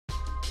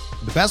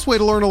The best way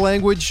to learn a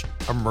language?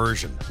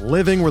 Immersion.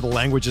 Living where the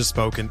language is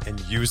spoken and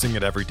using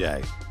it every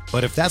day.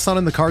 But if that's not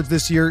in the cards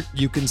this year,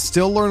 you can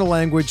still learn a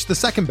language the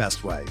second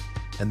best way,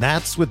 and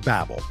that's with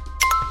Babbel.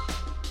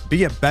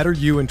 Be a better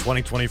you in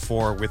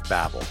 2024 with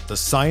Babbel, the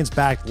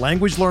science-backed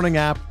language learning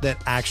app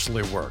that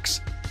actually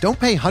works. Don't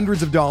pay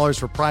hundreds of dollars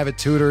for private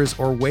tutors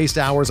or waste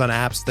hours on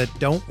apps that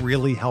don't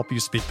really help you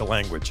speak the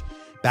language.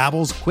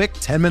 Babbel's quick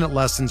 10-minute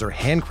lessons are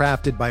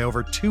handcrafted by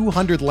over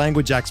 200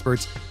 language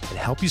experts and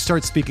help you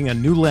start speaking a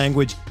new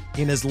language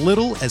in as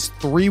little as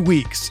 3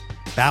 weeks.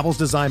 Babbel's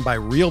designed by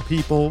real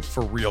people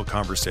for real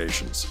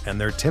conversations,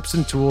 and their tips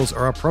and tools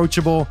are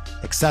approachable,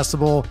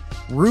 accessible,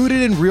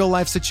 rooted in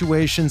real-life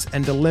situations,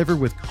 and delivered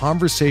with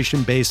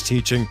conversation-based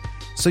teaching,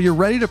 so you're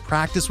ready to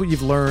practice what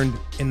you've learned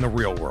in the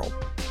real world.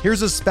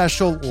 Here's a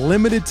special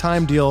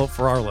limited-time deal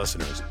for our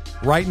listeners.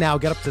 Right now,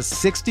 get up to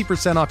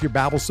 60% off your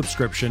Babbel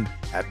subscription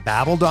at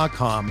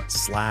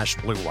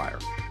babbel.com/Blue Wire.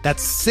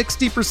 That's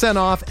 60%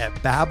 off at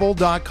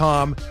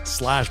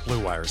babbel.com/Blue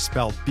Wire,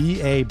 spelled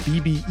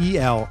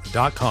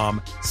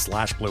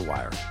BABBEL.com/Blue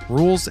Wire.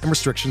 Rules and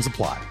restrictions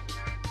apply.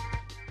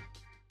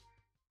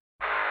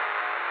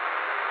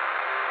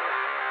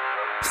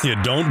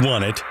 You don't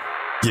want it,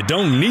 you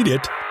don't need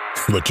it,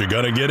 but you're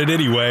gonna get it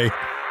anyway.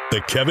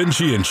 The Kevin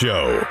Sheehan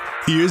Show.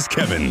 Here's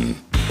Kevin.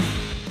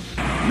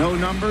 No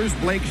numbers.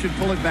 Blake should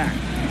pull it back.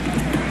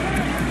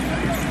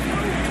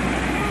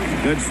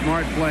 Good,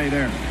 smart play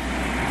there.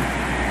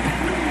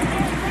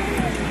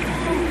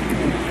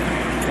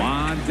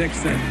 Juan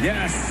Dixon.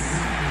 Yes.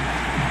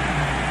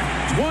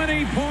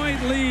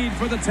 20-point lead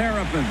for the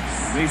Terrapins.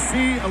 We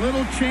see a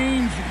little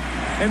change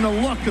in the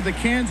look of the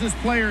Kansas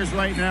players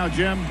right now,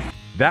 Jim.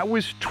 That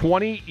was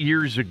 20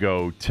 years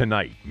ago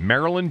tonight.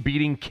 Maryland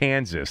beating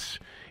Kansas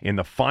in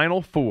the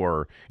Final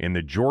Four in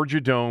the Georgia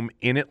Dome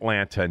in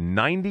Atlanta,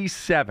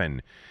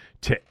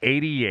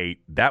 97-88.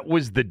 That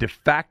was the de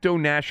facto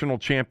national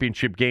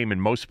championship game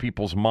in most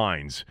people's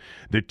minds.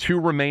 The two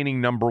remaining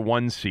number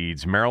one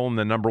seeds, Maryland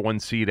the number one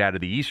seed out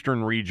of the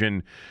Eastern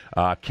region,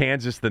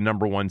 Kansas the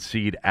number one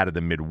seed out of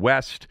the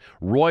Midwest.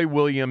 Roy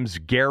Williams,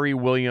 Gary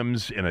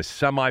Williams in a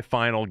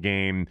semifinal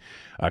game.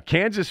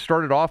 Kansas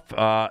started off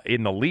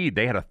in the lead.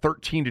 They had a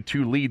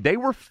 13-2 lead. They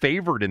were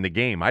favored in the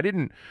game. I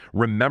didn't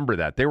remember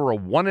that. They were a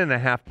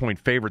 1.5-point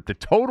favorite. The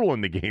total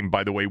in the game,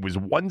 by the way, was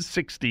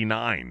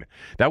 169.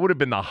 That would have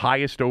been the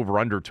highest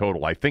over-under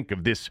total, I think,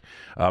 of this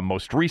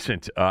most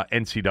recent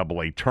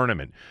NCAA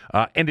tournament.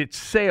 And it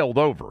sailed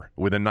over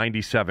with a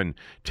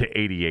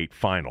 97-88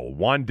 final.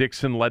 Juan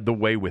Dixon led the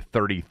way with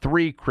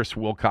 33. Chris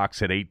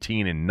Wilcox at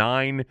 18 and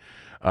 9.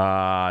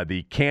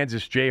 The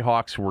Kansas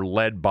Jayhawks were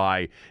led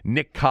by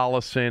Nick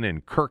Collison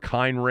and Kirk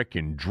Heinrich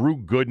and Drew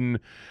Gooden.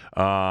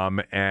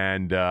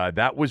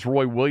 That was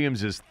Roy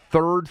Williams'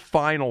 third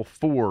Final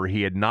Four.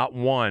 He had not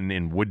won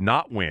and would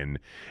not win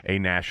a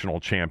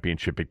national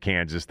championship at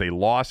Kansas. They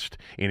lost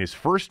in his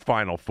first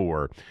Final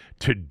Four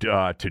to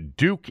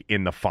Duke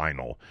in the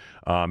final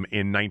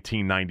in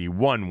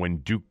 1991 when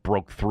Duke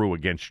broke through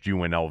against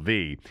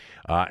UNLV.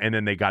 And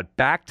then they got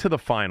back to the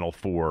Final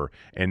Four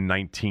in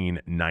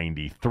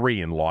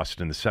 1993 and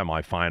lost in the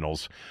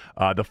semifinals.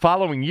 The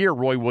following year,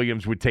 Roy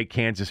Williams would take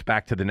Kansas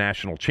back to the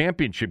national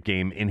championship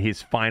game in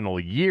his final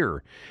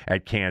year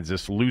at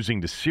Kansas, losing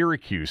to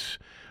Syracuse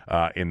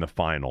in the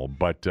final.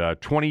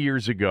 But 20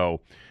 years ago,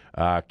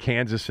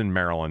 Kansas and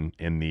Maryland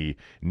in the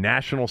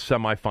national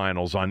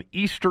semifinals on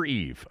Easter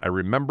Eve. I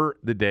remember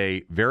the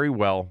day very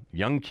well.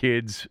 Young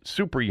kids,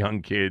 super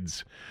young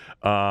kids,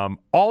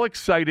 all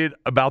excited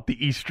about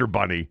the Easter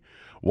Bunny,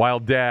 while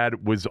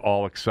Dad was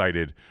all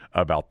excited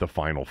about the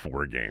Final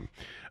Four game.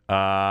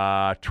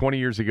 20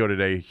 years ago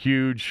today,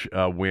 huge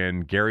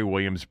win. Gary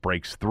Williams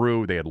breaks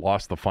through. They had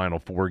lost the Final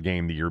Four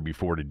game the year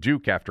before to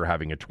Duke after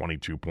having a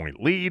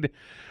 22-point lead.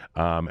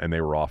 And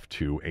they were off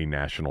to a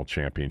national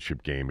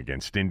championship game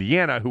against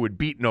Indiana, who had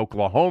beaten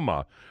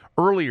Oklahoma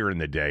earlier in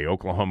the day.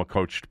 Oklahoma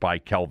coached by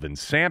Kelvin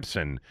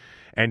Sampson,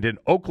 and an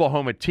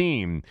Oklahoma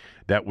team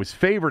that was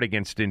favored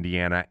against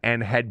Indiana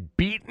and had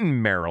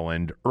beaten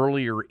Maryland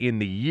earlier in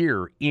the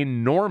year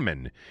in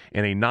Norman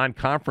in a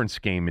non-conference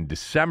game in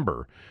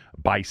December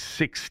by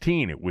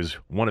 16. It was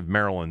one of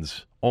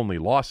Maryland's only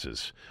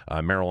losses.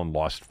 Maryland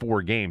lost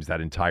 4 games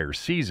that entire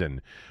season,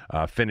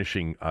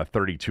 finishing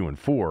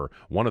 32-4.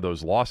 One of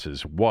those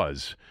losses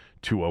was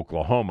to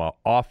Oklahoma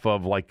off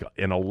of like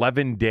an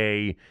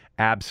 11-day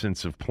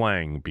absence of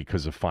playing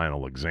because of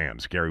final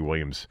exams. Gary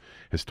Williams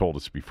has told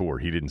us before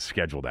he didn't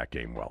schedule that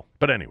game well.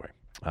 But anyway,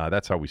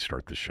 that's how we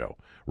start the show,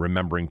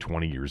 remembering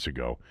 20 years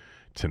ago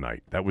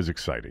tonight. That was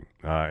exciting.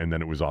 And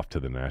then it was off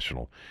to the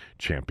national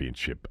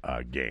championship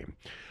game.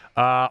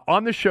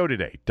 On the show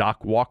today,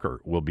 Doc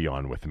Walker will be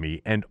on with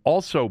me, and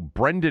also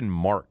Brendan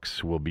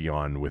Marks will be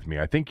on with me.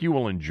 I think you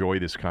will enjoy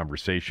this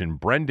conversation.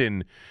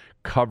 Brendan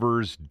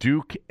covers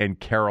Duke and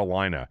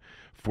Carolina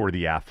for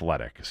The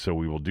Athletic, so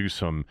we will do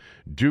some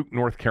Duke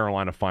North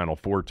Carolina Final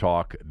Four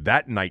talk,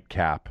 that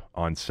nightcap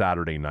on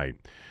Saturday night,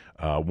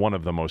 one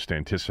of the most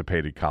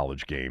anticipated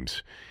college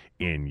games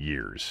in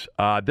years.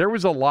 There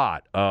was a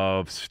lot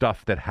of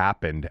stuff that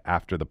happened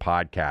after the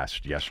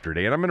podcast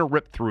yesterday, and I'm going to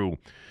rip through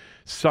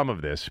some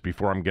of this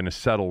before I'm going to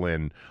settle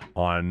in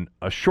on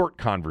a short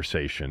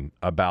conversation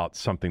about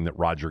something that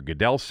Roger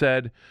Goodell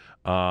said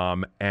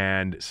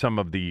and some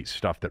of the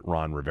stuff that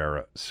Ron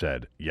Rivera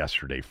said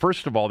yesterday.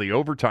 First of all, the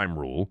overtime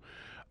rule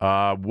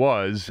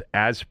was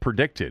as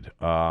predicted.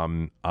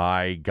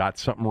 I got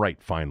something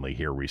right finally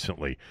here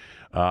recently.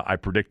 I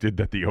predicted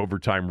that the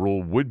overtime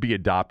rule would be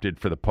adopted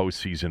for the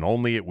postseason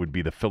only. It would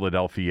be the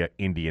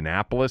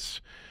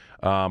Philadelphia-Indianapolis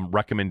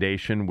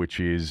recommendation, which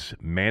is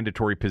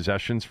mandatory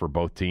possessions for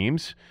both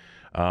teams,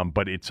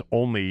 but it's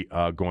only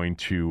going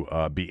to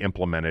be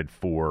implemented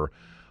for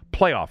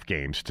playoff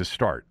games to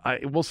start.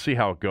 We'll see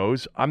how it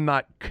goes. I'm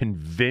not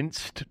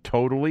convinced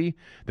totally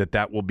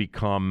that will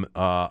become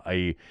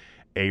a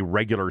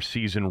regular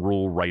season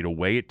rule right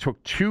away. It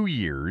took 2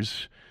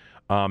 years.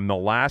 The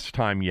last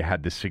time you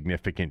had the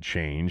significant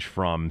change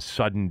from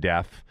sudden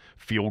death,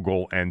 field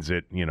goal ends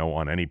it,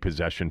 on any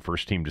possession,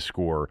 first team to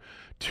score,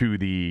 to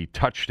the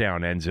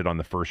touchdown ends it on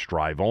the first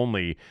drive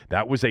only.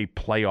 That was a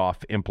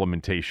playoff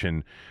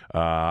implementation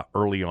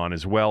early on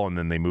as well, and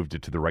then they moved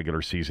it to the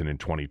regular season in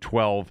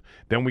 2012.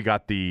 Then we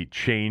got the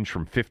change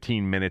from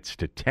 15 minutes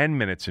to 10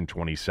 minutes in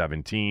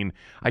 2017.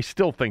 I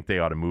still think they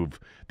ought to move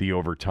the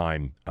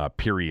overtime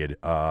period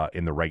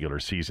in the regular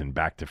season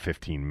back to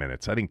 15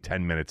 minutes. I think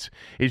 10 minutes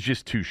is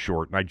just too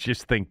short, and I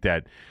just think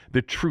that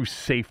the true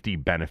safety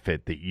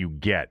benefit that you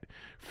get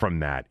from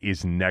that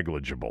is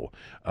negligible.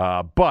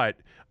 But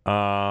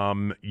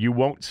you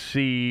won't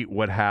see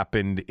what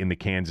happened in the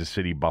Kansas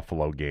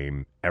City-Buffalo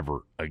game ever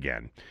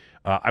again.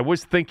 I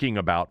was thinking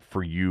about,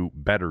 for you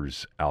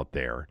bettors out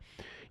there,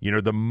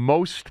 the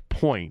most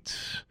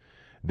points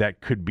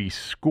that could be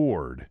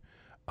scored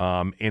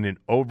in an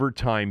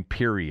overtime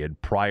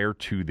period prior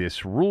to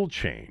this rule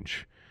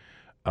change,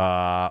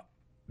 the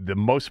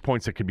most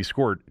points that could be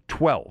scored,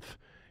 12.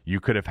 You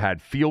could have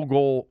had field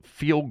goal,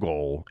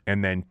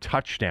 and then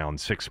touchdown,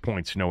 6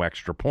 points, no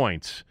extra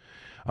points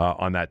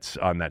on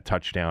that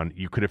touchdown.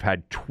 You could have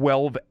had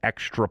 12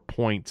 extra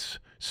points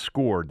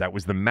scored. That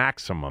was the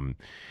maximum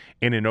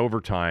in an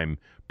overtime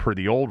per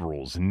the old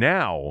rules.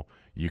 Now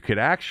you could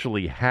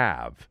actually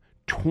have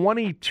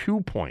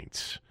 22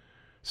 points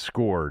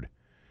scored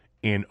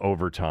in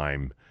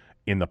overtime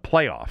in the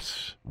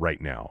playoffs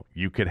right now.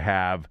 You could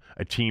have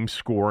a team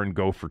score and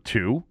go for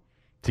 2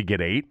 to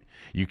get 8.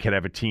 You could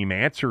have a team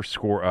answer,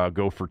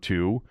 go for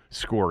 2,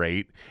 score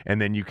 8,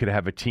 and then you could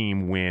have a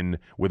team win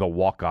with a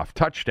walk-off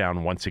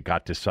touchdown once it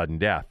got to sudden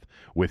death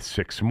with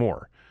 6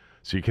 more.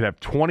 So you could have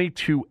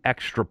 22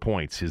 extra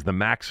points is the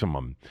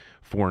maximum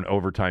for an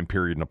overtime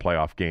period in a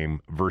playoff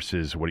game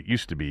versus what it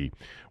used to be,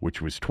 which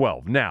was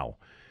 12. Now,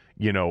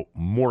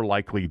 more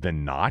likely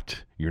than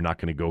not, you're not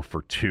going to go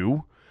for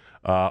 2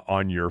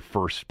 on your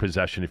first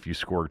possession if you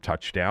score a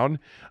touchdown.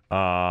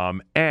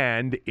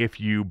 And if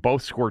you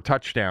both score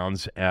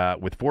touchdowns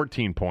with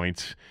 14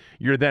 points,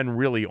 you're then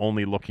really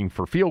only looking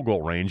for field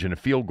goal range and a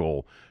field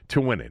goal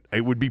to win it.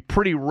 It would be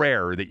pretty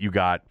rare that you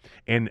got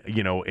an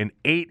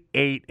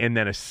 8-8 and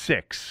then a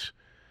 6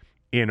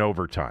 in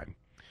overtime.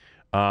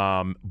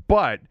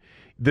 But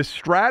the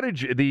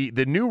strategy,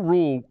 the new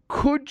rule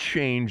could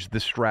change the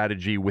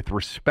strategy with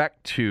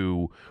respect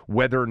to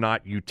whether or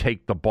not you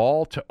take the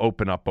ball to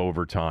open up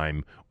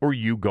overtime or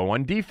you go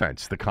on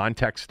defense. The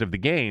context of the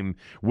game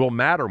will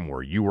matter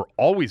more. You were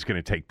always going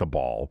to take the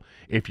ball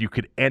if you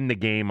could end the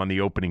game on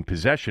the opening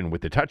possession with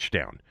the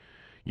touchdown.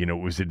 It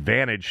was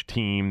advantage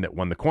team that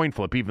won the coin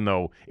flip, even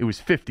though it was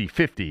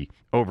 50-50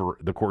 over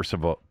the course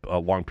of a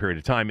long period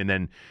of time, and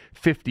then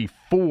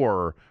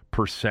 54%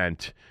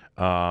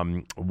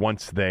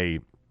 once they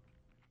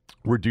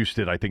reduced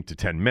it, I think, to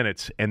 10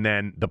 minutes. And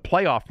then the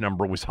playoff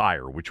number was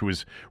higher, which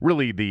was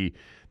really the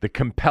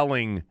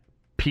compelling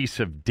piece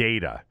of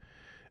data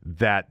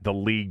that the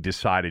league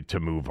decided to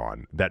move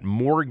on, that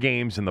more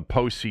games in the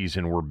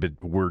postseason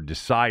were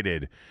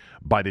decided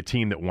by the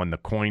team that won the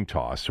coin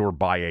toss or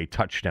by a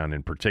touchdown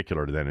in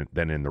particular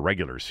than in the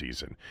regular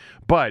season.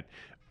 But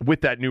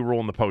with that new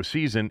rule in the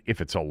postseason, if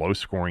it's a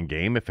low-scoring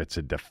game, if it's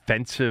a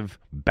defensive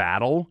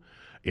battle,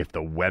 if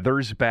the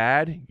weather's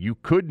bad, you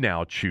could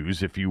now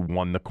choose, if you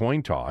won the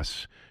coin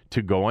toss,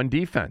 to go on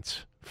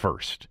defense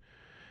first,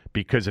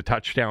 because a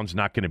touchdown's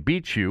not going to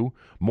beat you.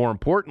 More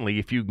importantly,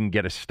 if you can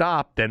get a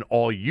stop, then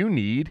all you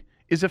need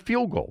is a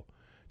field goal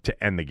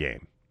to end the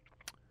game.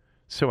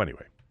 So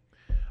anyway,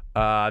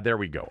 there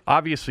we go.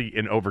 Obviously,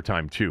 in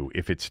overtime, too,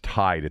 if it's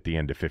tied at the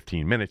end of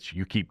 15 minutes,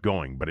 you keep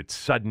going, but it's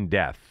sudden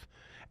death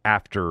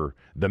after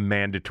the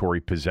mandatory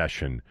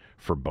possession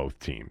for both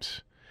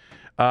teams.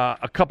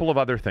 A couple of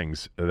other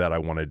things that I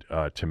wanted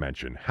to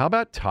mention. How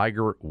about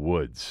Tiger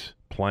Woods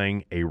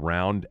playing a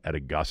round at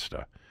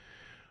Augusta?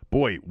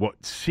 Boy,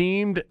 what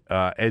seemed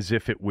as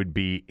if it would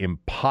be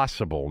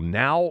impossible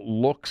now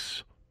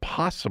looks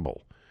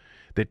possible,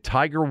 that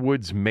Tiger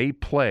Woods may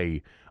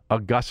play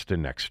Augusta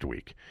next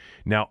week.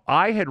 Now,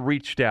 I had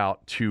reached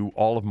out to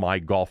all of my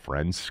golf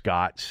friends,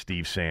 Scott,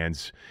 Steve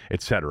Sands,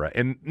 etc.,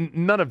 and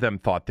none of them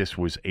thought this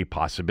was a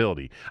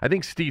possibility. I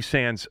think Steve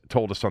Sands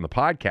told us on the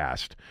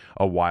podcast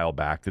a while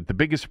back that the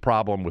biggest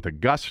problem with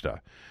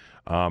Augusta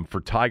for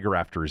Tiger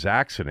after his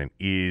accident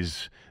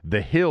is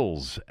the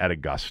hills at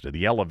Augusta.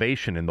 The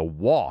elevation and the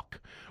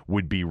walk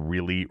would be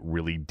really,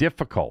 really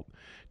difficult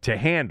to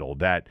handle.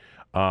 That,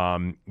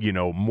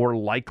 more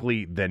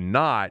likely than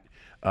not,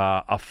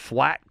 a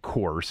flat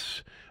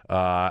course,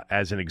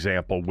 as an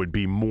example, would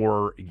be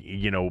more,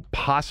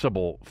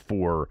 possible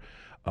for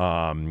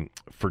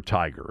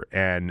Tiger.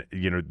 And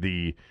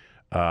the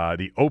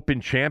Open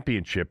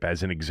Championship,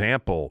 as an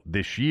example,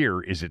 this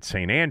year is at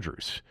St.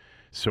 Andrews,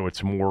 so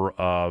it's more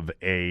of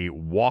a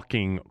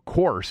walking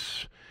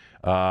course,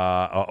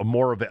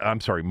 more of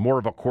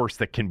a course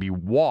that can be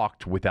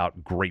walked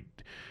without great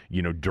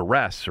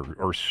duress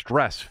or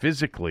stress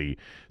physically,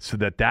 so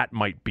that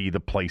might be the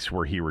place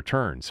where he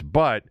returns.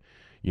 But,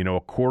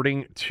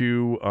 according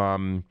to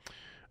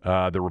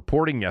the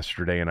reporting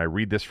yesterday, and I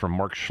read this from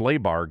Mark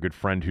Schleybar, a good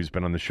friend who's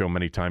been on the show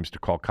many times to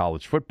call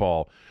college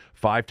football,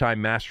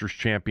 5-time Masters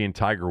champion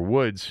Tiger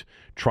Woods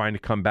trying to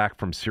come back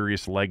from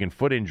serious leg and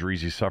foot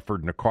injuries he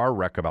suffered in a car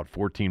wreck about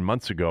 14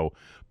 months ago,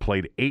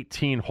 played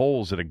 18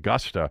 holes at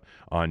Augusta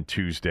on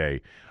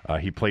Tuesday.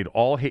 He played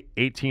all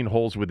 18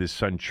 holes with his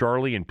son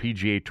Charlie and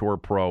PGA Tour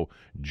pro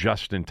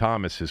Justin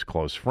Thomas, his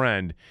close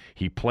friend.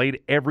 He played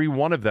every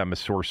one of them, a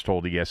source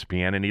told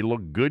ESPN, and he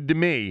looked good to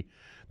me,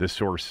 the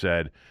source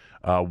said.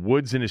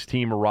 Woods and his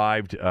team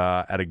arrived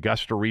at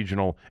Augusta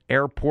Regional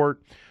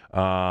Airport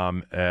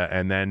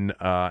and then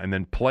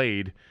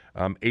played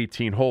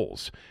 18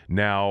 holes.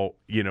 Now,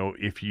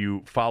 if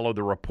you follow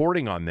the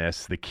reporting on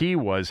this, the key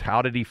was,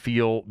 how did he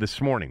feel this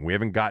morning? We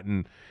haven't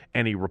gotten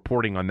any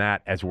reporting on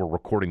that as we're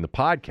recording the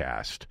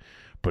podcast,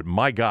 but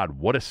my God,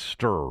 what a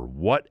stir!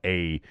 What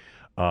a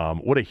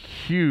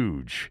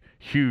huge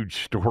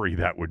story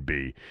that would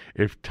be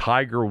if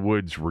Tiger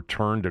Woods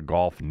returned to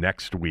golf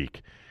next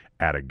week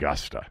at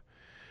Augusta.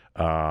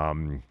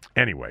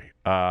 Anyway,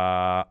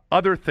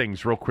 other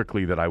things real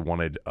quickly that I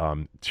wanted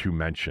to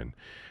mention.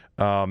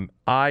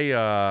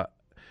 I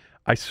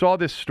saw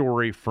this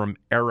story from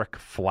Eric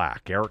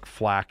Flack. Eric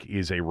Flack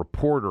is a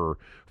reporter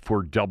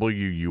for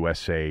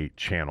WUSA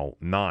Channel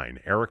 9.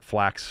 Eric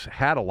Flack's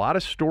had a lot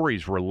of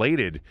stories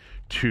related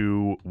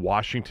to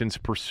Washington's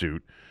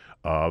pursuit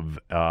of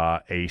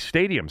a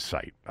stadium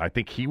site. I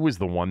think he was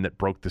the one that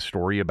broke the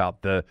story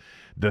about the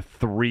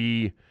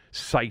three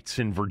sites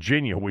in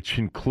Virginia, which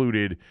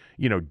included,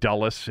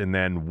 Dulles and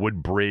then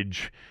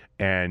Woodbridge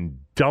and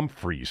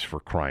Dumfries, for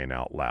crying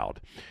out loud.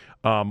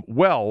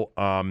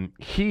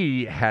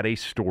 He had a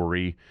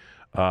story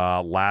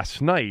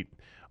last night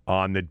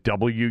on the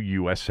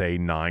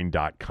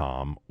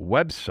WUSA9.com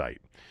website.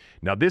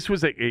 Now, this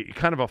was a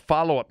kind of a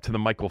follow-up to the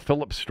Michael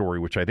Phillips story,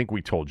 which I think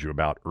we told you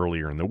about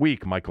earlier in the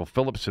week. Michael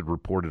Phillips had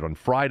reported on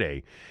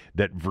Friday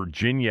that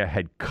Virginia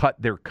had cut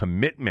their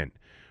commitment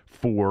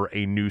for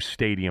a new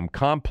stadium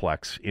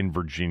complex in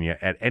Virginia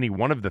at any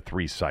one of the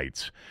three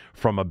sites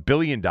from $1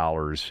 billion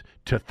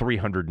to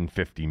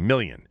 $350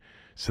 million.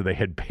 So they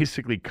had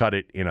basically cut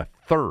it in a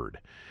third.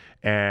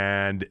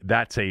 And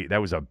that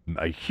was a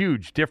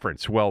huge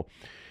difference. Well,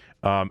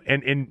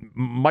 and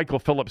Michael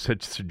Phillips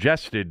had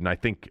suggested, and I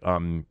think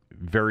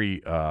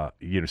very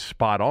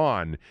spot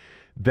on,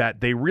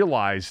 that they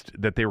realized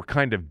that they were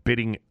kind of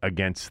bidding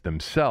against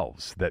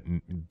themselves, that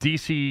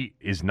D.C.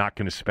 is not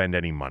going to spend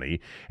any money,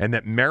 and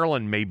that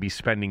Maryland may be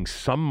spending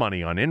some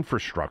money on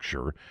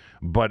infrastructure,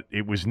 but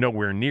it was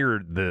nowhere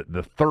near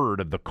the third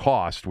of the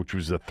cost, which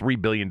was a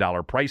 $3 billion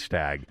price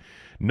tag.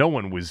 No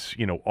one was,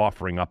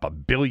 offering up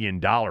 $1 billion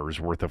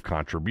worth of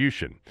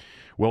contribution.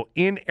 Well,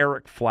 in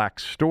Eric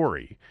Flack's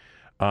story,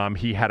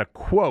 he had a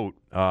quote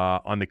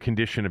on the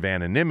condition of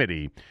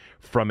anonymity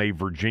from a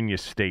Virginia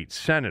state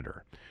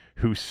senator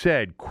who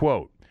said,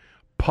 quote,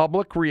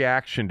 "Public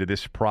reaction to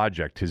this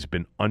project has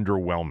been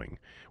underwhelming.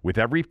 With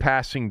every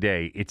passing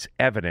day, it's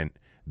evident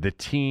the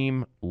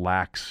team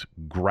lacks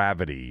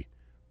gravity,"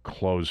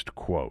 closed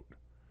quote.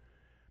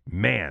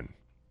 Man,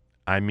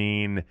 I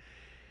mean,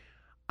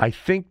 I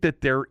think that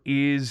there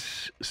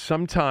is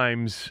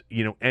sometimes,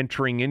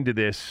 entering into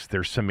this,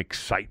 there's some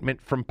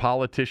excitement from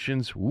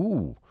politicians.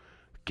 Ooh,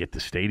 get the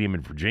stadium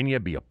in Virginia,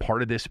 be a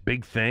part of this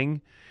big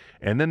thing.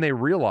 And then they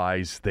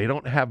realize they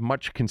don't have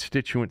much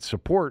constituent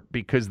support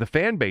because the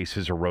fan base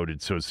has eroded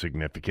so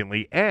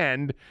significantly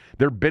and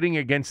they're bidding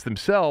against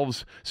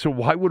themselves. So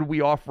why would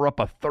we offer up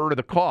a third of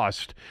the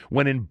cost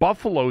when in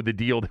Buffalo, the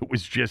deal that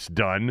was just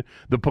done,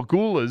 the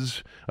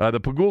Pagulas,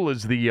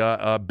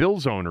 the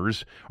Bills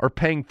owners, are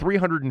paying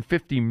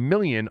 $350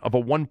 million of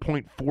a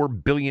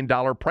 $1.4 billion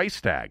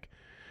price tag.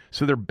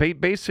 So they're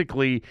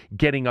basically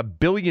getting $1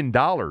 billion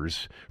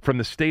from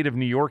the state of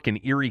New York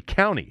and Erie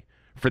County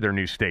for their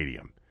new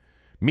stadium.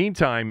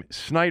 Meantime,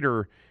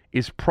 Snyder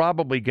is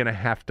probably going to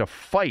have to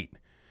fight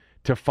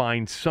to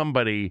find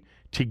somebody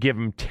to give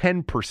him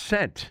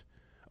 10%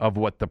 of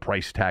what the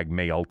price tag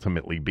may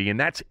ultimately be. And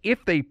that's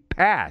if they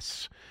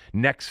pass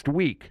next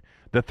week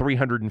the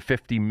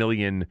 $350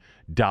 million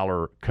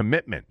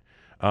commitment.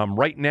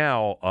 Right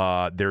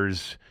now,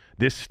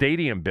 this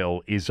stadium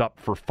bill is up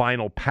for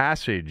final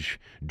passage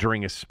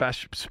during a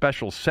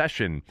special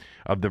session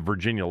of the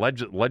Virginia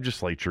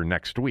legislature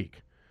next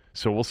week.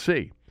 So we'll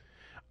see.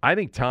 I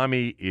think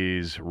Tommy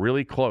is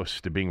really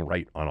close to being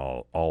right on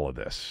all of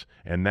this,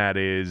 and that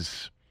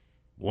is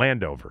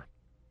Landover.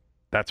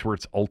 That's where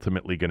it's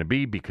ultimately going to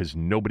be because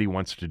nobody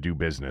wants to do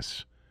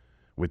business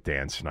with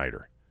Dan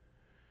Snyder.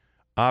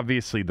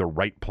 Obviously, the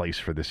right place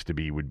for this to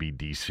be would be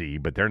D.C.,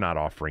 but they're not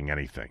offering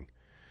anything.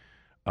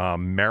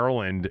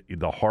 Maryland,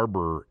 the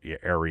harbor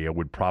area,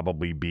 would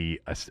probably be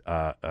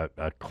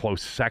a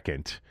close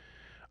second,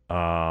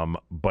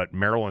 but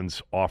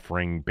Maryland's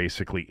offering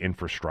basically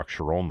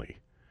infrastructure only.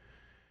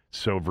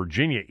 So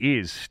Virginia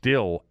is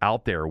still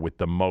out there with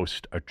the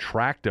most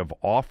attractive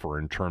offer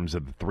in terms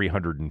of the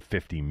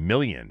 $350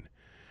 million.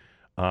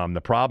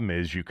 The problem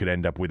is you could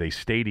end up with a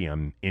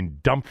stadium in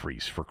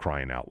Dumfries, for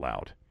crying out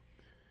loud.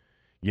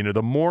 You know,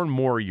 the more and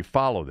more you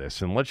follow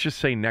this, and let's just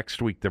say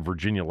next week the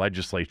Virginia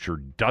legislature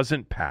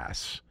doesn't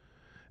pass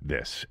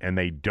this, and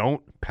they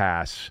don't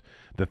pass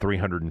the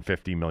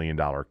 $350 million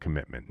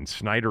commitment, and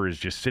Snyder is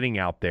just sitting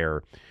out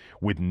there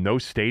with no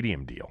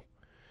stadium deal,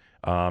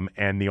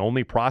 and the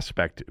only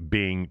prospect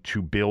being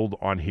to build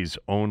on his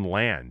own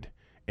land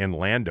in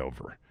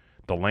Landover,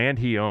 the land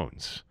he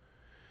owns.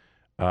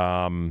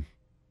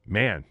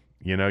 Man,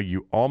 you know,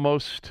 you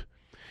almost...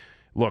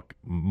 Look,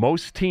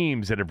 most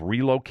teams that have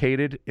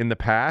relocated in the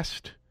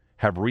past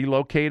have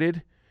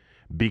relocated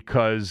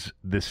because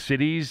the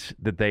cities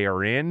that they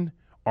are in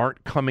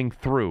aren't coming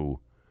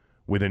through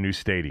with a new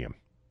stadium.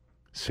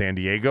 San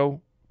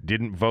Diego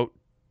didn't vote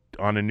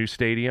on a new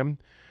stadium,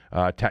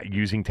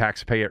 using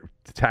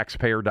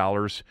taxpayer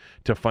dollars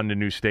to fund a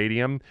new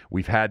stadium.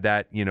 We've had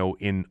that, you know,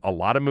 in a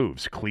lot of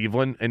moves.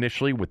 Cleveland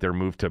initially with their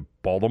move to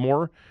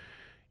Baltimore.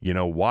 You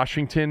know,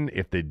 Washington,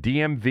 if the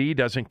DMV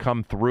doesn't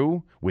come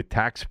through with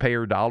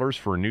taxpayer dollars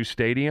for a new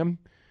stadium,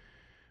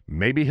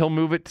 maybe he'll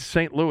move it to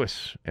St.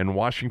 Louis and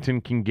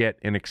Washington can get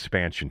an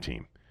expansion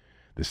team.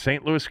 The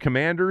St. Louis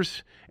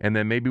Commanders, and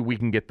then maybe we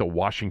can get the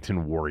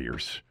Washington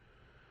Warriors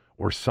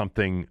or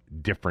something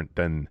different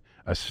than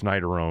a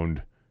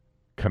Snyder-owned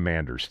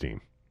Commanders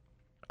team.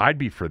 I'd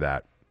be for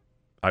that.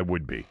 I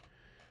would be.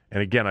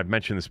 And again, I've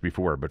mentioned this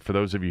before, but for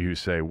those of you who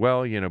say,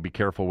 well, you know, be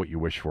careful what you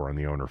wish for on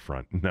the owner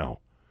front. No.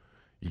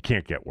 You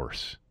can't get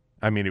worse.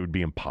 I mean, it would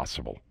be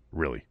impossible,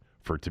 really,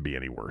 for it to be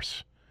any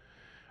worse.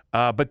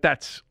 But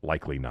that's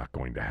likely not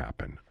going to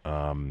happen.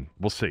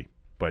 We'll see.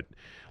 But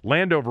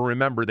Landover,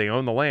 remember, they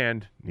own the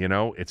land. You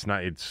know, it's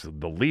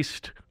the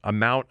least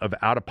amount of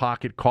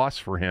out-of-pocket costs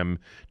for him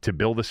to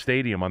build a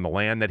stadium on the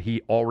land that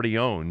he already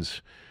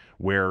owns,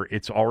 where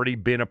it's already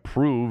been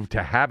approved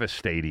to have a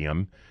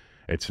stadium.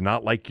 It's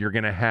not like you're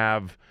going to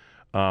have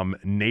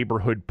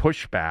neighborhood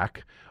pushback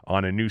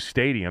on a new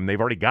stadium.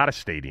 They've already got a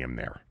stadium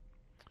there.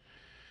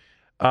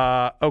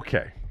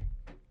 Okay.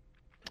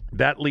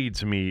 That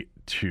leads me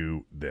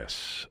to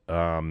this.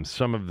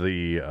 Some of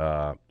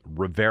the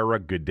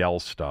Rivera-Goodell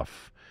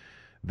stuff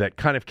that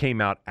kind of came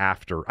out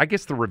after. I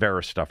guess the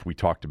Rivera stuff we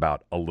talked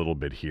about a little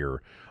bit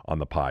here on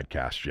the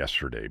podcast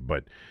yesterday.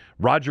 But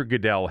Roger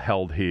Goodell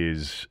held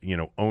his,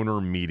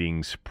 owner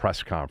meetings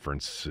press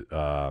conference,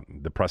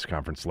 the press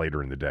conference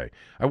later in the day.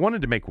 I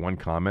wanted to make one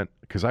comment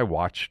because I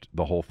watched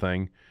the whole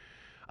thing.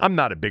 I'm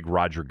not a big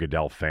Roger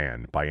Goodell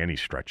fan by any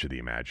stretch of the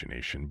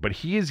imagination, but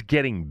he is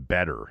getting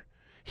better.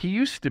 He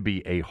used to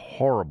be a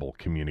horrible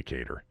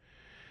communicator.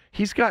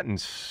 He's gotten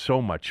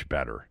so much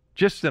better.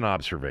 Just an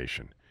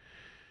observation.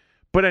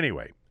 But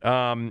anyway,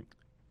 I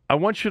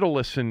want you to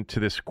listen to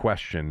this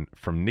question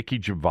from Nikki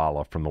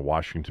Jhabvala from the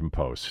Washington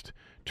Post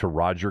to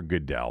Roger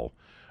Goodell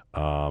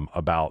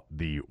about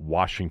the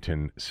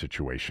Washington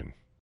situation.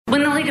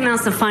 When the league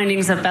announced the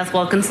findings of Beth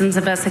Wilkinson's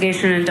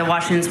investigation into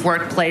Washington's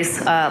workplace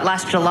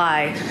last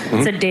July,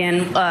 said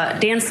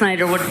Dan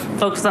Snyder would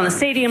focus on the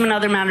stadium and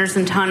other matters,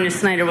 and Tanya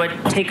Snyder would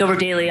take over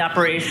daily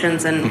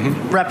operations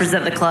and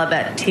represent the club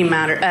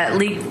at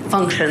league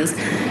functions.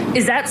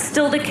 Is that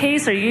still the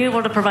case? Are you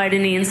able to provide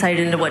any insight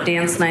into what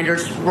Dan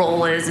Snyder's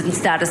role is and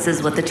status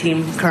is with the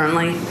team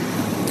currently?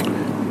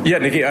 Yeah,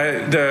 Nikki,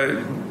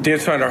 Dan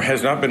Snyder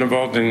has not been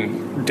involved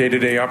in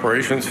day-to-day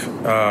operations.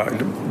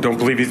 Don't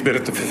believe he's been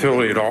at the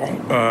facility at all.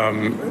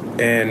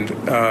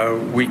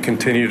 And we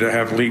continue to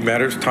have league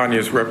matters.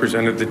 Tanya's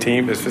represented the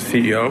team as the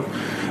CEO,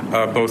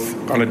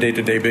 both on a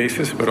day-to-day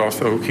basis, but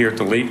also here at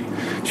the league.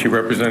 She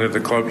represented the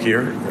club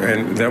here,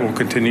 and that will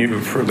continue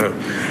for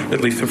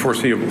at least the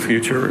foreseeable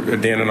future.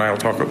 Dan and I will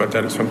talk about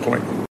that at some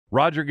point.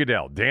 Roger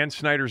Goodell. Dan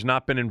Snyder's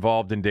not been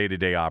involved in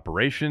day-to-day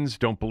operations.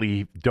 Don't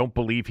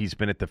believe he's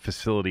been at the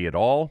facility at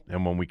all.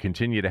 And when we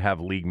continue to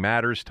have league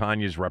matters,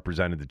 Tanya's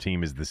represented the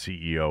team as the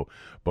CEO,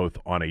 both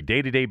on a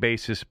day-to-day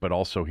basis, but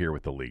also here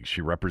with the league.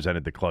 She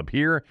represented the club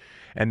here,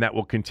 and that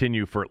will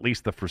continue for at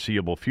least the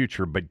foreseeable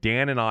future. But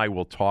Dan and I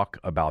will talk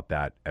about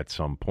that at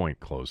some point,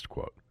 closed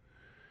quote.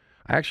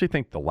 I actually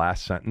think the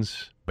last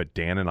sentence, but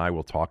Dan and I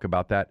will talk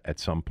about that at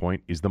some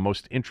point, is the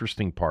most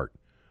interesting part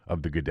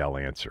of the Goodell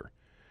answer.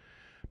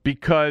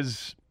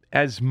 Because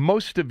as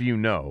most of you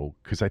know,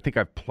 because I think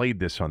I've played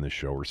this on the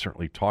show or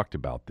certainly talked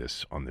about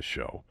this on the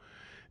show,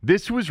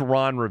 this was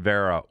Ron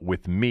Rivera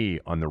with me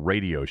on the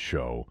radio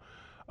show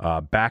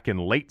back in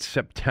late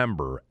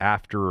September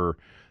after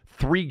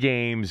 3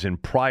 games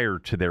and prior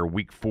to their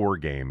Week 4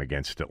 game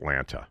against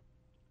Atlanta.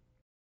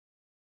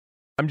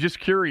 I'm just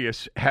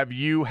curious, have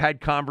you had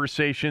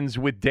conversations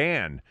with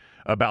Dan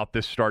about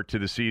this start to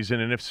the season?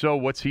 And if so,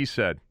 what's he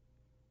said?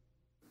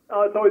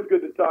 It's always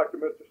good to talk to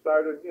Mr.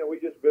 Snyder. We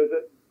just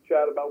visit,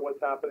 chat about what's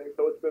happening,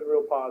 so it's been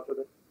real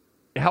positive.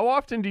 How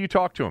often do you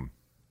talk to him?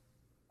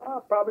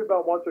 Probably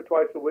about once or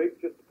twice a week,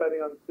 just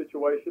depending on the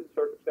situation,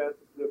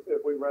 circumstances.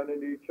 If we run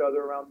into each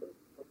other around the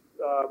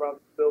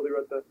facility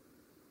or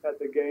at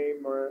the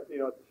game or at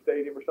the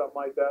stadium or something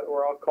like that,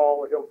 or I'll call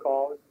or he'll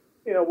call.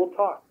 We'll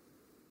talk.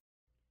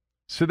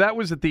 So that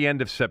was at the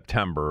end of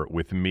September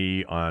with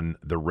me on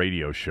the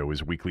radio show,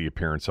 his weekly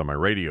appearance on my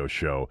radio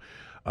show,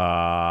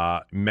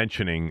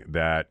 mentioning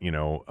that,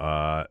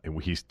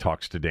 he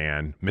talks to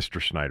Dan,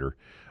 Mr. Snyder,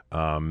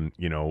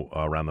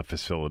 around the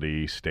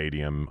facility,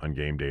 stadium, on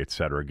game day, et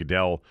cetera.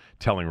 Goodell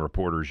telling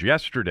reporters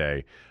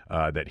yesterday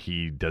that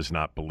he does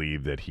not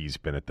believe that he's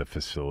been at the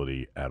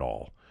facility at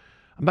all.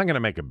 I'm not going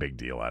to make a big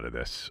deal out of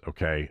this,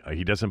 okay?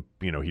 He doesn't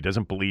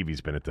believe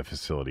he's been at the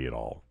facility at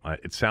all.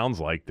 It sounds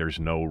like there's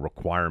no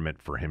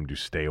requirement for him to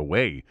stay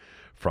away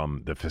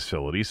from the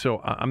facility,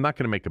 so I'm not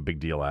going to make a big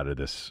deal out of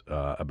this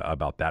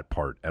about that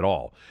part at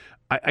all.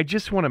 I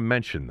just want to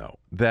mention, though,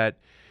 that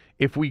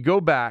if we go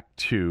back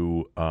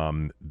to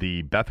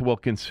the Beth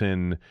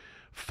Wilkinson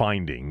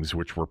findings,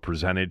 which were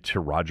presented to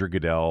Roger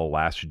Goodell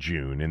last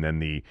June, and then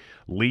the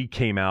league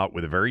came out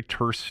with a very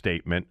terse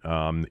statement,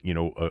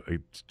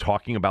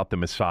 talking about the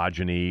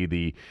misogyny,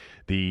 the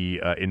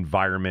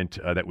environment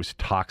that was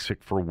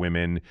toxic for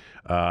women,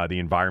 the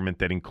environment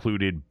that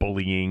included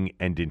bullying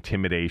and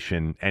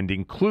intimidation, and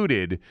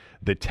included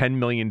the $10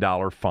 million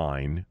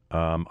fine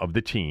of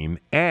the team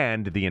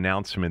and the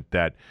announcement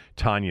that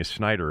Tanya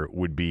Snyder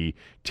would be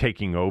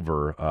taking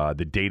over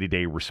the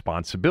day-to-day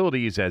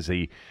responsibilities as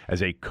a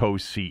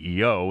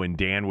co-CEO, and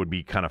Dan would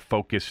be kind of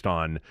focused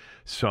on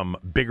some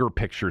bigger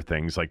picture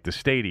things like the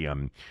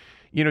stadium.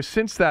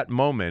 Since that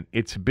moment,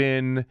 it's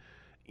been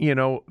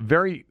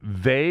very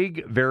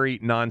vague, very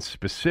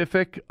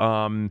nonspecific,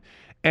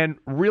 and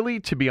really,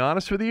 to be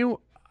honest with you,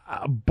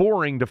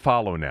 boring to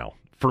follow now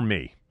for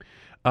me.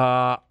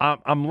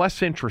 I'm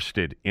less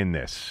interested in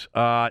this.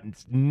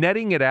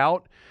 Netting it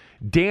out,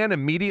 Dan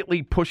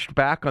immediately pushed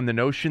back on the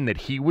notion that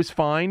he was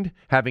fined,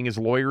 having his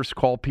lawyers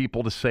call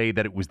people to say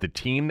that it was the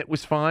team that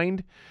was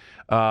fined.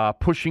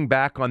 Pushing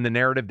back on the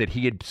narrative that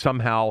he had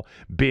somehow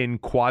been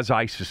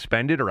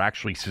quasi-suspended or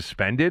actually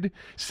suspended,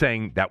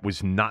 saying that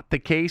was not the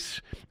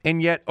case.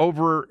 And yet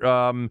over,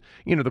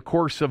 the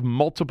course of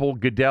multiple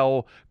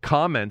Goodell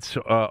comments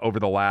over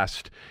the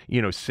last,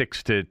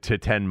 6 to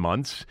 10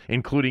 months,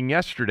 including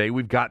yesterday,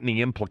 we've gotten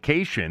the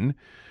implication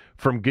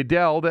from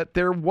Goodell that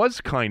there was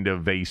kind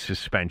of a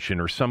suspension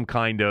or some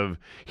kind of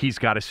he's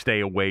got to stay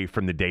away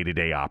from the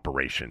day-to-day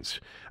operations.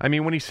 I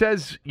mean, when he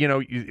says,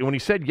 when he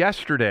said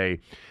yesterday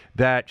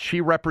that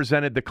she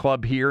represented the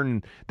club here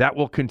and that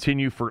will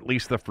continue for at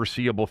least the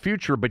foreseeable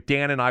future, but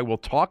Dan and I will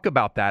talk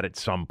about that at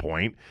some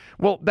point.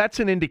 Well, that's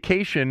an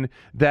indication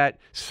that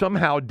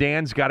somehow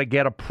Dan's got to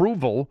get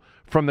approval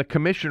from the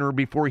commissioner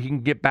before he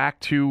can get back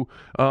to,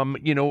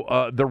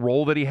 the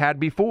role that he had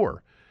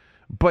before.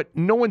 But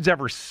no one's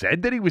ever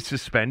said that he was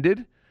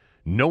suspended.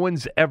 No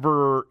one's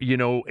ever,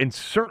 and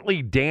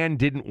certainly Dan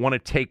didn't want to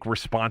take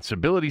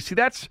responsibility. See,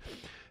 that's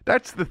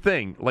the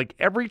thing. Like,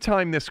 every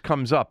time this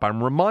comes up,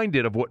 I'm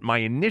reminded of what my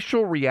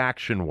initial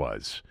reaction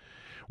was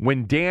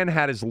when Dan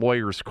had his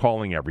lawyers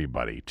calling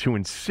everybody to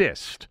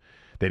insist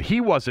that he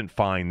wasn't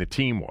fined, the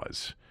team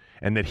was,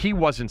 and that he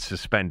wasn't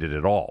suspended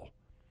at all.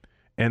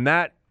 And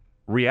that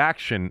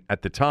reaction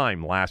at the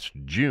time, last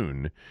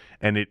June,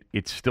 and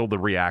it's still the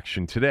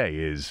reaction today,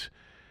 is,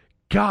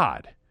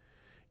 God,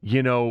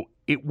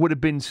 it would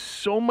have been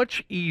so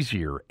much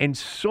easier and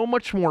so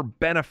much more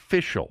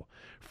beneficial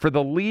for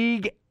the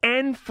league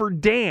and for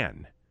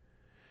Dan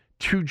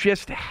to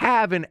just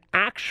have an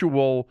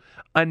actual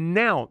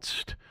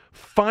announced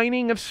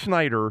fining of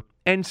Snyder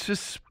and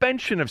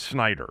suspension of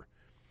Snyder.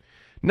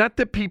 Not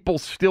that people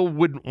still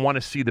wouldn't want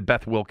to see the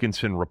Beth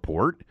Wilkinson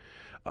report,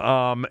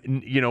 but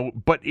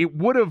it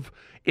would have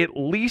at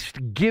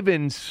least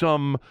given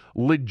some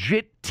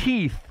legit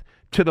teeth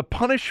to the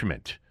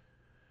punishment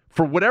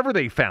for whatever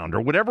they found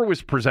or whatever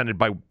was presented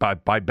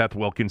by Beth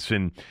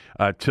Wilkinson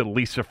to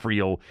Lisa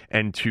Friel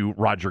and to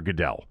Roger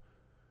Goodell.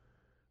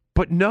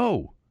 But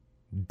no,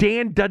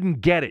 Dan doesn't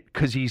get it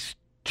because he's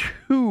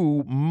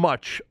too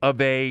much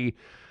of a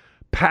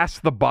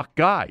pass-the-buck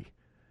guy.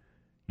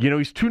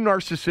 He's too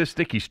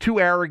narcissistic. He's too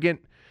arrogant.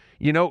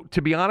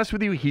 To be honest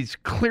with you, he's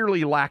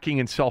clearly lacking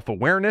in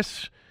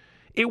self-awareness.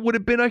 It would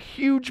have been a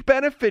huge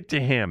benefit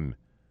to him.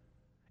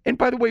 And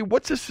by the way,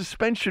 what's a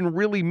suspension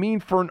really mean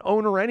for an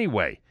owner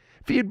anyway?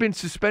 If he had been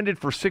suspended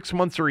for 6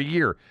 months or a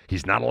year,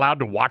 he's not allowed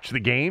to watch the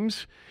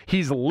games.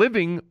 He's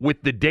living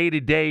with the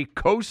day-to-day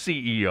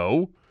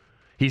co-CEO.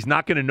 He's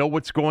not going to know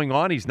what's going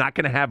on. He's not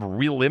going to have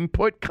real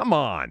input. Come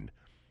on.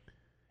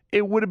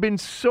 It would have been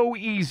so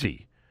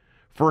easy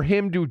for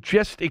him to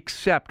just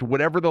accept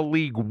whatever the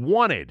league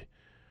wanted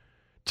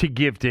to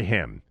give to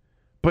him.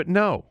 But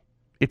no,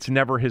 it's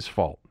never his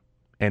fault.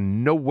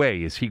 And no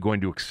way is he going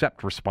to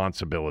accept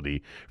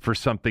responsibility for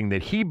something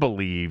that he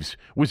believes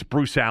was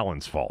Bruce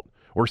Allen's fault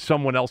or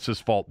someone else's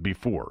fault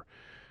before.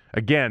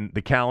 Again,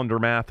 the calendar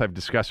math I've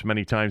discussed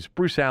many times,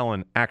 Bruce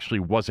Allen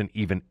actually wasn't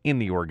even in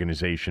the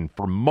organization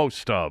for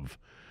most of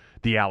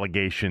the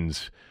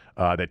allegations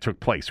that took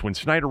place. When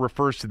Snyder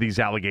refers to these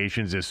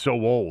allegations as so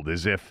old,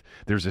 as if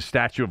there's a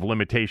statute of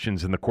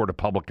limitations in the court of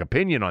public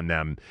opinion on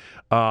them,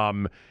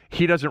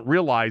 he doesn't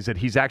realize that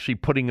he's actually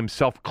putting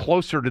himself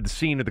closer to the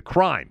scene of the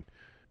crime.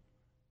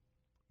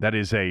 That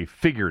is a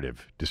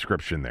figurative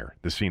description there,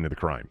 the scene of the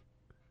crime.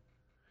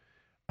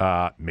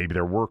 Maybe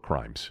there were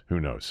crimes. Who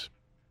knows?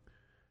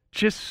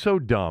 Just so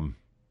dumb,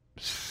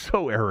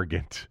 so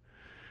arrogant.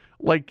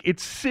 Like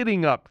it's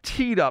sitting up,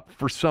 teed up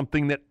for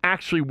something that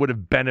actually would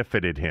have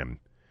benefited him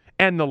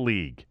and the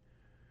league.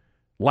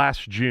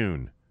 Last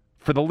June,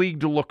 for the league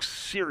to look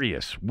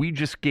serious, we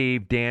just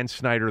gave Dan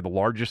Snyder the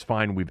largest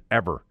fine we've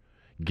ever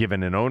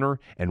given an owner,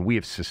 and we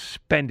have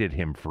suspended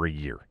him for a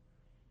year.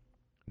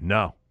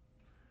 No.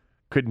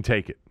 Couldn't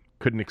take it.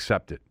 Couldn't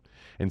accept it.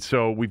 And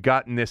so we've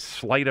gotten this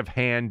sleight of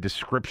hand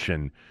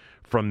description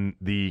from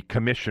the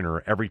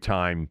commissioner every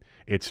time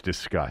it's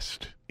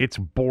discussed. It's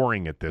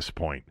boring at this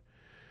point.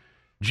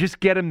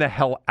 Just get him the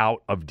hell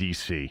out of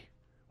D.C.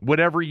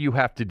 Whatever you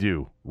have to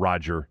do,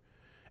 Roger,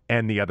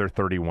 and the other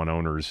 31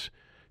 owners,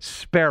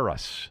 spare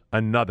us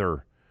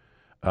another,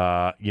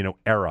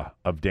 era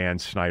of Dan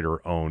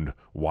Snyder-owned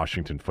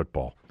Washington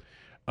football.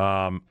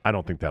 I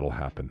don't think that'll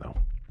happen, though.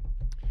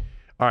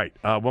 All right,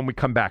 when we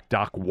come back,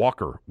 Doc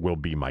Walker will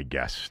be my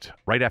guest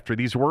right after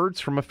these words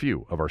from a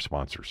few of our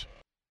sponsors.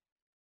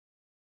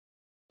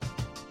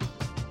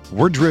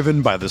 We're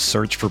driven by the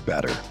search for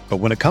better. But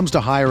when it comes to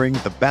hiring,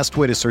 the best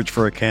way to search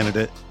for a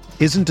candidate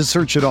isn't to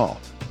search at all.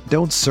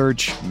 Don't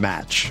search,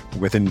 match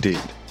with Indeed.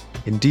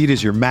 Indeed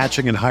is your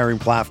matching and hiring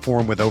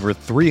platform with over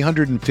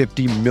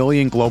 350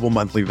 million global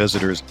monthly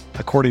visitors,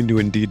 according to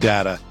Indeed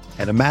data,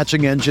 and a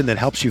matching engine that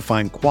helps you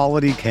find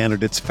quality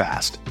candidates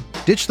fast.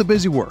 Ditch the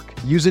busy work.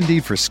 Use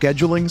Indeed for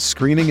scheduling,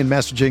 screening, and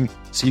messaging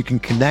so you can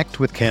connect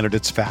with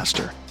candidates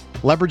faster.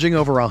 Leveraging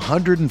over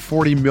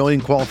 140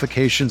 million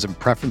qualifications and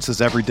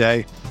preferences every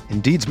day,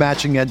 Indeed's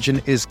matching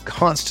engine is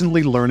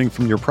constantly learning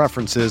from your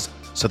preferences,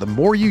 so the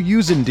more you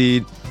use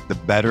Indeed, the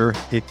better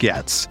it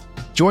gets.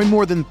 Join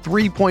more than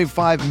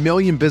 3.5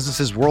 million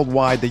businesses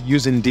worldwide that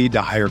use Indeed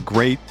to hire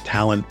great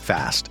talent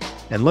fast.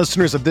 And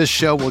listeners of this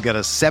show will get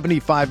a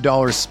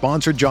 $75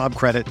 sponsored job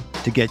credit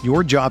to get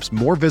your jobs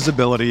more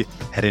visibility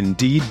at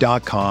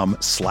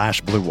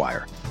Indeed.com/Blue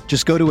Wire.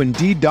 Just go to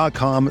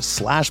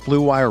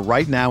Indeed.com/Blue Wire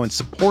right now and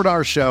support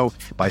our show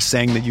by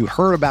saying that you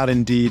heard about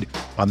Indeed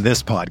on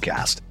this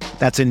podcast.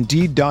 That's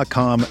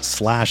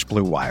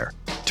Indeed.com/Blue Wire.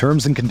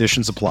 Terms and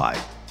conditions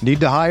apply. Need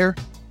to hire?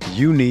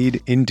 You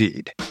need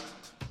Indeed.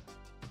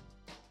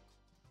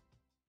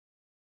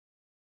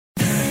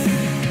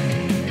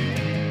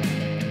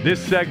 This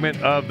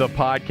segment of the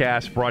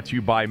podcast brought to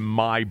you by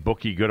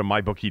MyBookie. Go to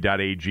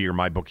mybookie.ag or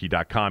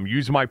mybookie.com.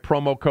 Use my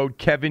promo code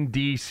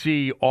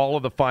KevinDC. All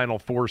of the Final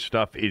Four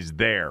stuff is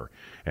there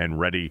and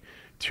ready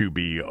to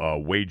be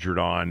wagered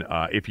on.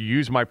 If you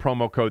use my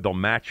promo code, they'll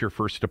match your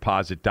first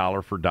deposit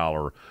dollar for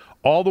dollar,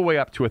 all the way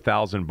up to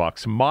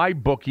 $1,000.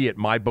 MyBookie at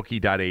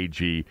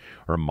mybookie.ag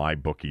or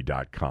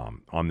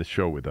mybookie.com. On the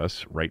show with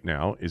us right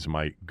now is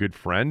my good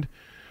friend,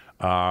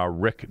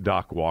 Rick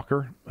Doc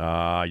Walker.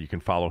 You can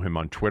follow him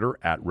on Twitter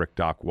at Rick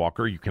Doc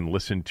Walker. You can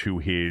listen to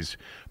his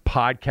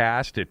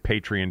podcast at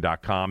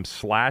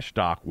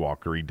patreon.com/Doc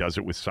Walker. He does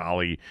it with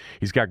Solly.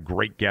 He's got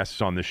great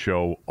guests on the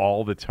show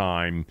all the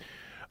time.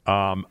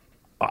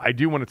 I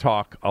do want to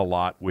talk a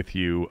lot with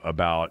you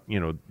about,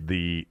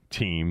 the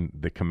team,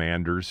 the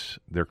Commanders,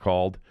 they're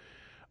called.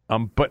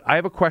 But I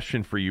have a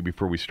question for you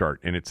before we start,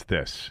 and it's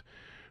this.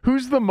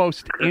 Who's the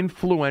most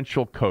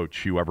influential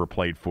coach you ever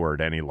played for at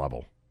any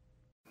level?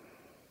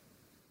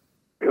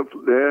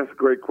 That's a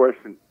great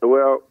question.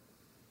 Well,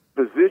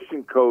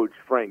 position coach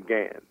Frank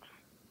Gans,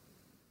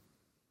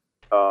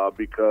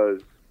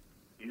 because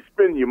you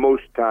spend your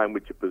most time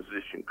with your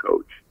position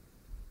coach.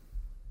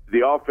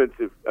 The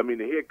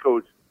the head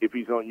coach, if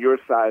he's on your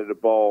side of the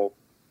ball,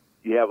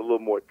 you have a little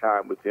more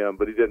time with him,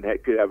 but he could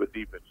have a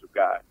defensive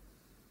guy.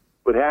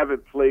 But having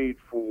played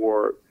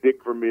for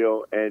Dick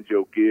Vermeil and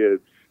Joe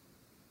Gibbs,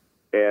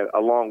 and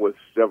along with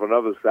several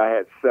others, I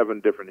had 7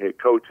 different head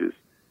coaches.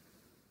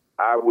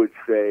 I would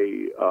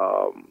say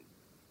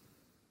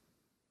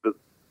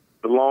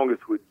the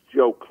longest with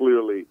Joe,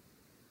 clearly,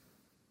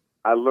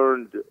 I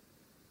learned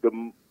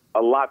a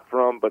lot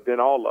from, but then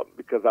all of them,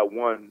 because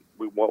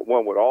we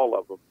won with all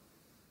of them.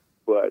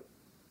 But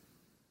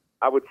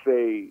I would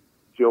say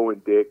Joe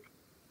and Dick,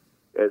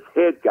 as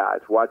head guys,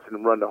 watching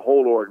them run the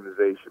whole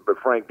organization. But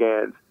Frank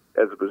Gans,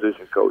 as a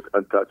position coach,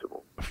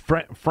 untouchable.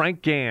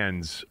 Frank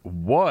Gans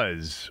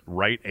was,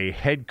 right, a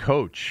head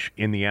coach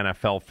in the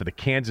NFL for the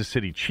Kansas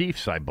City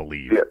Chiefs, I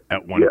believe,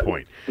 at one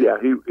point. Yeah,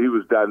 he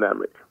was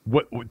dynamic.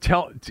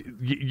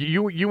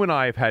 You and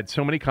I have had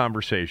so many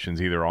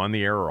conversations, either on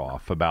the air or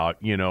off, about,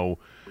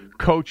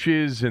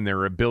 coaches and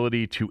their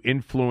ability to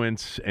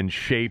influence and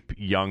shape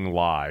young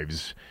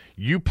lives.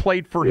 You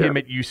played for him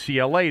at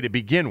UCLA to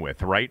begin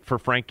with, right, for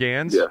Frank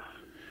Gans? Yes.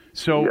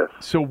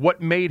 So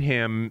what made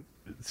him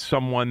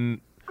someone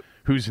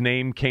whose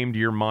name came to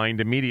your mind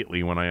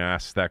immediately when I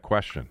asked that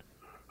question?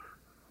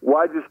 Well,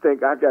 I just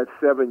think I got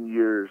 7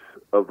 years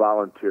of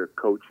volunteer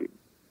coaching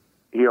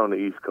here on the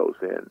East Coast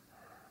end.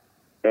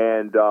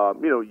 And,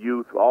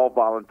 youth, all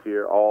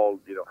volunteer, all,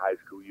 high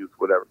school youth,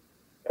 whatever.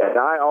 And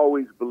I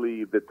always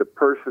believe that the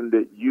person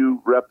that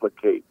you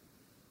replicate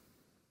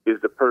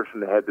is the person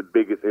that had the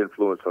biggest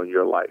influence on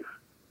your life.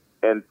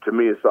 And to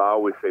me, I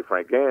always say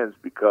Frank Gans,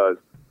 because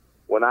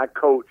when I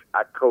coach,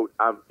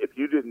 if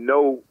you didn't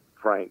know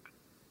Frank,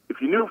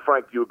 if you knew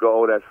Frank, you would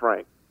go, oh, that's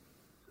Frank.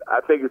 I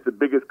think it's the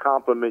biggest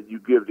compliment you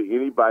give to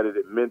anybody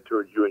that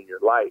mentored you in your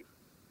life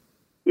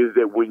is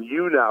that when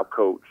you now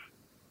coach,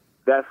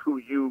 that's who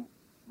you,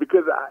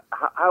 because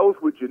how else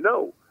would you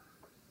know?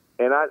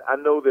 And I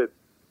know that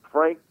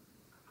Frank,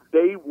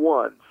 day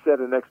one, set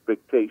an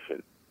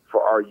expectation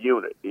for our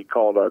unit. He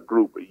called our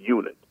group a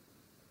unit.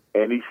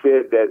 And he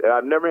said that, and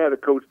I've never had a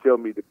coach tell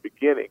me the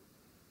beginning,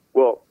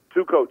 well,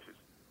 two coaches,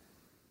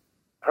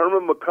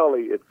 Herman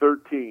McCulley at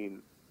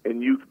 13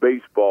 in youth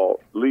baseball,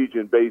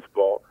 Legion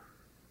baseball,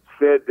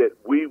 said that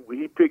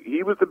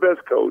he was the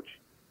best coach,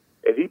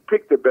 and he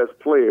picked the best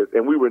players,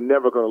 and we were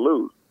never going to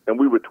lose, and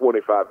we were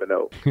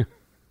 25-0.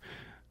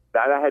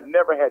 I had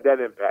never had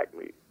that impact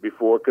me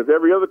before, because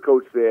every other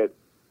coach said,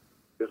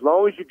 as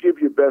long as you give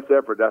your best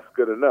effort, that's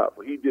good enough.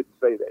 Well, he didn't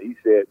say that. He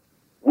said,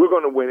 we're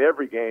going to win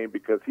every game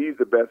because he's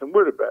the best and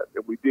we're the best,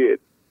 and we did.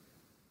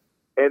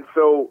 And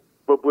so,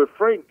 but with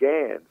Frank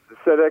Gans, to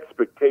set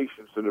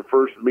expectations in the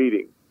first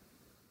meeting,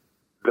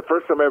 the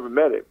first time I ever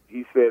met him,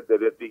 he said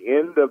that at the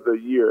end of the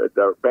year at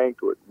our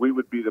banquet, we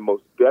would be the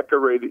most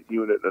decorated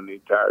unit on the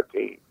entire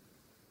team,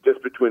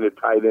 just between the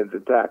tight ends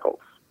and tackles.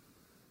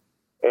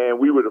 And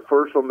we were the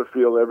first on the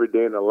field every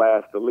day and the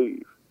last to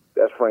leave.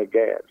 That's Frank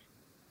Gans.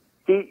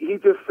 He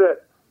just said,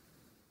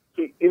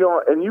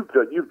 and you,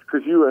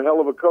 because you're a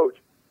hell of a coach,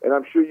 and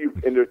I'm sure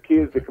and there are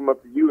kids that come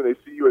up to you and they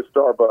see you at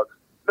Starbucks.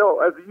 No,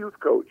 as a youth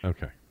coach.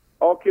 Okay.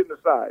 All kidding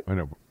aside. I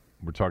know.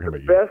 We're talking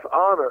about you. The best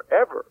honor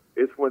ever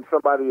is when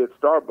somebody at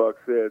Starbucks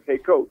says, hey,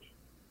 coach,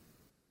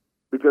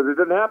 because it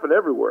doesn't happen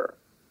everywhere.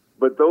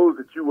 But those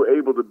that you were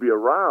able to be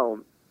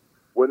around,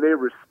 when they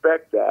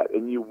respect that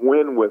and you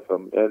win with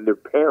them, and their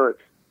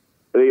parents,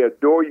 they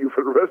adore you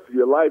for the rest of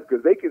your life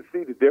because they can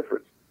see the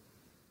difference.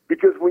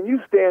 Because when you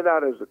stand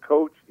out as a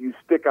coach, you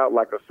stick out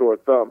like a sore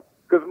thumb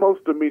because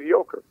most are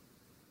mediocre.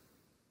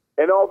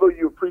 And although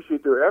you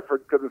appreciate their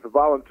effort because it's a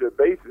volunteer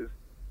basis,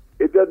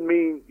 it doesn't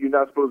mean you're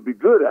not supposed to be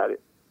good at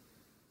it.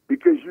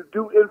 Because you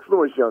do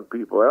influence young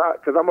people. And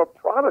because I'm a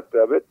product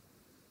of it,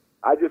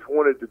 I just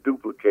wanted to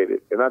duplicate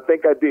it. And I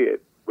think I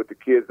did with the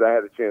kids I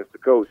had a chance to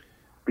coach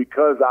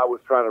because I was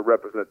trying to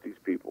represent these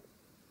people.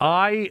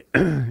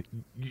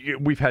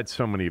 We've had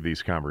so many of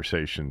these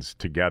conversations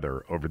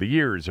together over the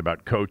years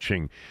about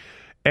coaching,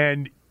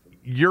 and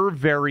you're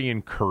very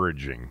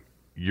encouraging.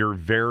 You're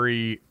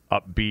very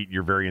upbeat.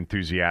 You're very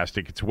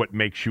enthusiastic. It's what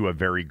makes you a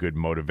very good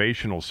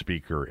motivational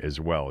speaker as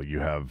well. You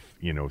have,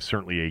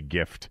 certainly a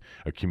gift,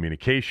 a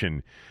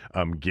communication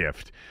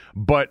gift.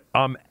 But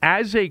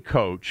as a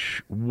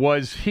coach,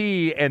 was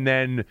he, and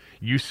then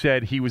you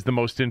said he was the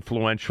most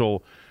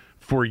influential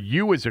for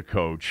you as a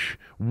coach,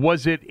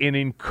 was it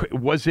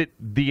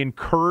the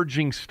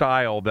encouraging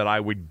style that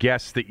I would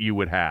guess that you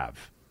would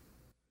have?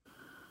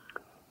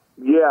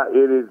 Yeah,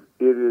 it is.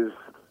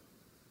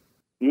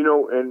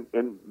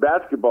 In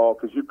basketball,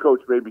 because you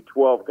coach maybe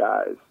 12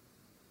 guys,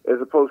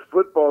 as opposed to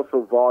football,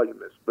 so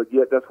voluminous. But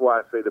yet, that's why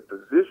I say the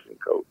position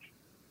coach,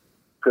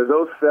 because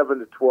those 7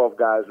 to 12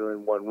 guys are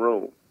in one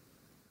room.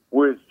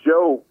 Whereas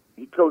Joe,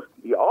 he coached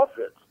the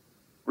offense.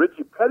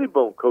 Richie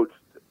Pettibone coached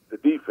the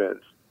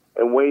defense.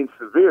 And Wayne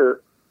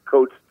Sevier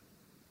coached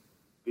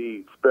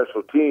the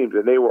special teams,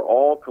 and they were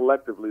all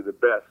collectively the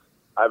best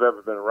I've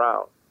ever been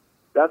around.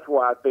 That's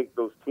why I think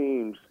those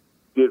teams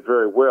did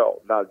very well.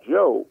 Now,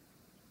 Joe,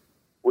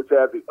 which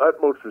I have the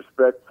utmost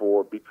respect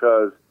for,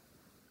 because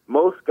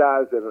most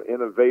guys that are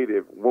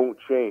innovative won't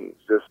change.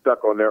 They're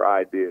stuck on their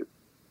ideas.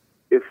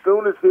 As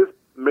soon as his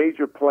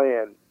major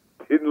plan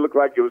didn't look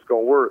like it was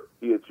going to work,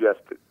 he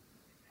adjusted.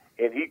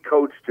 And he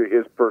coached to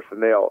his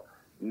personnel,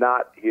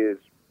 not his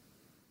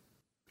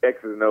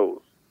X's and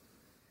O's.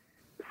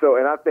 So,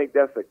 and I think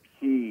that's a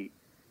key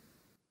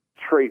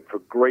trait for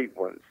great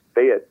ones.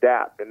 They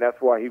adapt, and that's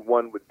why he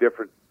won with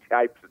different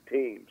types of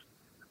teams.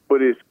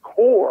 But his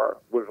core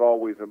was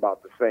always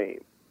about the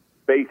same,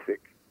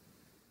 basic.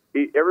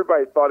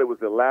 Everybody thought it was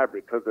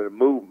elaborate because of the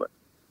movement,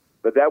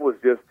 but that was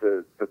just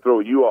to throw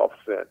you off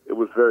scent. It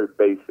was very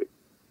basic.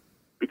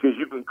 because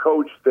you can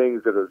coach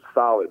things that are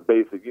solid,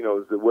 basic,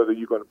 whether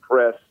you're going to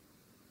press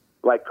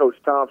like Coach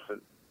Thompson,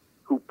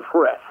 who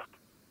pressed.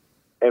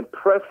 And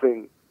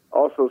pressing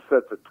also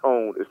sets a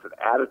tone. It's an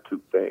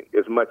attitude thing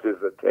as much as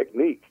a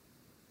technique.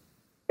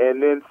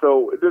 And then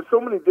so there's so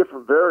many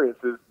different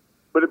variances,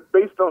 but it's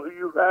based on who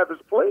you have as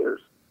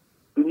players.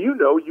 Then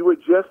you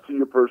adjust to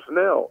your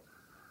personnel.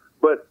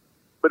 But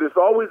it's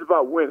always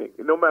about winning.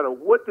 And no matter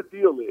what the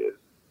deal is,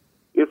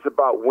 it's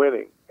about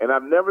winning. And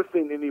I've never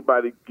seen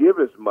anybody give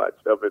as much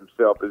of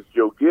himself as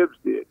Joe Gibbs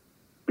did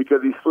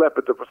because he slept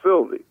at the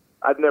facility.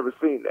 I'd never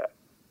seen that.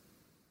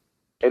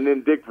 And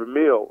then Dick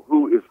Vermeil,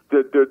 who is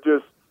they're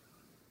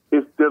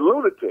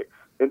lunatics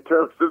in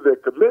terms of their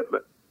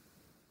commitment.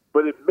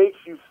 But it makes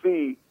you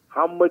see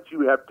how much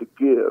you have to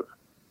give.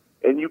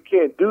 And you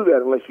can't do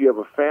that unless you have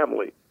a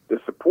family that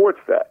supports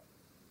that.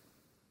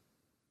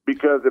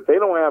 Because if they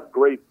don't have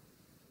great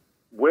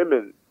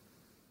women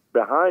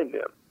behind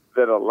them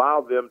that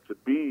allow them to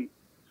be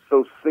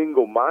so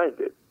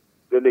single-minded,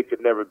 then they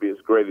could never be as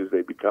great as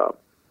they become.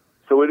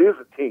 So it is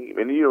a team.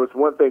 And, it's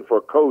one thing for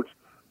a coach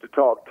to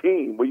talk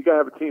team. Well, you got to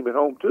have a team at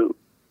home, too.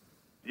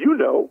 You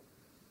know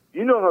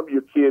how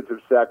your kids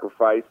have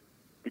sacrificed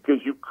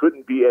because you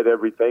couldn't be at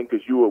everything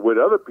because you were with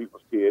other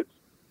people's kids.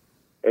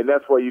 And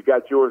that's why you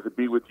got yours to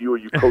be with you, or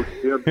you coach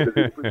them because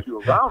they put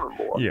you around them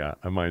more. Yeah,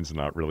 mine's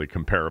not really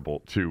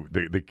comparable to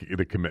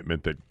the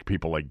commitment that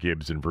people like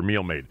Gibbs and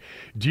Vermeil made.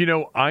 Do you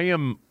know, I'm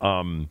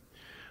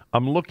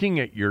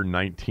looking at your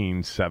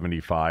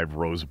 1975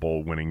 Rose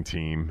Bowl winning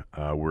team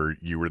where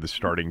you were the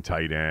starting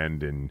tight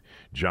end and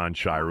John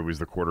Shira was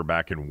the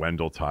quarterback and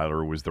Wendell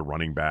Tyler was the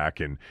running back,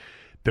 and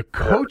the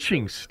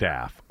coaching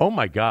staff, oh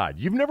my God,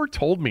 you've never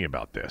told me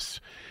about this.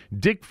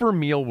 Dick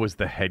Vermeil was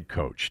the head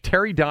coach.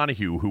 Terry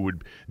Donahue, who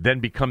would then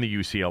become the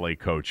UCLA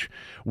coach,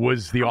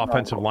 was the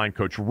offensive line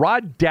coach.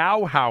 Rod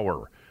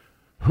Dowhower,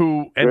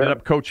 who ended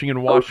up coaching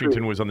in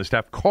Washington, was on the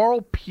staff.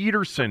 Carl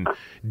Peterson,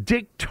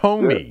 Dick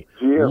Tomey,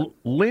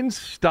 Lynn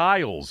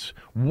Stiles.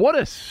 What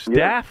a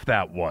staff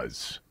that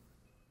was.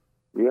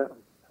 Yeah.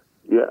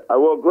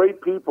 Well,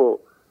 great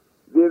people.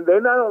 They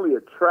not only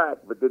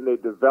attract, but then they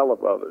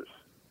develop others.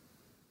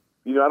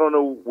 I don't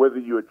know whether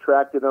you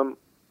attracted him,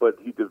 but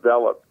he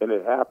developed, and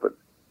it happened.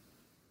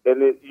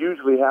 And it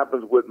usually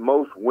happens with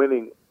most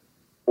winning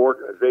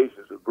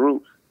organizations or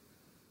groups.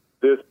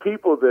 There's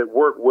people that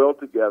work well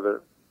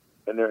together,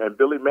 and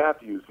Billy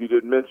Matthews, you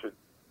didn't mention,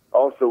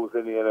 also was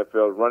in the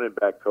NFL running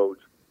back coach,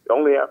 the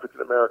only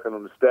African-American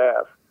on the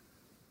staff.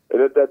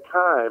 And at that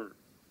time,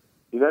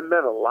 that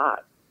meant a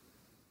lot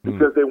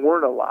because they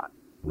weren't a lot.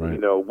 Right.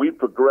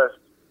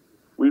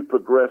 We've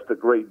progressed a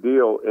great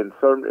deal in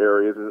certain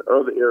areas, and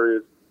other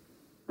areas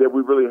that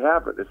we really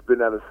haven't. It's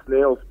been at a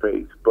snail's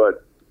pace.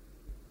 But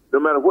no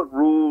matter what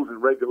rules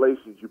and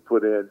regulations you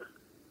put in,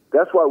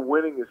 that's why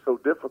winning is so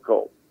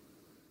difficult.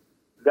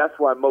 That's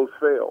why most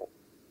fail.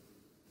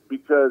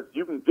 Because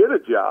you can get a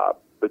job,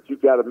 but you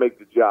got to make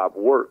the job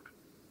work.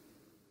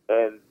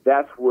 And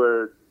that's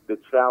where the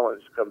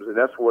challenge comes in.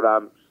 That's what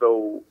I'm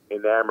so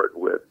enamored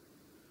with.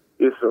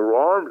 It's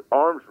an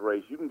arms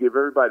race. You can give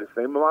everybody the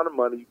same amount of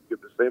money, you can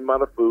give the same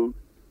amount of food,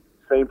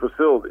 same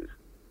facilities,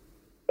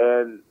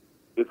 and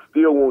it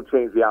still won't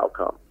change the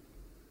outcome.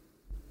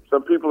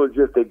 Some people are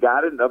just, they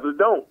got it, and others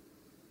don't.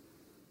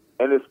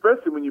 And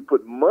especially when you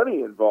put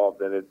money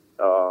involved in it,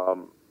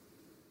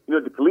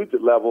 at the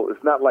collegiate level,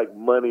 it's not like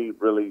money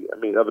really. I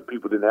mean, other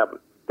people didn't have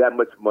that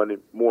much money,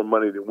 more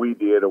money than we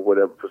did or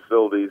whatever,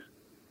 facilities.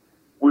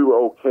 We were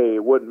okay.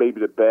 It wasn't maybe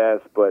the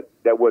best, but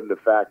that wasn't a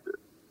factor.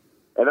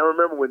 And I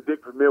remember when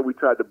Dick Vermeil, we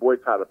tried to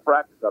boycott a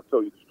practice. I've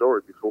told you the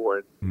story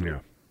before.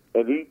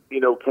 And he,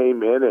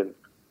 came in and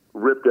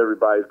ripped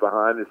everybody's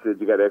behind and said,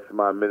 you got X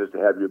amount of minutes to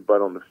have your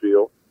butt on the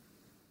field.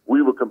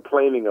 We were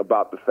complaining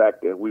about the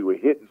fact that we were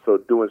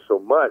doing so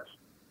much.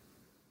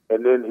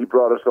 And then he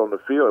brought us on the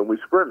field and we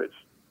scrimmaged.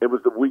 It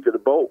was the week of the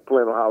bowl,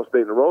 playing Ohio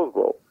State in the Rose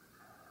Bowl.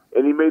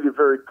 And he made it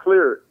very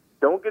clear,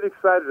 don't get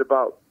excited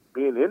about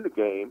being in the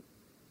game.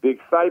 The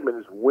excitement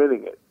is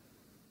winning it.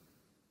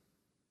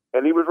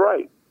 And he was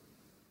right.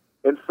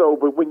 And so,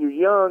 but when you're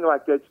young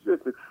like that, you're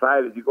just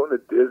excited. You're going to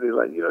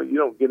Disneyland, you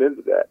don't get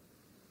into that.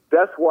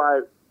 That's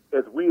why,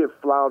 as we have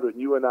floundered,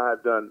 you and I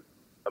have done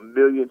a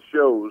million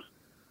shows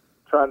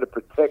trying to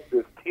protect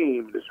this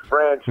team, this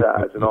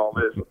franchise, and all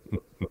this.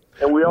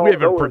 And we haven't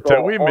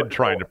been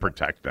trying to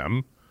protect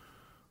them.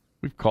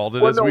 We've called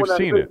it as we've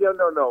seen it.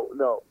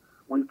 No.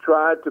 We've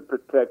tried to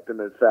protect them.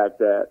 In fact,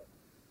 that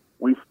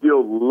we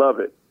still love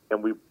it,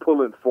 and we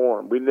pull in for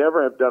them. We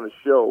never have done a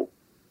show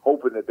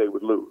hoping that they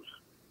would lose.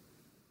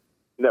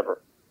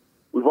 Never.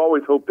 We've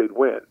always hoped they'd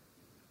win.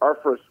 Our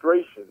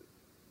frustration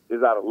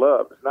is out of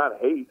love. It's not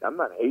hate. I'm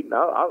not hating.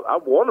 I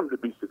want them to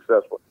be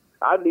successful.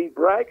 I need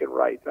bragging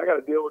rights. I got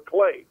to deal with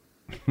Clay.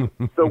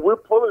 So we're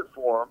pulling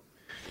for them.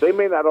 They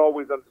may not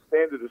always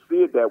understand it or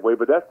see it that way,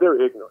 but that's their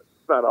ignorance.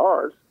 It's not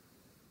ours.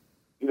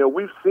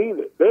 We've seen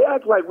it. They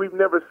act like we've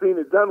never seen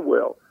it done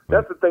well.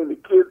 That's the thing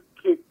that kids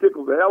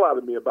tickles the hell out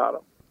of me about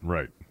them.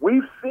 Right.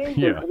 We've seen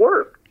this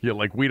work. Yeah,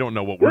 like we don't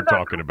know what we're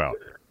talking about.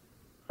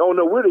 Oh,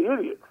 no, we're the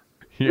idiots.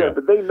 Yeah,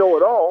 but they know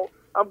it all.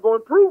 I'm going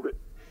to prove it.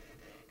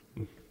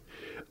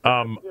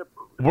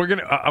 We're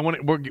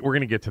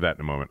gonna get to that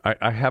in a moment.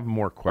 I have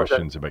more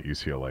questions about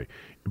UCLA.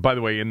 By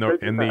the way, in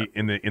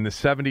the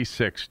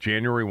 76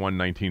 January 1,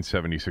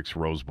 1976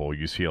 Rose Bowl,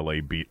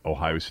 UCLA beat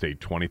Ohio State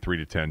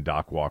 23-10.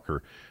 Doc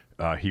Walker,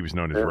 he was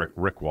known as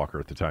Rick Walker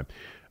at the time.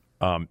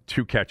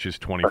 2 catches,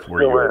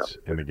 24 yards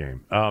in the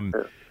game.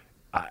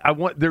 I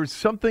want. There's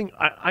something.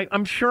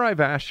 I'm sure I've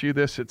asked you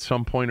this at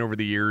some point over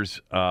the years,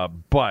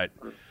 but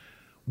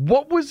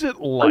what was it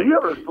like? Are you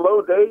having a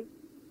slow day?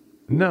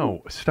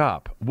 No,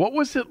 stop. What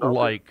was it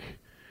like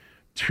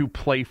to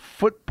play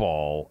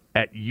football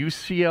at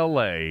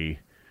UCLA,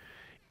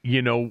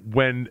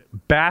 when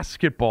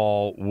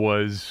basketball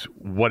was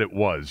what it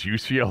was?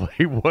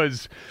 UCLA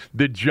was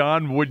the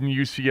John Wooden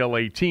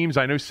UCLA teams.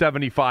 I know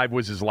 75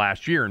 was his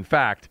last year. In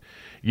fact,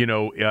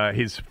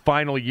 his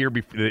final year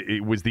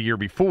it was the year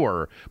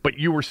before, but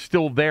you were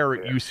still there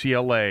at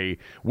UCLA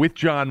with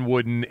John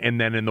Wooden, and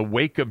then in the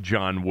wake of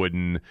John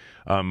Wooden,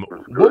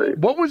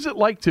 what was it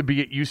like to be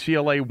at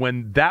UCLA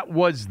when that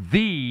was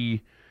the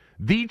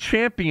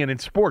champion in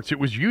sports? It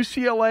was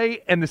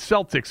UCLA and the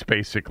Celtics,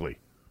 basically.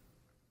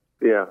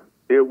 Yeah,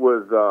 it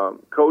was.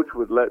 Coach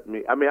would let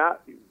me. I mean,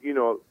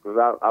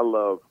 because I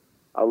love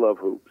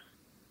hoops,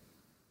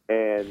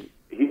 and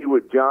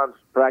John's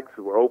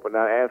practices were open.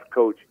 I asked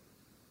Coach.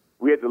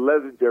 We had the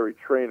legendary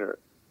trainer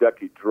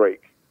Ducky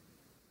Drake,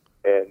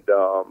 and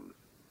I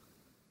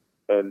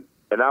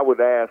would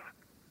ask,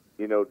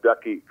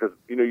 Ducky, because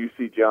you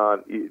see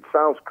John. It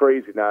sounds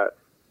crazy now.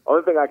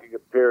 Only thing I can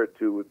compare it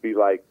to would be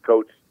like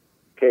Coach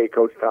K,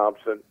 Coach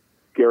Thompson,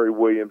 Gary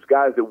Williams,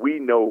 guys that we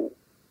know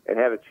and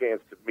had a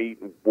chance to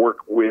meet and work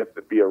with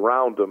and be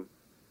around them.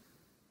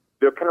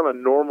 They're kind of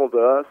normal to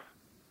us,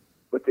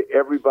 but to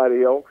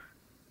everybody else,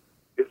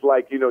 it's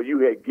like, you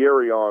had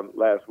Gary on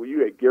last week.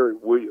 You had Gary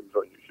Williams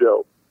on your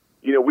show.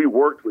 We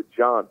worked with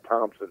John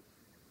Thompson.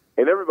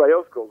 And everybody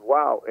else goes,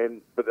 wow.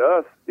 But to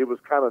us, it was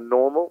kind of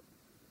normal.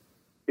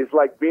 It's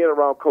like being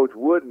around Coach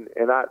Wooden.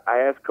 And I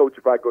asked Coach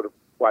if I go to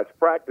watch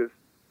practice.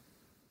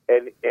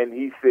 And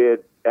he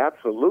said,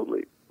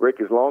 absolutely,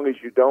 Rick, as long as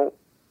you don't,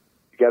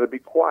 you got to be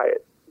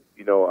quiet.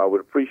 I would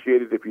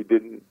appreciate it if you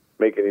didn't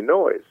make any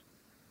noise.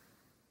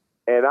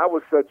 And I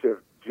was such a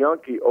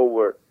junkie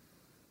over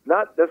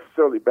not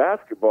necessarily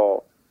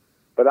basketball,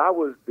 but I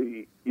was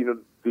the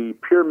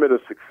pyramid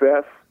of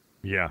success.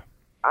 Yeah.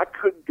 I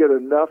couldn't get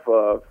enough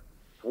of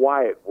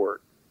Wyatt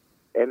work.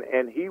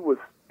 And he was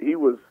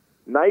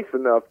nice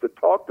enough to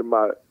talk to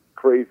my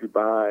crazy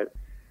behind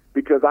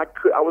because I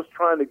was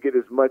trying to get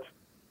as much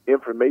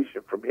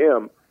information from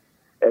him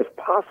as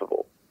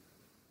possible.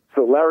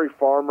 So Larry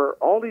Farmer,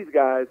 all these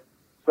guys.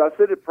 So I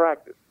sit at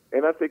practice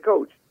and I say,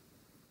 Coach,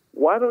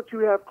 why don't you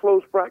have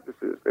closed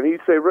practices? And he'd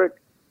say, Rick,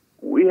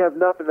 we have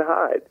nothing to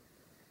hide,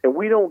 and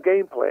we don't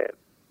game plan.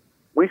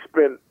 We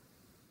spend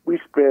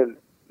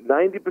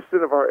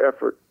 90% of our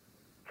effort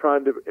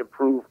trying to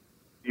improve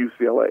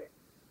UCLA,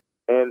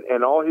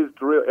 and all his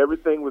drill,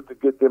 everything was to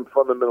get them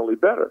fundamentally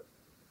better.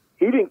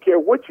 He didn't care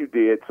what you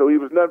did, so he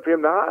was nothing for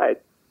him to hide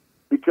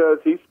because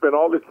he spent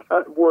all his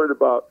time worried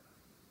about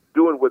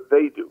doing what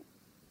they do.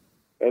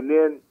 And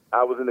then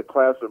I was in the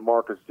class with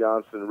Marcus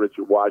Johnson,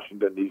 Richard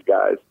Washington, these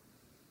guys.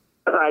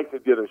 I actually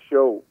did a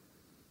show.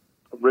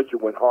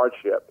 Richard went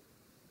hardship.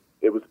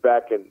 It was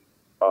back in,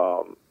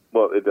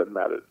 it doesn't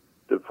matter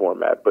the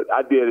format, but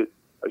I did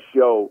a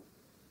show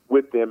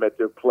with them at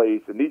their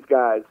place. And these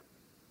guys,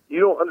 you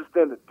don't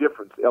understand the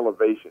difference,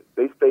 elevation.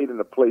 They stayed in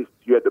a place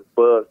you had to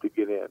buzz to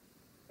get in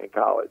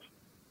college.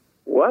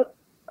 What?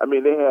 I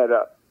mean, they had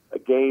a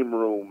game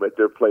room at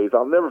their place.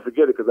 I'll never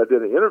forget it because I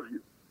did an interview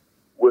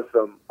with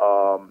them.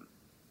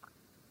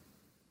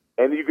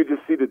 And you could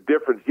just see the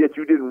difference, yet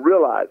you didn't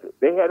realize it.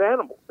 They had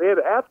animals. They had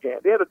an Afghan.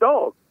 They had a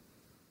dog.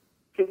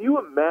 Can you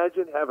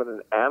imagine having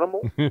an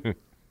animal in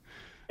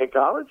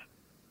college?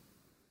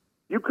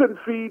 You couldn't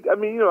feed, a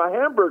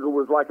hamburger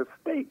was like a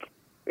steak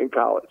in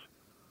college.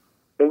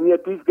 And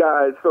yet these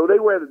guys, so they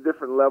were at a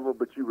different level,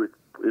 but you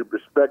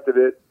respected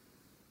it.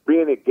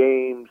 Being at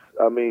games,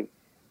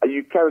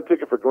 you kind of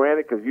took it for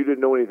granted because you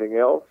didn't know anything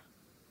else.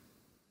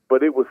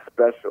 But it was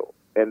special.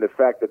 And the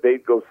fact that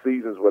they'd go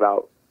seasons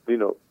without,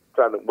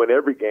 trying to win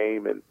every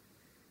game. And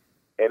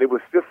it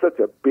was just such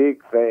a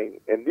big thing.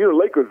 And,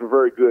 Lakers were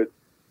very good.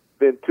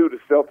 Then, too, the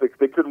Celtics,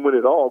 they couldn't win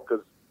it all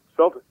because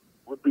Celtics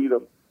would beat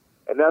them.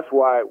 And that's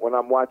why when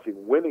I'm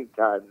watching Winning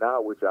Time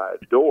now, which I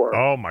adore.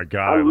 Oh, my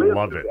God, I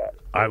love it.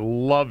 I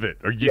love it.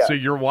 So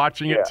you're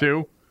watching it,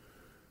 too?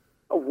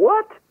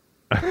 What?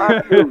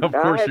 Of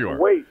course you are.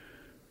 Wait.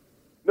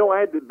 No, I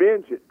had to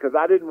binge it because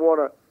I didn't want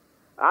to.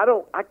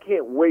 I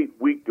can't wait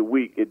week to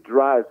week. It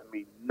drives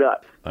me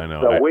nuts. I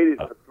know. So I waited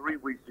for 3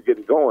 weeks to get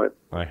it going.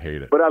 I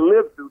hate it. But I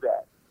lived through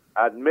that.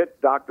 I met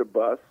Dr.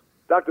 Buss.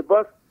 Dr.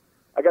 Buss,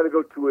 I got to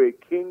go to a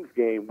Kings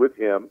game with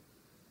him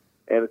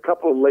and a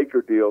couple of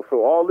Laker deals.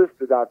 So all this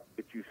that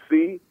you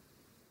see,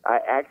 I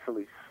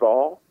actually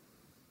saw,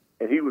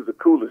 and he was the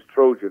coolest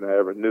Trojan I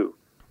ever knew.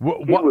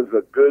 What? He was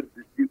a good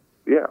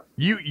Yeah.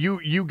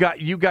 You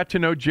got to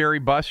know Jerry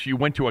Buss. You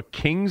went to a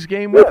Kings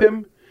game with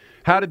him.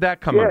 How did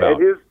that come about?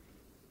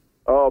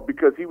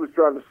 Because he was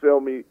trying to sell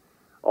me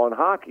on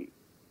hockey,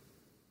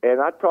 and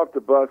I talked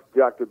to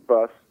Dr.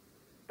 Buss.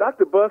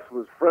 Dr. Buss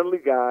was a friendly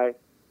guy,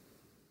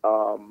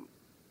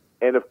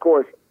 and of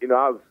course,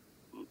 I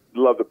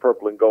love the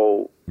purple and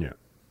gold. Yeah.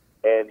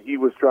 And he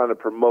was trying to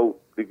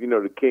promote the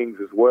Kings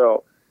as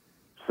well.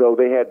 So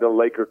they had the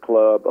Laker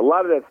Club. A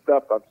lot of that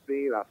stuff I've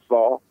seen, I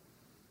saw.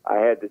 I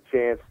had the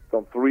chance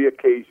on 3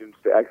 occasions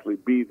to actually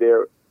be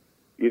there.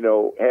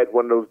 Had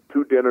one of those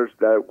 2 dinners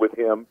with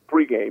him,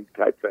 pregame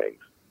type things,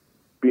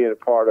 being a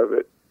part of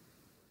it.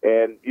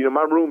 And,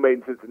 my roommate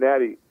in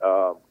Cincinnati,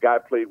 guy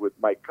played with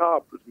Mike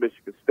Cobb, was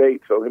Michigan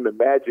State, so him and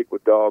Magic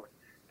were dogs.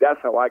 That's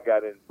how I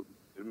got in.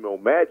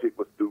 Magic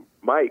was through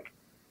Mike.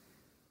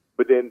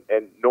 But then,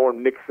 and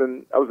Norm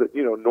Nixon, I was at,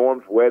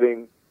 Norm's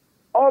wedding.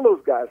 All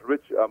those guys,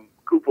 Rich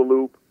Cooper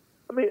Loop.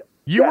 I mean,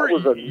 you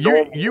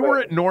were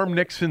at Norm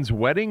Nixon's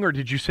wedding, or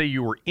did you say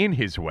you were in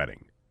his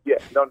wedding? Yeah,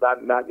 no,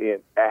 not in,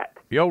 at.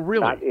 Oh,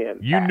 really? Not in.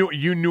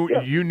 You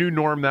knew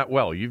Norm that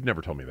well. You've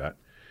never told me that.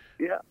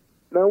 Yeah.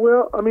 No,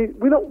 well, I mean,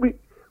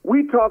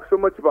 we talk so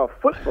much about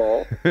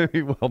football.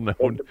 Well, no,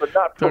 but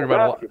not pro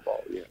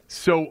basketball. Yeah.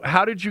 So,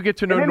 how did you get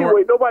to know Norm? Norm?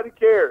 Anyway, nobody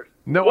cares.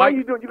 No, why are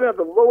you doing? You have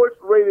the lowest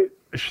rated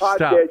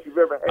podcast you've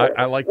ever had.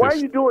 I like Why this.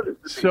 are you doing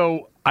this?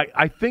 So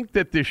I think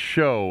that this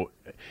show,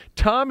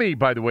 Tommy,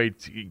 by the way,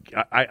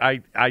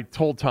 I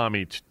told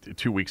Tommy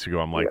 2 weeks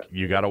ago, I'm like,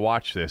 you got to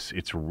watch this.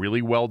 It's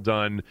really well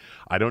done.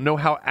 I don't know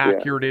how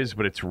accurate it is,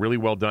 but it's really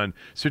well done.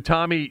 So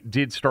Tommy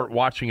did start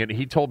watching it.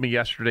 He told me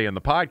yesterday on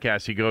the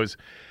podcast, he goes,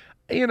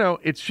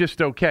 it's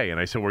just okay. And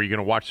I said, well, are you going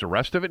to watch the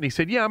rest of it? And he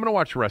said, yeah, I'm going to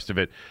watch the rest of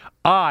it.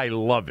 I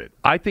love it.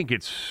 I think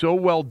it's so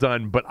well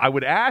done. But I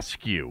would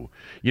ask you,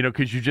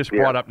 because you just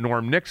brought up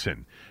Norm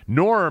Nixon.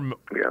 Norm,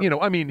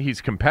 I mean,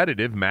 he's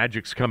competitive.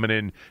 Magic's coming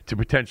in to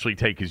potentially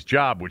take his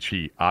job, which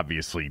he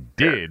obviously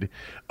did.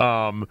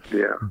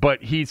 But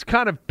he's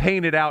kind of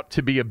painted out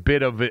to be a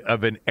bit of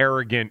an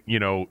arrogant,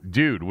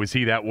 dude. Was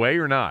he that way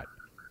or not?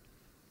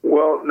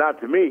 Well,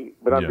 not to me,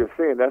 but I'm just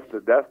saying that's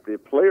the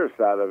player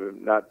side of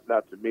him,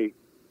 not to me.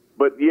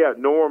 But yeah,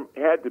 Norm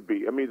had to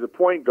be. I mean, he's a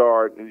point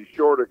guard and he's a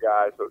shorter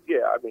guy, so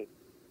yeah. I mean,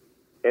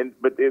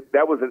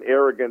 that was an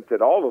arrogance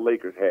that all the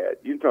Lakers had.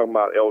 You're talking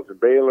about Elgin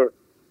Baylor.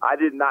 I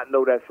did not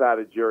know that side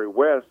of Jerry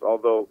West,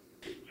 although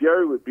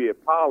Jerry would be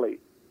at Poly.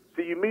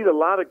 See, you meet a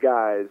lot of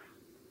guys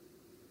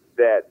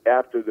that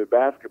after their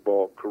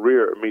basketball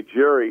career. I mean,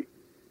 Jerry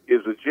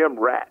is a gym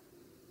rat.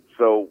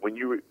 So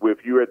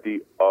if you're at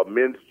the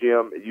men's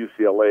gym at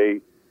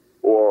UCLA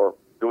or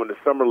doing the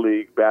summer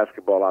league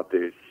basketball out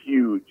there, it's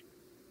huge.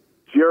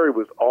 Jerry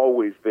was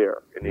always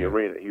there in the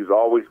arena. He was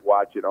always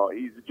watching.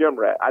 He's a gym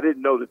rat. I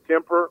didn't know the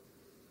temper.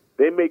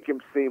 They make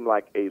him seem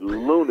like a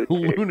lunatic.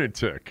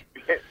 Lunatic.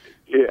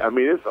 Yeah, I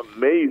mean, it's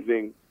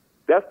amazing.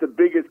 That's the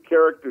biggest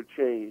character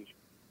change.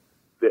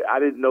 That I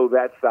didn't know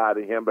that side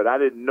of him, but I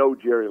didn't know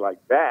Jerry like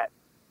that.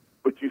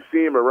 But you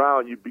see him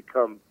around,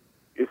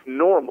 it's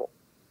normal.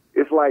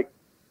 It's like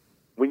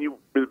when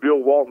the Bill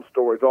Walton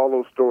stories, all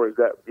those stories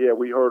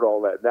we heard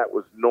all that. And that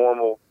was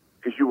normal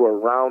because you were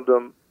around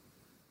them.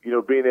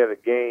 Being at a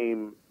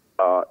game,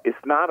 it's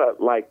not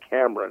like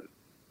Cameron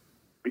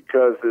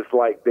because it's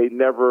like they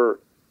never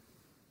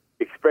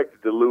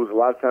expected to lose. A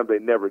lot of times they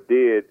never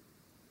did,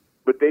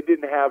 but they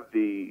didn't have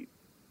the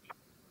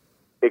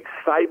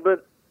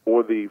excitement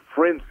or the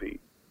frenzy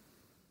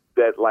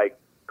that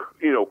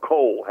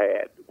Cole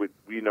had with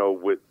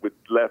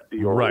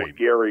Lefty or with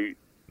Gary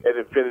at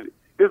Infinity.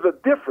 There's a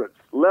different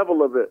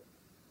level of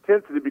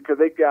intensity because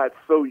they got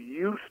so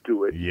used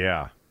to it.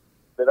 Yeah.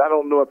 That I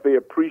don't know if they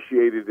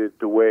appreciated it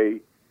the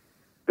way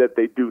that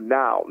they do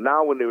now.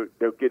 Now when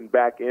they're getting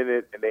back in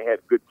it and they had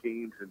good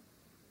teams and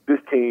this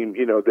team,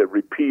 that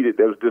repeated,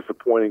 that was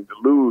disappointing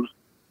to lose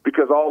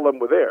because all of them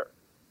were there.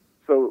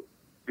 So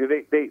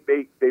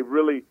they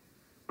really,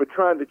 but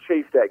trying to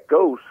chase that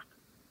ghost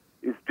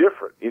is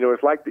different.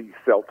 It's like the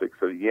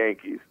Celtics or the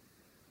Yankees.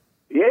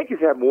 The Yankees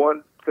haven't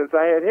won since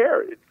I had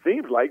hair, it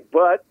seems like,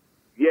 but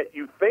yet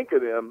you think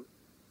of them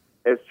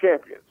as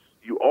champions.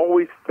 You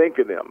always think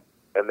of them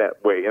in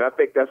that way. And I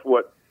think that's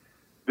what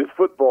this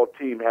football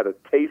team had a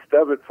taste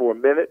of it for a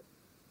minute,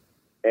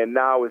 and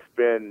now it's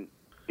been,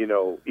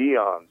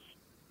 eons.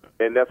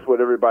 And that's what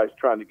everybody's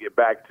trying to get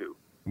back to.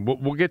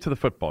 We'll get to the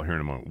football here in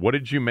a moment. What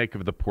did you make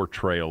of the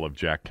portrayal of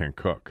Jack Kent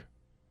Cooke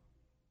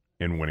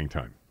in Winning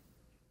Time?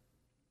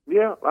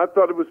 Yeah, I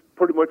thought it was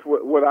pretty much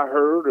what I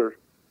heard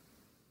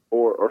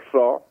or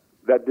saw.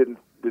 That didn't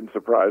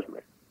surprise me.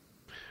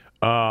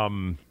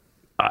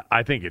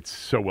 I think it's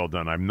so well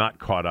done. I'm not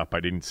caught up. I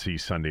didn't see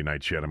Sunday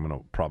nights yet. I'm going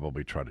to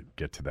probably try to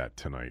get to that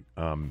tonight.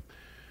 All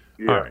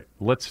right,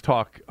 let's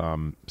talk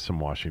some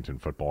Washington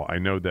football. I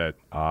know that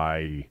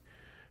I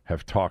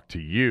have talked to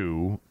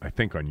you, I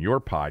think, on your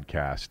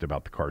podcast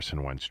about the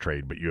Carson Wentz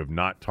trade, but you have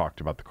not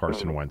talked about the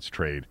Carson Wentz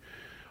trade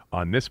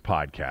on this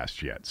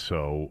podcast yet.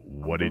 So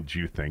what did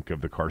you think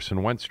of the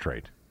Carson Wentz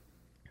trade?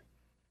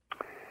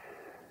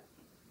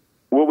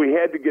 Well, we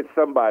had to get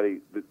somebody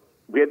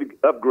we had to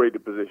upgrade the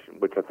position,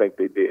 which I think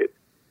they did.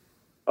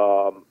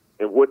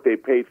 And what they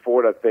paid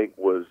for it, I think,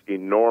 was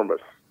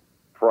enormous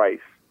price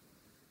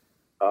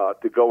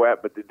to go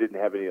at, but they didn't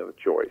have any other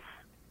choice.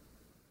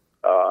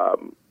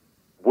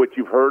 What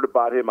you've heard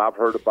about him, I've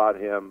heard about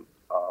him.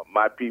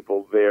 My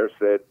people there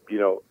said,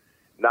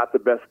 not the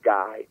best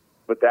guy,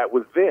 but that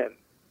was then.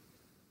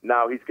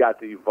 Now he's got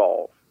to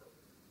evolve.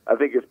 I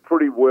think it's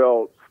pretty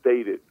well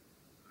stated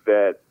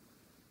that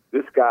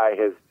this guy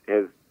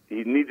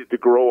he needed to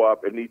grow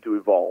up and need to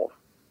evolve.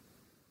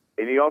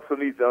 And he also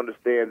needs to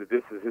understand that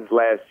this is his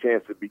last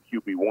chance to be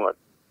QB1.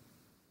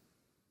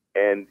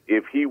 And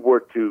if he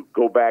were to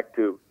go back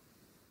to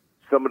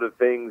some of the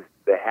things,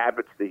 the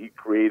habits that he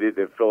created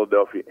in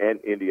Philadelphia and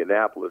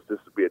Indianapolis, this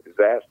would be a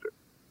disaster.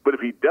 But if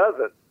he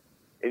doesn't,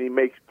 and he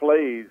makes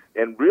plays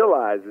and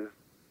realizes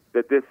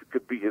that this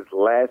could be his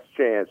last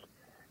chance,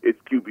 it's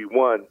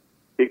QB1,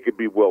 it could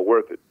be well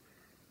worth it.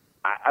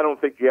 I don't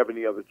think you have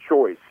any other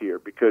choice here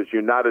because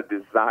you're not a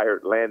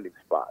desired landing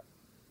spot.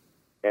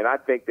 And I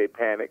think they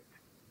panicked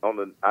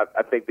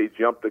I think they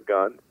jumped the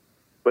gun.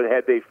 But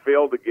had they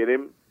failed to get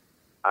him,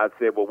 I'd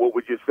say, well, what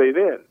would you say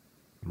then?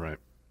 Right.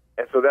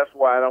 And so that's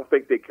why I don't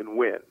think they can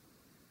win.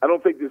 I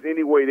don't think there's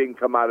any way they can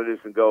come out of this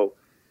and go,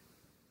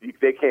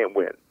 they can't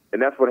win.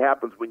 And that's what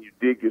happens when you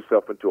dig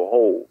yourself into a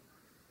hole.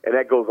 And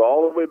that goes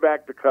all the way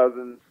back to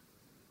Cousins,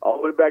 all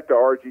the way back to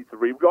RG3.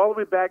 We go all the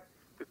way back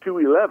to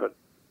 2011.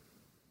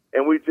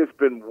 And we've just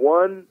been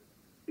one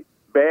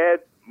bad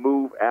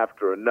move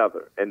after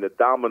another. And the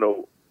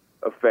domino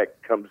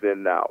effect comes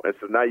in now. And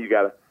so now you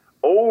got to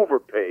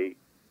overpay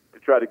to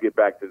try to get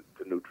back to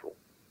neutral.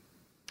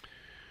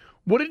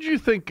 What did you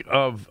think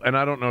of, and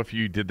I don't know if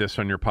you did this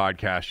on your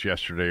podcast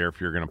yesterday or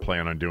if you're going to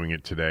plan on doing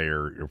it today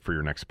or for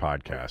your next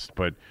podcast,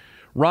 but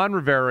Ron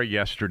Rivera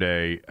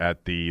yesterday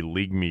at the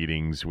league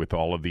meetings with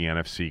all of the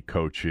NFC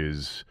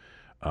coaches,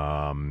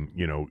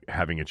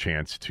 having a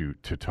chance to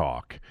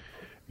talk.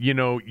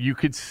 You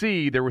could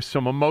see there was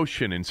some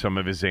emotion in some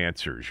of his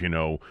answers,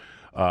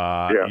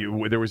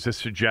 there was a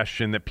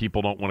suggestion that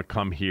people don't want to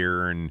come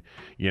here. And,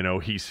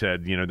 he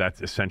said,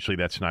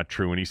 that's not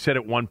true. And he said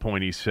at one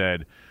point, he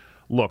said,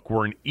 look,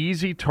 we're an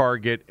easy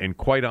target. And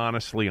quite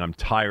honestly, I'm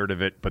tired of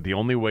it. But the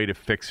only way to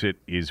fix it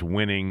is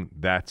winning.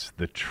 That's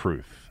the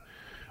truth.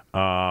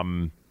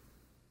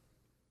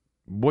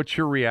 What's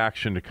your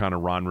reaction to kind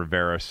of Ron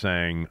Rivera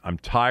saying, I'm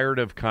tired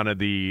of kind of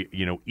the,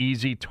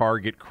 easy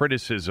target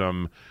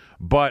criticism,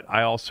 but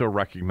I also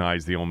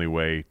recognize the only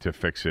way to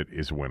fix it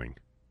is winning?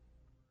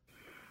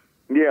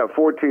 Yeah,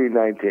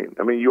 14-19.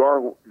 I mean,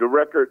 the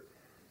record,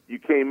 you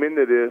came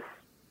into this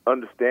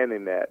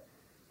understanding that.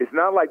 It's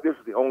not like this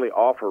was the only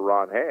offer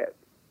Ron had.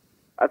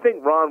 I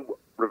think Ron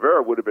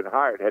Rivera would have been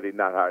hired had he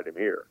not hired him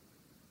here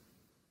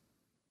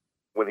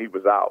when he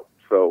was out.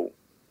 So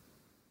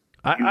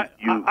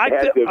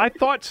I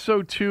thought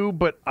so too,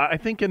 but I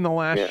think in the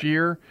last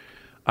year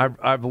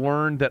I've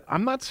learned that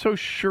I'm not so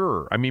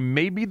sure. I mean,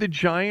 maybe the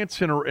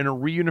Giants in a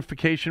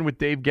reunification with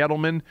Dave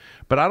Gettleman,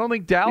 but I don't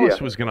think Dallas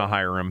was going to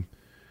hire him.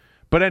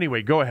 But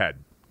anyway, go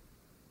ahead.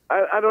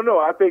 I don't know.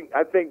 I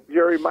think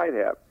Jerry might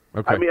have.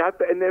 Okay. I mean,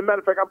 and as a matter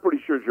of fact, I'm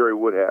pretty sure Jerry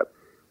would have.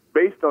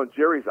 Based on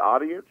Jerry's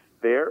audience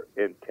there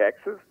in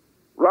Texas,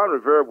 Ron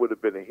Rivera would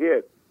have been a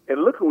hit.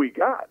 And look who he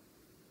got.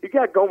 He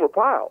got Gomer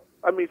Pyle.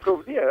 I mean,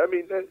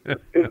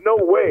 there's no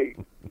way.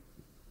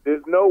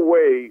 There's no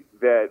way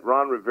that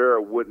Ron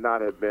Rivera would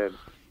not have been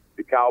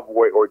the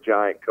Cowboy or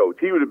Giant coach.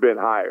 He would have been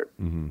hired.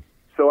 Mm-hmm.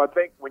 So I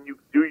think when you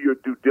do your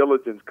due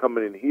diligence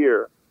coming in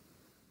here,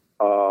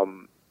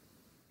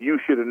 you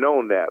should have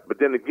known that. But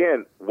then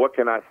again, what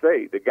can I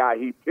say? The guy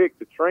he picked,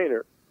 the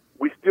trainer,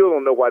 we still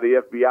don't know why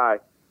the FBI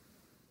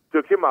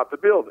took him out the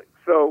building.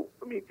 So,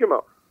 I mean, come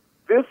on.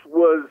 This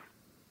was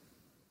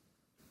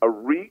a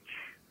reach,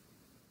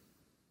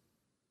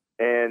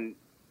 and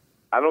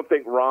I don't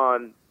think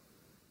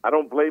I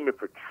don't blame him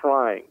for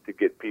trying to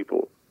get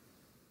people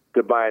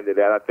to buy into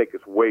that. I think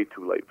it's way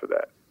too late for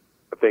that.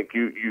 I think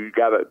you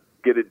got to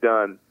get it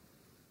done,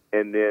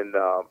 and then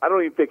I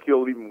don't even think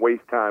he'll even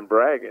waste time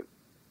bragging.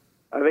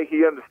 I think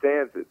he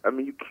understands it. I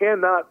mean, you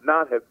cannot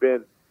not have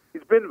been.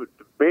 He's been with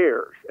the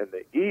Bears and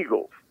the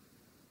Eagles.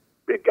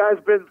 Big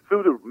guy's been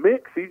through the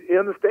mix. He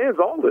understands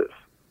all this.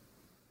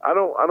 I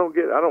don't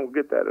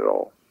get that at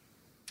all.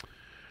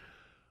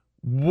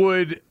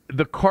 Would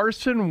the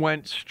Carson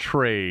Wentz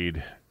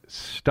trade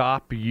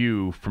stop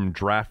you from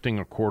drafting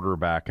a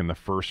quarterback in the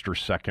first or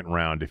second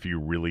round if you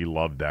really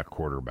loved that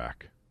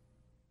quarterback?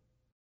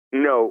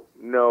 No,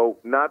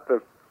 not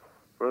the.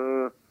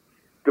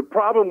 The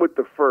problem with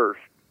the first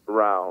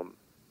round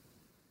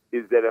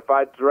is that if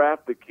I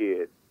draft a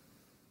kid,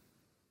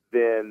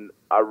 then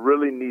I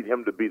really need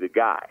him to be the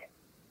guy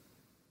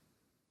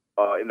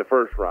in the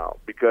first round,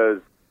 because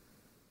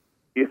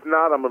if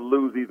not, I'm going to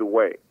lose either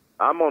way.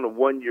 I'm on a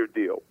 1-year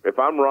deal. If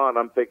I'm Ron,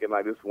 I'm thinking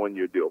like this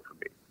 1-year deal for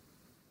me.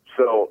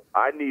 So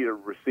I need a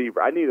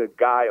receiver. I need a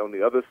guy on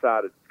the other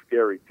side of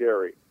Scary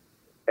Terry.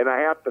 And I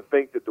have to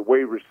think that the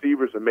way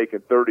receivers are making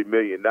 $30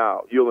 million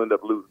now, you'll end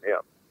up losing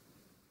him.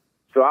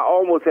 So I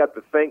almost have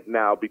to think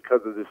now,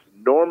 because of this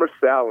enormous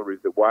salaries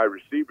that wide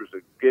receivers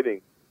are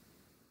getting,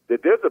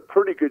 that there's a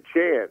pretty good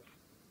chance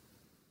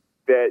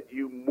that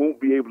you won't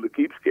be able to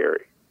keep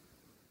Scary.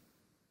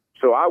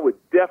 So I would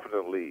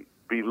definitely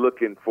be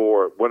looking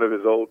for one of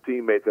his old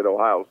teammates at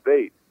Ohio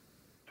State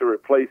to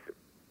replace him,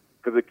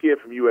 because the kid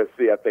from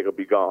USC, I think, will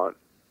be gone.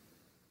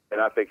 And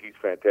I think he's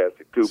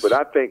fantastic, too. But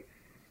I think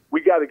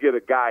we got to get a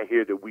guy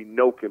here that we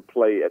know can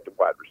play at the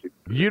wide receiver.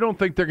 You don't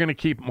think they're going to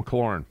keep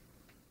McLaurin?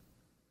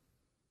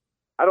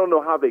 I don't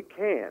know how they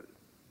can.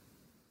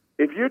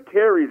 If you're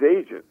Terry's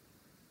agent,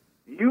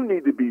 you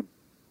need to be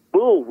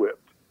bullwhipped.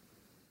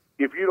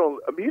 If you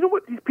don't, I mean, you know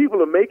what these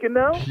people are making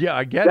now? Yeah,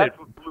 I get it.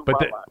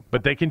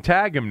 But they can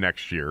tag him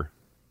next year.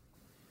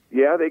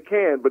 Yeah, they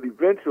can. But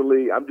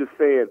eventually, I'm just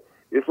saying,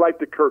 it's like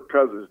the Kirk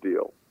Cousins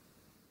deal.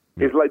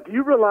 Yeah. It's like, do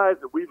you realize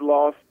that we've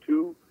lost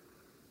two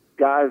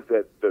guys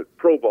that the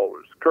Pro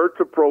Bowlers? Kurt's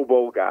a Pro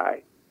Bowl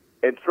guy,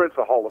 and Trent's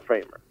a Hall of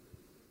Famer.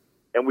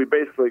 And we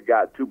basically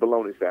got two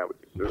bologna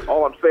sandwiches.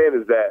 All I'm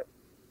saying is that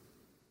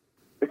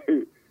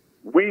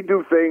we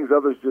do things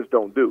others just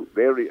don't do.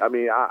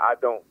 I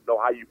don't know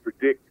how you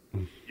predict.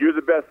 You're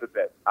the best at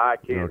that. I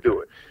can't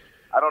do it.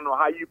 I don't know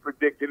how you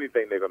predict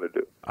anything they're going to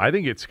do. I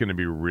think it's going to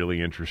be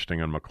really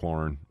interesting on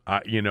McLaurin.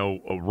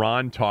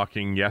 Ron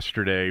talking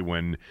yesterday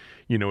when,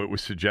 it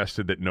was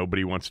suggested that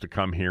nobody wants to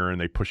come here, and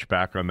they pushed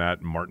back on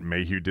that. Martin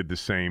Mayhew did the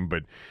same.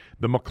 But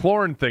the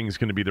McLaurin thing is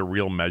going to be the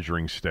real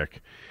measuring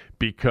stick,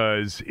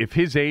 because if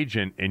his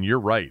agent, and you're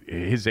right,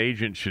 his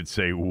agent should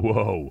say,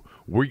 whoa,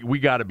 we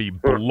got to be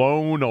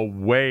blown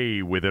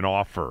away with an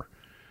offer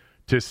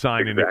to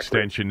sign an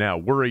extension now.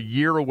 We're a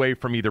year away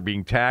from either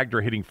being tagged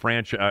or hitting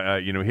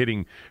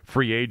hitting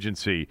free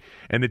agency,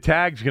 and the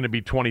tag's going to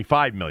be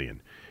 $25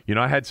 million.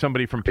 I had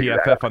somebody from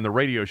PFF on the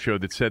radio show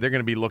that said they're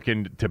going to be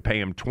looking to pay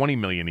him $20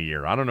 million a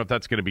year. I don't know if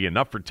that's going to be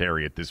enough for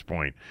Terry at this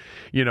point.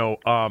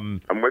 I'm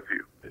with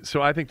you.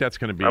 So I think that's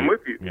going to be. I'm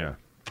with you. Yeah.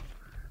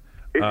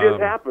 It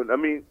just happened. I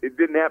mean, it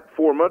didn't happen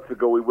 4 months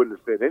ago. We wouldn't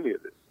have said any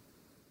of this.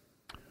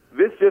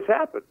 This just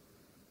happened.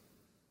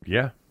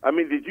 Yeah. I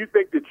mean, did you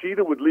think the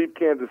Cheetah would leave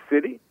Kansas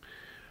City?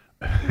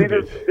 See,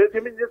 there's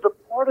a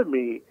part of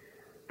me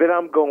that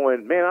I'm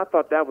going, man, I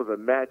thought that was a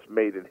match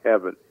made in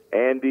heaven.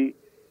 Andy,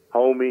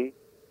 Homie,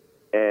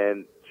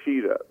 and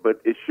Cheetah.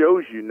 But it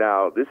shows you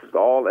now this is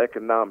all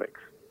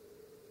economics.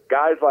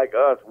 Guys like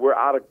us, we're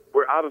out of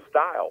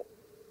style.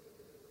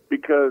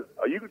 Because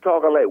you can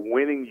talk all that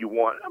winning you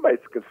want.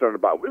 Nobody's concerned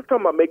about it. We're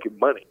talking about making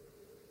money.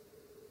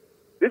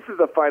 This is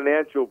a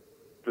financial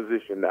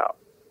position now.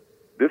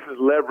 This is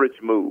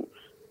leverage moves.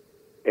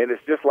 And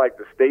it's just like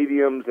the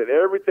stadiums and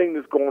everything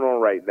that's going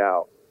on right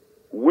now.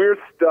 We're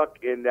stuck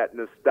in that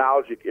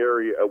nostalgic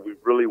area of we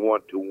really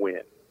want to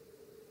win.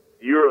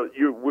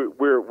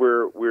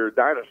 We're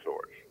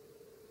dinosaurs.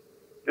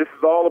 This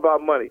is all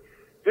about money.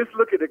 Just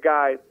look at a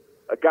guy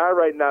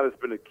right now that's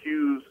been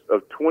accused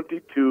of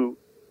 22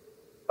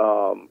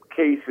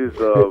 cases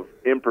of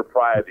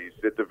improprieties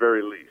at the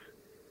very least.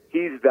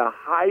 He's the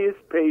highest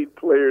paid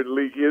player in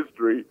league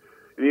history,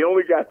 and he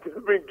only got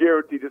been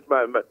guaranteed this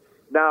amount of money.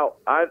 Now,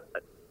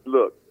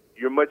 look,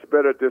 you're much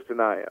better at this than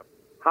I am.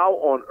 How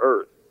on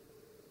earth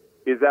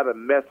is that a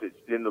message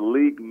in the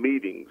league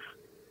meetings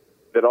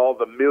that all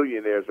the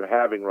millionaires are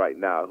having right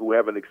now, who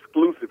have an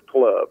exclusive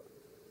club,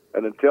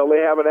 and until they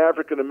have an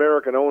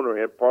African-American owner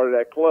and part of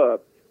that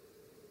club,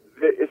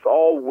 it's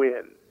all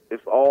win.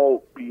 It's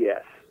all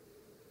BS.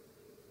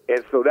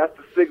 And so that's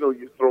the signal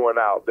you're throwing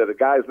out, that a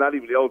guy is not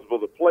even eligible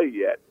to play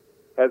yet,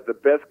 has the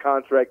best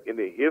contract in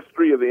the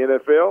history of the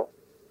NFL,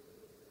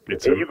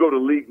 you go to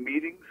league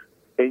meetings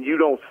and you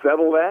don't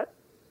settle that,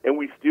 and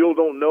we still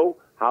don't know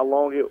how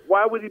long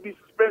why would he be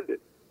suspended?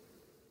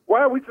 Why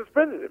are we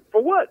suspending him?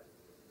 For what?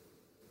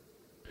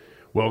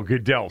 Well,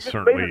 Goodell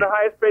certainly the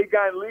highest paid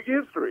guy in league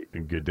history.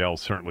 And Goodell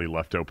certainly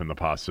left open the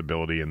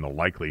possibility and the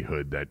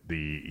likelihood that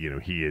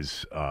he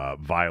has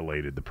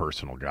violated the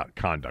personal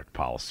conduct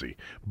policy.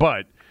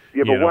 But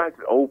why is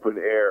it open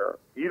air?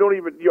 You don't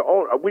even your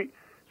own.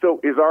 So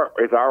is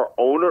our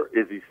owner?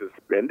 Is he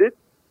suspended?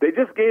 They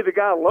just gave the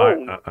guy a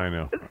loan. I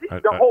know.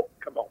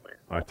 Come on, man.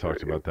 I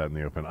talked about that in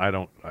the open.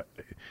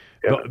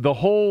 The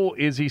whole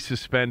is he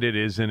suspended?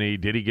 Isn't he?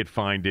 Did he get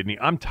fined? Didn't he?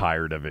 I'm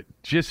tired of it.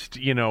 Just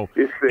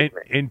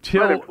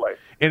until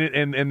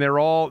and they're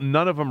all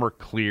none of them are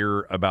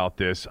clear about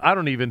this. I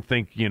don't even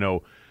think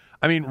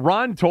I mean,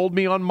 Ron told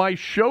me on my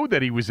show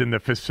that he was in the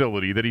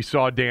facility, that he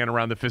saw Dan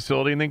around the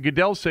facility, and then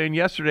Goodell saying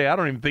yesterday, I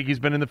don't even think he's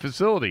been in the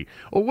facility.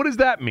 Well, what does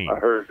that mean? I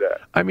heard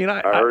that. I mean,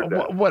 I heard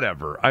that.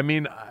 Whatever. I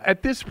mean,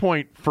 at this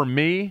point, for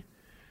me,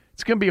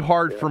 it's going to be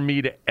hard for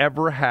me to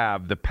ever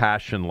have the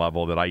passion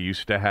level that I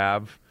used to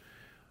have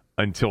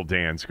until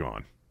Dan's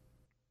gone.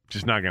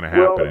 Just not going to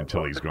happen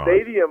until he's gone.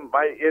 The stadium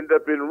might end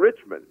up in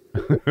Richmond.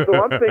 So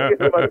I'm thinking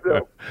to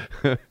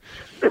myself,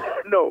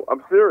 no,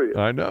 I'm serious.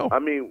 I know. I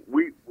mean,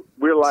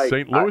 we're like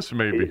St. Louis,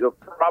 maybe. It'll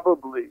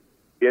probably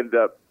end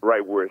up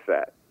right where it's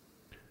at.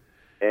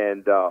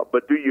 And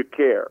but do you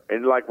care?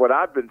 And like what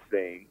I've been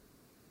saying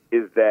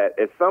is that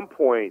at some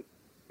point,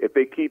 if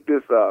they keep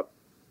this up,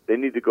 They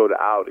need to go to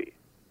Audi.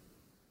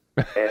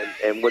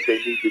 And what they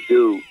need to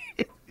do,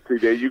 see,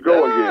 there you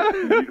go again.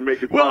 You need to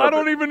make it well, I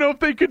don't even know if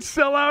they could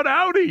sell out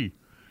Audi.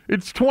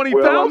 It's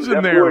 20,000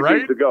 that's there, where it right?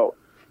 needs to go.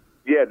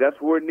 Yeah, that's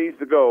where it needs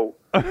to go.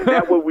 And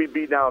that way we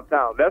be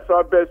downtown. That's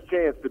our best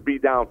chance to be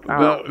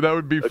downtown. That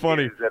would be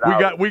funny.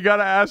 Again, We got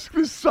to ask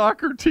the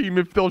soccer team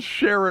if they'll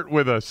share it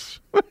with us.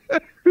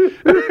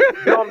 No,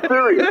 I'm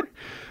serious.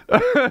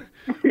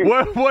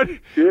 What?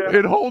 Yeah.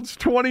 It holds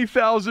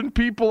 20,000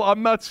 people.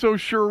 I'm not so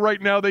sure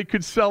right now they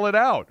could sell it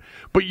out.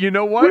 But you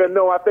know what? Well,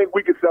 no, I think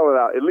we could sell it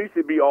out. At least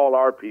it'd be all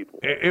our people.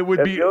 It would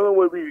That's be the only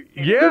way we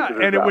yeah,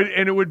 and out.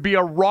 it would be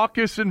a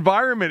raucous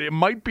environment. It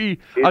might be.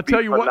 I'll be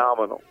tell you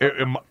phenomenal.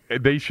 what.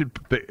 They should.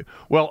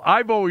 Well,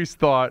 I've always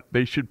thought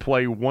they should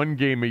play one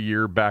game a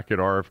year back at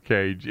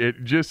RFK.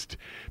 It just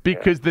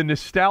because the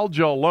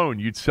nostalgia alone,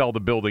 you'd sell the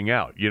building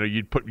out. You know,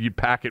 you'd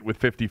pack it with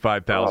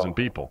 55,000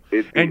 people.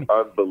 It'd be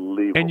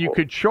unbelievable. And you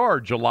could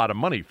charge a lot of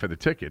money for the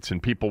tickets,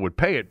 and people would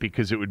pay it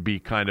because it would be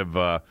kind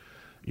of.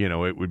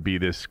 It would be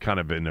this kind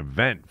of an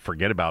event.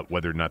 Forget about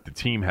whether or not the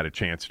team had a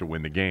chance to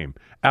win the game.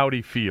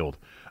 Audi Field.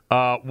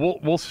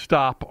 We'll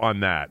stop on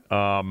that.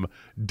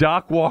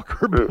 Doc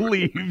Walker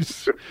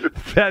believes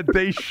that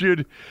they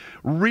should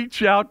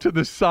reach out to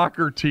the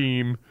soccer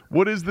team.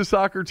 What is the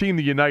soccer team?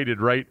 The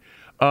United, right?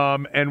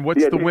 And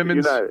what's the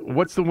women's? United.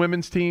 What's the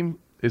women's team?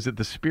 Is it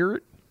the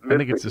Spirit? I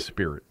think it's the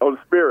Spirit. Oh,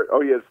 the Spirit.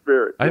 Oh, yeah,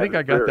 Spirit. I Yeah, think the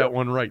I got Spirit. that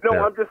one right. No,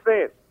 there. I'm just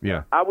saying.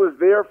 Yeah. I was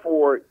there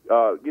for,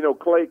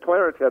 Clay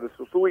Clarence had a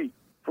suite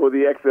for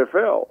the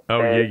XFL.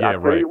 Oh, and yeah, I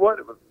tell right. you what,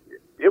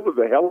 it was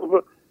a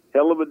hell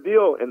of a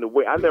deal. And the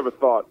way I never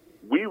thought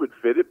we would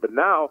fit it, but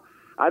now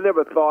I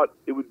never thought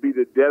it would be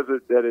the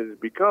desert that it has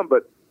become.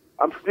 But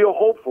I'm still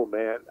hopeful,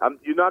 man.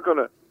 You're not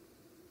gonna.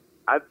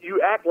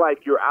 You act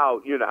like you're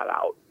out. You're not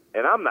out,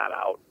 and I'm not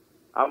out.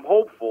 I'm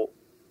hopeful,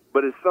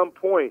 but at some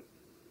point,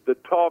 the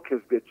talk has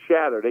been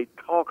chatter. They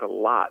talk a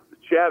lot. The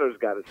chatter's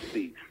got to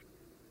cease,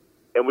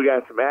 and we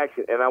got some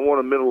action. And I want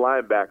a middle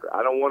linebacker.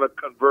 I don't want a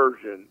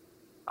conversion.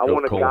 I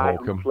want a Cole guy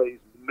Holcomb. who plays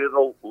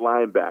middle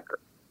linebacker,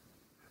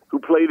 who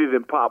played it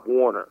in Pop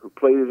Warner, who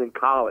played it in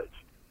college.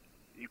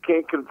 You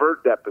can't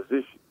convert that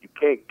position. You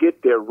can't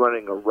get there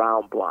running a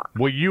round block.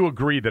 Well, you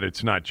agree that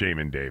it's not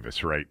Jamin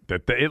Davis, right?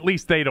 That at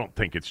least they don't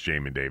think it's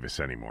Jamin Davis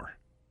anymore.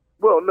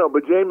 Well, no,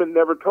 but Jamin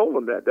never told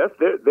him that.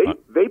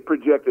 They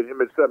projected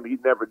him as something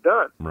he'd never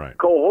done. Right.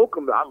 Cole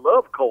Holcomb, I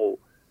love Cole,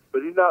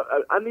 but he's not.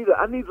 I need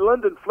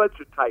London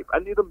Fletcher type. I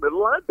need a middle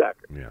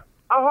linebacker. Yeah.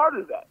 How hard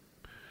is that?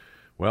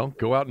 Well,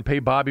 go out and pay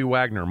Bobby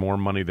Wagner more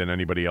money than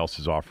anybody else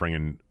is offering,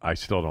 and I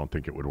still don't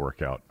think it would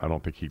work out. I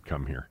don't think he'd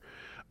come here.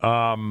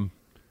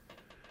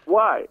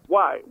 Why?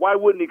 Why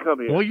wouldn't he come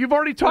here? Well, you've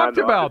already talked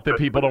about that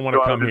people don't want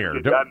to come here.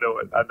 I know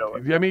it.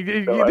 I mean,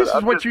 this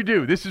is what you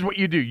do. This is what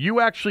you do.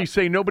 You actually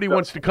say nobody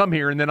wants to come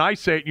here, and then I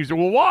say it, and you say,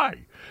 well,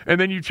 why? And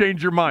then you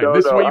change your mind.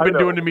 This is what you've been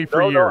doing to me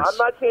for years. No, I'm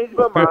not changing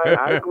my mind.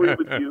 I agree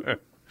with you.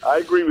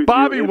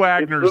 Bobby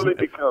Wagner's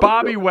really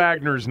Bobby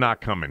Wagner's not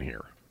coming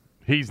here.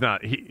 He's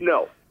not.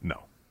 No.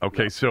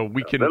 Okay, so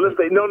we can. Now let's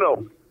say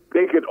no.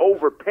 They could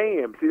overpay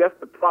him. See, that's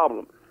the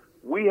problem.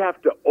 We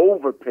have to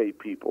overpay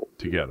people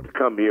to get them to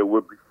come here. Where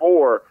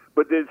before,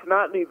 but it's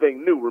not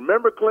anything new.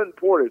 Remember Clinton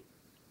Portis?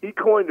 He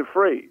coined the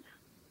phrase,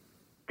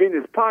 "Getting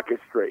his pocket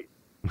straight."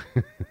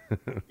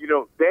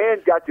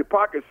 Dan got your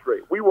pocket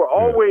straight. We were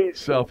always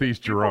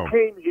Southeast Jerome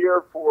came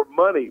here for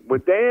money.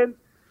 When Dan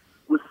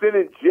was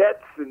sending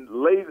jets and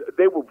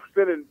they were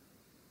sending.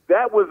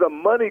 That was a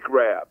money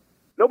grab.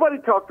 Nobody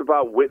talked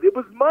about it. It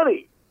was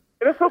money,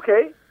 and that's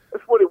okay.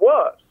 That's what it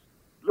was.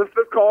 Let's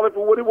call it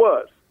for what it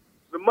was.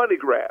 The money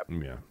grab.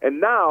 Yeah. And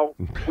now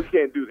we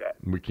can't do that.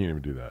 We can't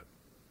even do that.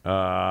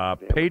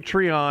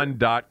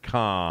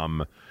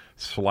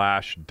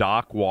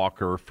 Patreon.com/Doc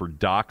Walker for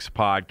Doc's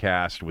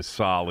podcast with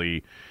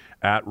Solly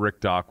at Rick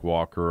Doc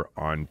Walker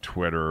on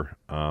Twitter.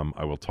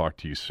 I will talk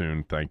to you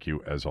soon. Thank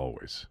you as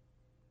always.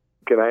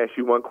 Can I ask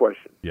you one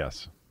question?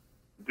 Yes.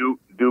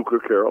 Duke or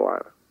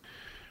Carolina?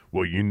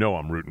 Well,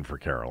 I'm rooting for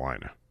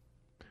Carolina.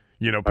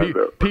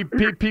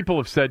 People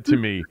have said to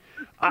me,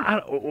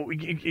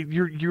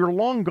 "You're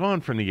long gone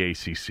from the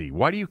ACC.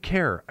 Why do you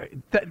care?"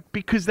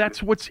 Because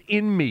that's what's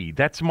in me.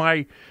 That's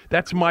my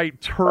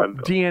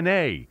Terp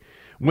DNA.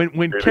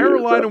 When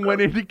Carolina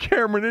went into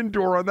Cameron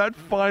Indoor on that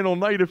final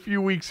night a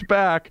few weeks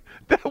back,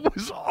 that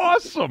was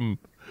awesome.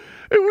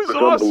 It was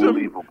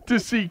awesome to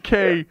see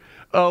Kay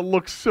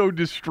look so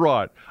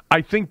distraught.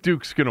 I think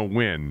Duke's going to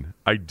win.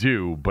 I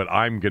do, but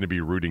I'm going to be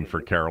rooting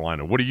for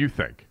Carolina. What do you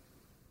think?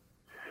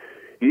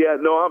 Yeah,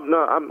 no, I'm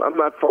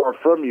not far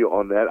from you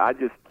on that. I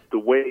just the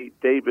way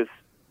they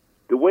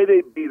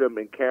beat them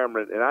in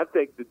Cameron, and I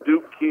think the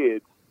Duke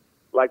kids,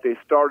 like they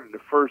started in the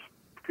first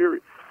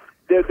period,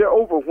 they're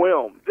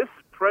overwhelmed. This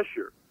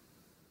pressure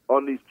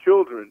on these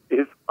children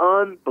is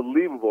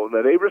unbelievable.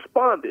 Now they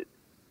responded.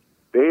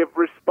 They have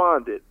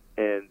responded,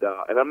 and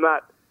I'm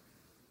not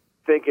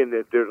thinking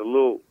that they're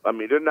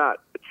they're not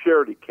a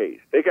charity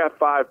case. They got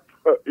 5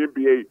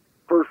 NBA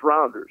first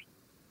rounders.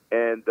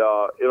 And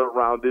it'll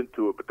round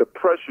into it. But the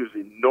pressure's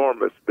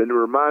enormous. And it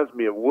reminds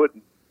me of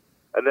Wooden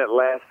in that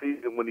last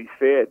season when he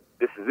said,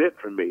 "This is it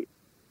for me."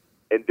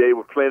 And they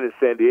were playing in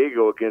San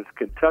Diego against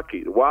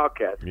Kentucky, the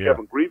Wildcats. Yeah.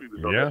 Kevin Greavy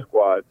was on that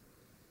squad.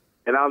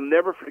 And I'll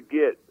never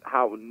forget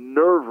how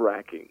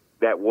nerve-wracking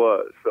that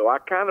was. So I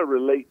kind of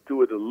relate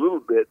to it a little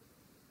bit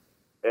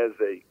as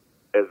a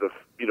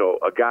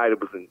guy that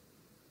was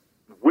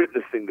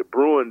witnessing the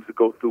Bruins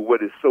go through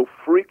what is so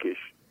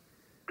freakish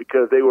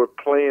because they were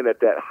playing at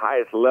that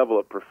highest level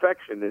of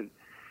perfection, and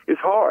it's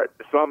hard.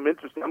 So I'm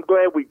interested. I'm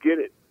glad we get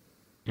it.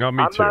 Oh,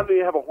 me I'm too. not going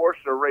to have a horse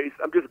in a race.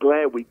 I'm just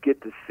glad we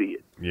get to see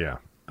it. Yeah.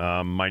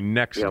 My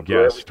next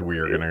guest,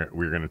 we're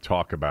gonna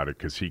talk about it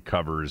because he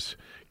covers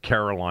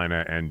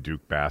Carolina and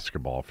Duke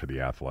basketball for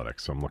the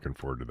Athletics. So I'm looking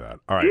forward to that.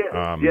 All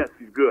right. Yes,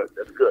 he's good.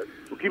 That's good.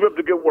 Well, keep up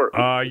the good work.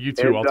 You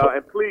too.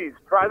 And please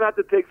try not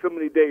to take so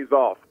many days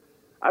off.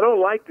 I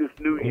don't like this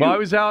new year. Well, I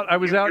was out.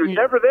 You're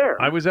never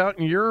there. I was out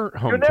in your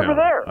hometown. You're never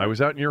there. I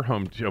was out in your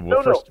hometown.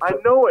 Well, no, I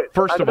know it.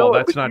 First of all,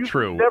 that's not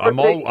true. I'm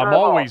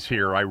always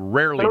here. I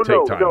rarely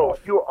take time off.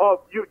 You're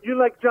off. You're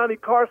like Johnny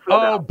Carson.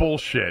 Oh,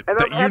 bullshit!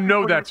 You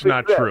know that's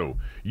not true.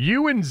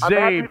 You and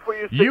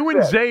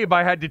Zabe,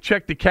 I had to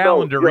check the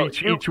calendar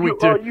each week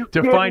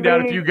to find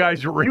out if you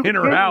guys were in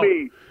or out.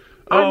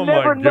 Oh, my God.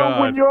 I never know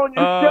when you're on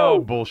your show. Oh,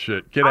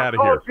 bullshit. Get out of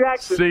here.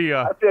 Jackson. See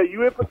ya. I said,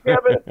 you in for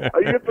Kevin?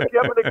 Are you in for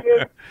Kevin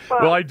again?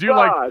 Well, I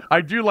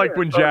do like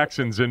when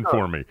Jackson's in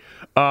for me.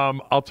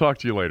 I'll talk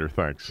to you later.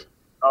 Thanks.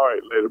 All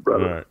right. Later,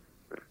 brother. All right.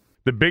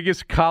 The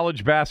biggest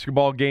college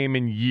basketball game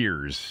in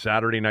years,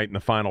 Saturday night in the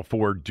Final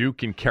Four,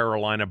 Duke and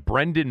Carolina.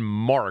 Brendan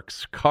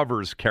Marks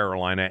covers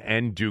Carolina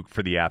and Duke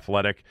for The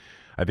Athletic.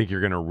 I think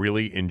you're going to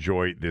really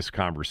enjoy this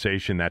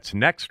conversation. That's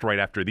next, right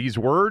after these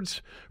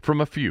words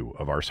from a few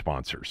of our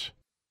sponsors.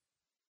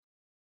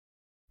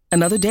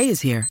 Another day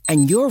is here,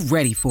 and you're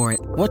ready for it.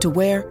 What to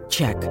wear?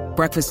 Check.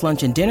 Breakfast,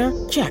 lunch, and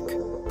dinner? Check.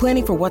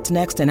 Planning for what's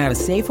next and how to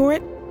save for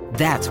it?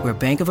 That's where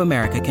Bank of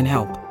America can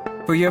help.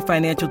 For your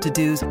financial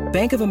to-dos,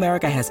 Bank of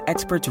America has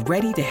experts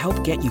ready to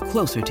help get you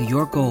closer to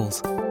your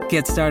goals.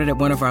 Get started at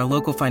one of our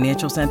local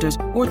financial centers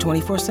or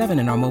 24/7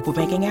 in our mobile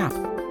banking app.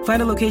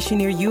 Find a location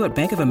near you at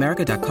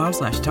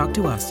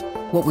bankofamerica.com/talktous.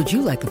 What would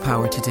you like the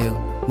power to do?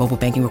 Mobile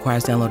banking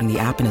requires downloading the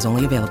app and is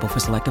only available for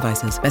select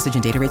devices. Message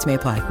and data rates may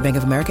apply. Bank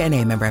of America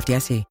NA, member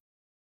FDIC.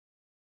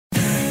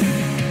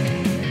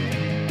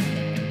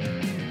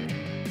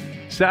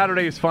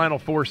 Saturday is Final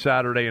Four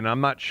Saturday, and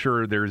I'm not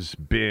sure there's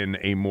been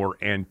a more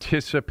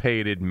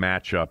anticipated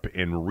matchup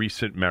in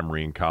recent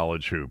memory in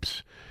college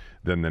hoops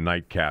than the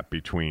nightcap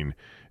between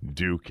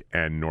Duke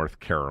and North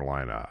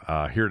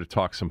Carolina. Here to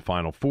talk some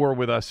Final Four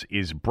with us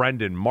is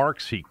Brendan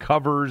Marks. He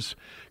covers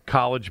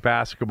college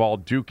basketball,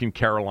 Duke and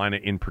Carolina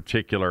in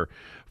particular,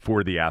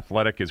 for The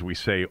Athletic. As we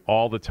say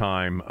all the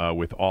time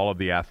with all of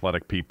the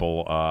Athletic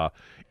people,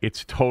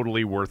 it's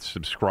totally worth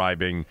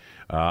subscribing.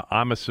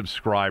 I'm a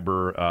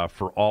subscriber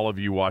for all of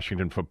you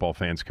Washington football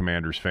fans,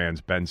 Commanders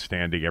fans, Ben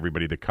Standing,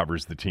 everybody that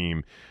covers the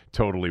team.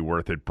 Totally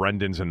worth it.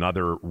 Brendan's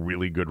another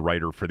really good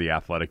writer for The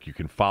Athletic. You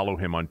can follow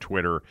him on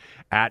Twitter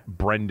at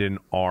Brendan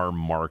R.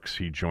 Marks.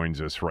 He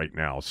joins us right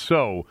now.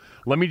 So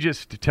let me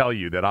just tell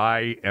you that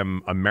I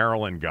am a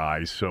Maryland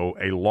guy, so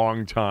a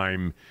long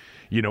time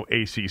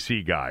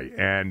ACC guy.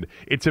 And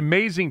it's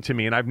amazing to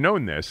me, and I've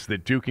known this,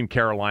 that Duke and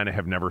Carolina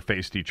have never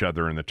faced each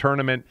other in the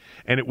tournament.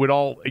 And it would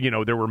all,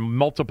 there were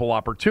multiple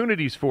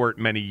opportunities for it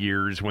many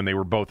years when they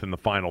were both in the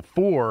Final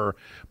Four,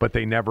 but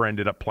they never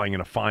ended up playing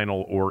in a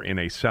final or in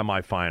a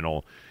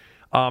semifinal.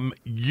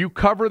 You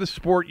cover the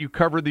sport, you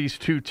cover these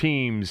two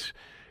teams.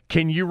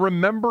 Can you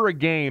remember a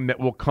game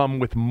that will come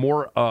with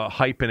more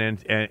hype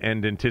and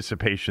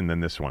anticipation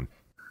than this one?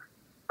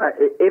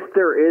 If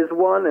there is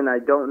one, and I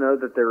don't know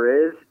that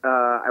there is,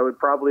 I would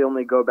probably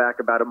only go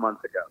back about a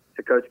month ago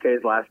to Coach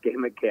K's last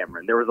game at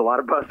Cameron. There was a lot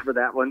of buzz for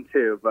that one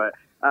too. But,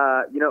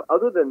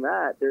 other than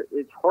that,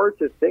 it's hard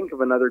to think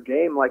of another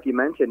game, like you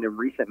mentioned, in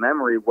recent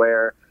memory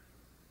where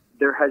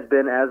there has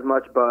been as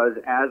much buzz,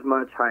 as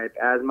much hype,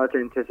 as much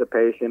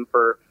anticipation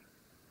for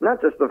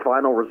not just the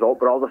final result,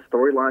 but all the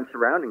storylines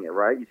surrounding it,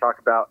 right? You talk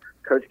about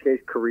Coach K's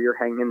career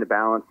hanging in the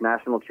balance,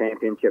 national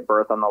championship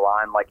berth on the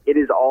line. Like, it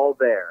is all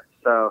there.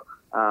 So,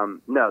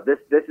 no, this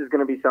is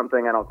going to be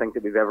something I don't think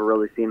that we've ever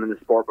really seen in the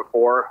sport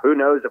before. Who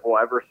knows if we'll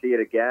ever see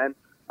it again?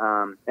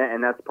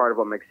 And that's part of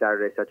what makes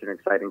Saturday such an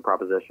exciting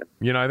proposition.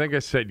 I think I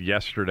said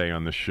yesterday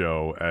on the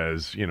show,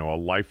 as a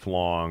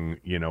lifelong,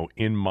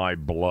 in my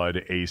blood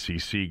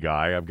ACC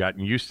guy, I've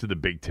gotten used to the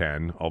Big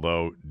Ten,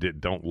 although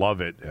don't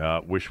love it.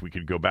 Wish we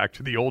could go back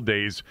to the old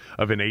days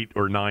of an 8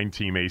 or 9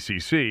 team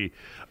ACC.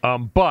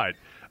 But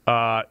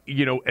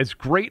as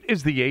great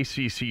as the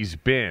ACC's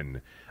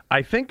been,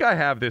 I think I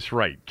have this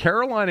right.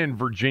 Carolina and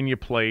Virginia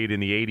played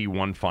in the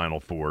 81 Final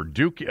Four.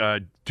 Duke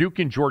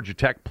and Georgia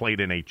Tech played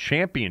in a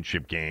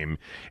championship game.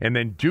 And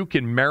then Duke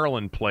and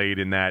Maryland played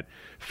in that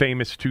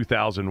famous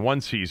 2001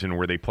 season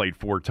where they played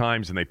 4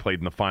 times and they played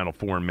in the Final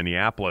Four in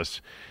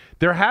Minneapolis.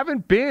 there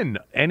haven't been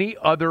any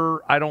other,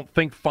 I don't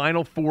think,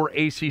 Final Four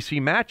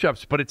ACC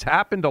matchups, but it's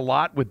happened a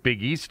lot with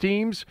Big East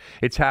teams.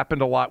 It's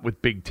happened a lot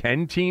with Big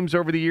Ten teams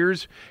over the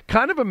years.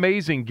 Kind of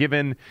amazing,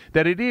 given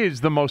that it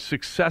is the most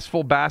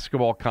successful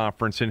basketball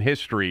conference in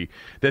history,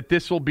 that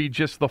this will be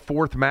just the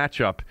fourth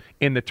matchup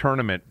in the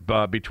tournament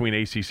between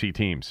ACC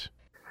teams.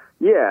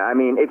 Yeah, I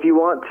mean, if you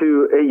want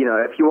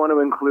to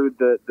include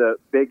the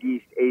Big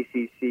East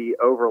ACC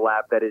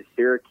overlap that is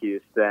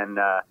Syracuse, then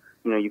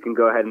you can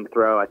go ahead and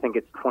throw, I think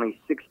it's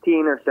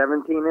 2016 or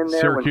 17 in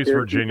there. Syracuse,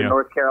 Virginia,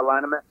 North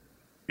Carolina met.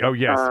 Oh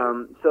yes.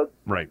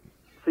 Right.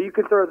 So you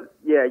can throw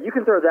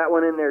that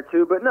one in there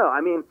too. But no,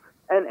 I mean,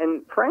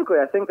 and frankly,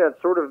 I think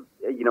that's sort of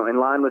in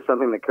line with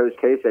something that Coach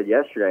K said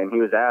yesterday. And he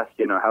was asked,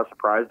 how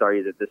surprised are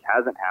you that this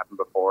hasn't happened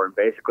before? And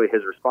basically,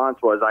 his response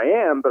was, I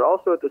am, but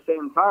also at the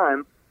same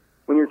time,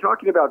 when you're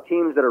talking about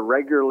teams that are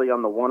regularly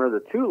on the 1 or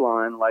the 2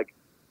 line, like,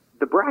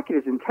 the bracket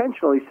is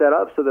intentionally set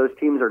up so those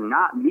teams are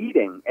not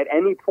meeting at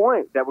any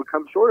point that would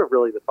come short of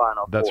really the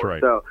Final Four. That's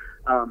right. So,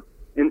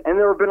 and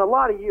there have been a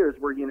lot of years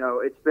where,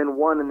 it's been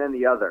one and then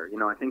the other.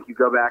 I think you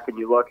go back and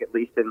you look, at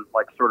least in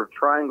like sort of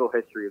triangle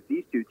history of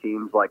these two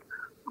teams, like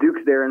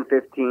Duke's there in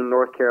 15,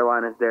 North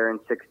Carolina's there in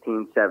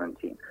 16,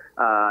 17.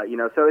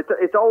 So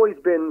it's always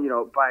been,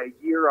 by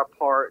a year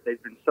apart.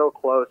 They've been so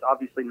close.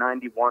 Obviously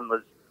 91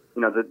 was,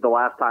 the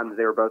last time that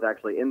they were both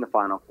actually in the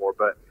Final Four,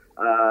 but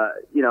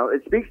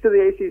it speaks to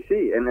the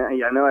ACC, and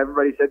I know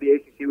everybody said the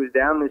ACC was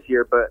down this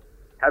year, but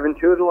having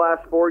 2 of the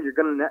last 4, you're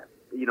going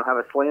to have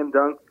a slam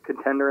dunk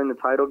contender in the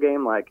title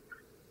game. Like,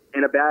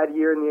 in a bad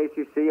year in the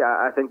ACC,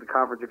 I think the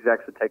conference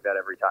execs would take that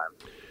every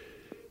time.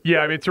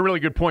 Yeah, I mean, it's a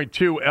really good point,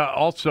 too.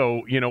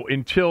 Also,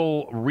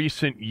 until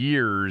recent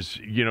years,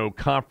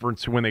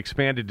 conference, when they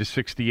expanded to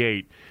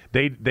 68,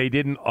 they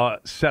didn't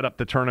set up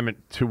the tournament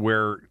to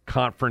where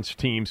conference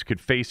teams could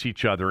face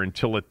each other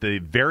until at the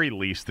very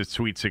least the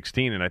Sweet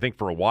 16. And I think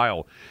for a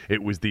while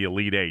it was the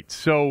Elite 8.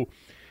 So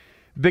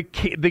the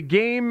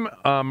game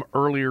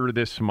earlier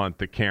this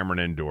month at Cameron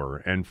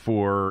Indoor, and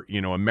for,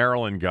 a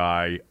Maryland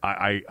guy,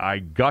 I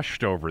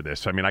gushed over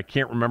this. I mean, I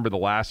can't remember the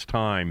last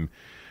time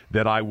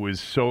that I was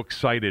so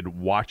excited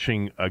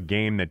watching a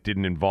game that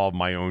didn't involve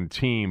my own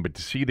team, but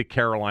to see the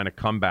Carolina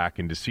comeback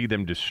and to see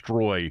them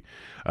destroy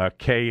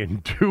K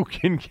and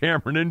Duke in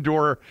Cameron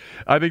Indoor,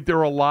 I think there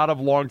were a lot of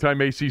longtime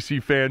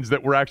ACC fans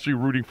that were actually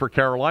rooting for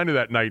Carolina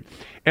that night.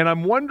 And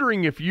I'm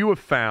wondering if you have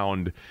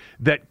found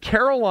that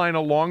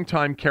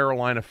longtime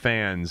Carolina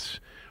fans,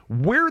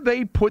 where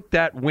they put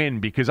that win,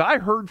 because I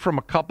heard from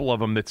a couple of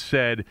them that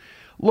said,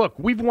 look,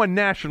 we've won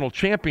national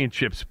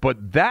championships,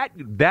 but that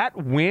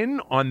win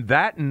on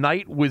that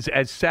night was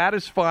as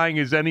satisfying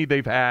as any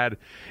they've had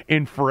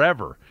in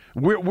forever.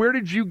 Where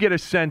did you get a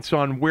sense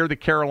on where the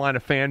Carolina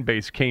fan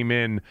base came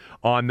in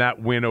on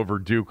that win over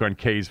Duke on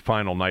K's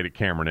final night at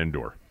Cameron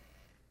Indoor?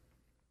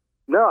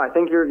 No, I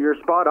think you're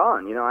spot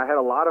on. I had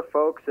a lot of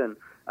folks and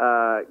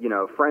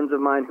friends of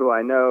mine who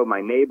I know,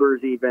 my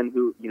neighbors even,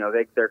 who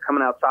they're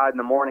coming outside in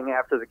the morning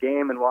after the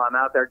game, and while I'm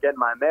out there getting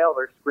my mail,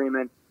 they're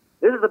screaming,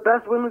 "This is the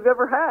best win we've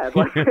ever had!"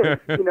 Like,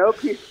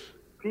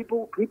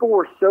 people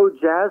were so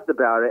jazzed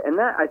about it, and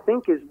that I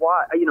think is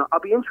why I'll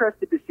be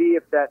interested to see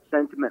if that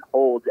sentiment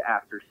holds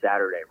after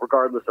Saturday,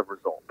 regardless of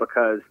result.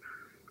 Because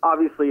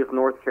obviously, if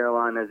North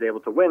Carolina is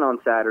able to win on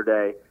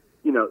Saturday,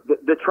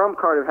 the trump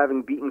card of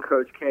having beaten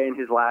Coach K in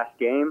his last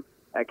game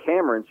at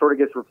Cameron sort of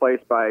gets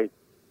replaced by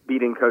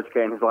beating Coach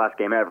K in his last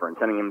game ever and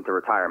sending him to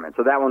retirement.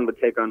 So that one would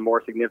take on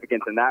more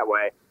significance in that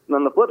way. And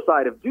on the flip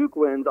side, if Duke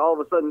wins, all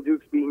of a sudden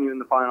Duke's beating you in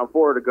the Final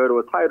Four to go to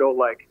a title.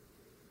 Like,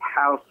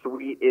 how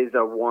sweet is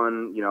a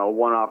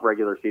one-off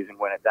regular season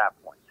win at that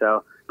point?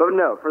 So, but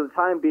no, for the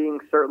time being,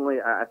 certainly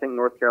I think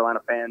North Carolina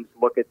fans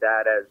look at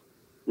that as,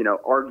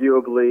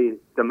 arguably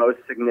the most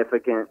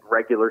significant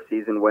regular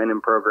season win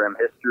in program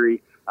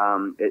history.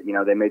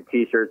 They made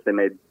T-shirts, they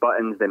made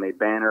buttons, they made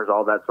banners,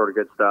 all that sort of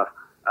good stuff.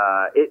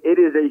 It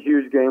is a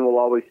huge game, will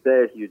always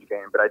stay a huge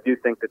game, but I do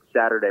think that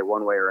Saturday,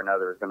 one way or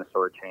another, is going to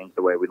sort of change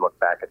the way we look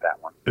back at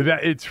that one.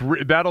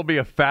 That'll be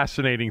a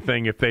fascinating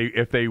thing. If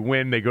they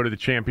win, they go to the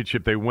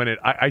championship, they win it.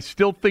 I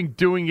still think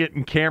doing it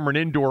in Cameron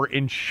Indoor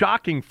in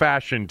shocking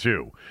fashion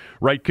too,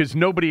 right? Because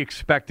nobody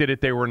expected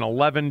it. They were an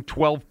 11,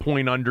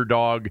 12-point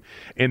underdog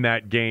in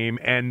that game,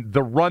 and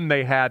the run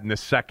they had in the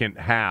second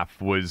half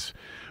was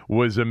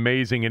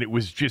amazing, and it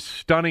was just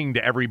stunning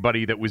to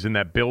everybody that was in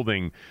that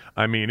building.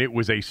 I mean, it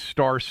was a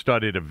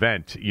star-studded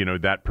event,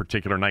 that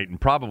particular night,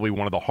 and probably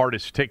one of the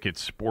hardest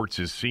tickets sports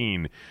has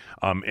seen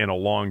in a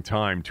long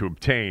time to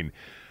obtain.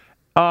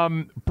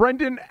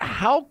 Brendan,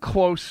 how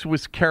close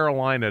was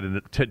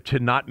Carolina to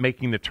not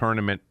making the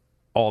tournament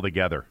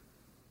altogether?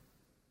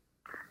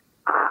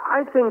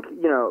 I think,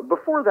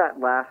 before that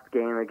last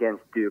game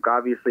against Duke,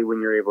 obviously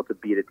when you're able to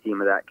beat a team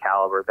of that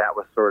caliber, that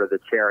was sort of the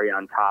cherry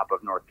on top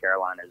of North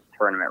Carolina's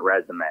tournament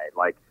resume.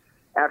 Like,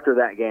 after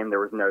that game, there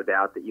was no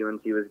doubt that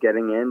UNC was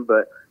getting in.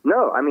 But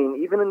no, I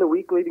mean, even in the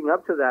week leading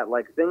up to that,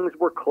 like, things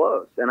were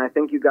close. And I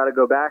think you got to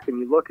go back and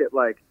you look at,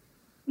 like,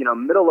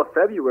 middle of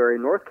February,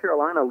 North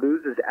Carolina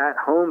loses at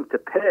home to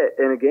Pitt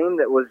in a game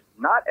that was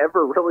not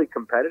ever really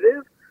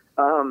competitive.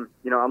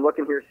 I'm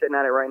looking here, sitting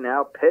at it right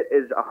now. Pitt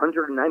is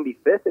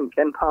 195th in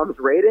Ken Palm's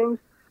ratings.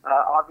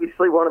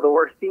 Obviously one of the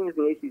worst teams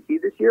in the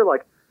ACC this year.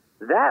 Like,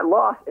 that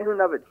loss in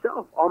and of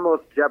itself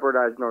almost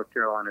jeopardized North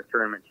Carolina's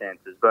tournament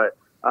chances. But,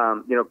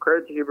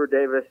 credit to Hubert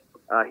Davis.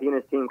 He and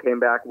his team came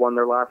back, won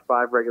their last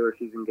 5 regular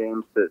season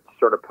games to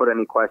sort of put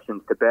any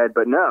questions to bed.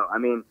 But no, I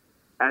mean,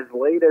 as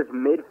late as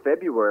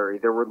mid-February,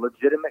 there were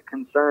legitimate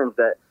concerns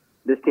that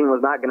this team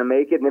was not going to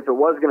make it, and if it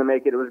was going to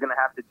make it, it was going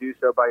to have to do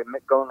so by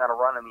going on a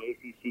run in the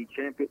ACC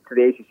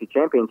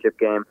championship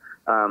game.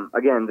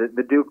 Again,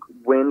 the Duke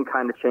win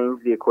kind of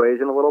changed the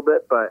equation a little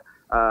bit, but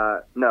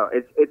no,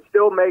 it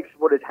still makes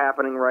what is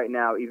happening right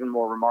now even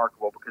more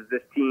remarkable, because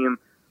this team,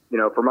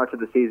 for much of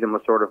the season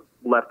was sort of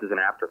left as an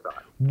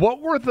afterthought.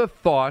 What were the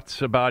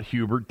thoughts about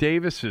Hubert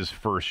Davis's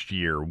first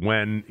year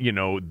when,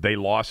 they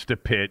lost to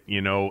Pitt,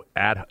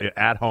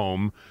 at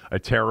home, a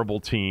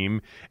terrible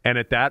team, and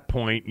at that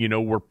point,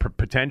 we're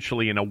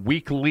potentially in a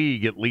weak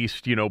league, at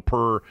least,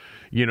 per,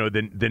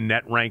 the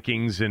net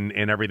rankings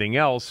and everything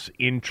else,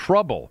 in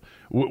trouble.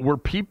 Were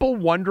people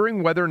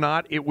wondering whether or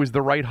not it was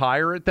the right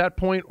hire at that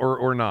point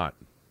or not?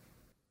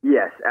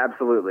 Yes,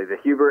 absolutely. The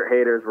Hubert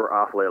haters were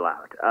awfully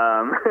loud.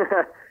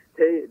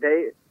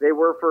 They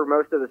were for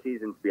most of the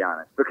season, to be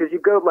honest, because you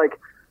go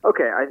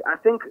I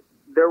think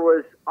there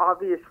was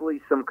obviously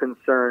some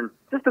concern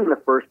just in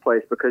the first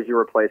place because you're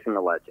replacing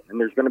a legend, and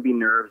there's going to be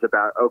nerves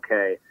about,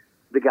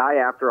 the guy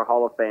after a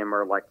Hall of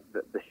Famer, like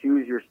the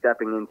shoes you're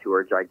stepping into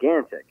are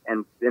gigantic.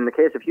 And in the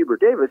case of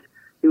Hubert Davis,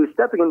 he was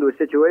stepping into a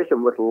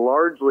situation with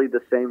largely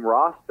the same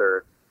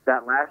roster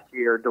that last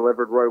year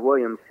delivered Roy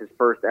Williams his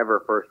first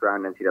ever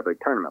first-round NCAA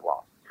tournament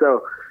loss.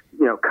 So,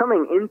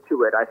 coming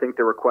into it, I think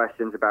there were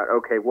questions about,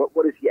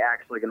 what is he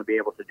actually going to be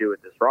able to do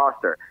with this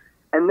roster?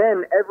 And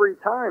then every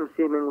time,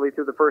 seemingly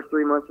through the first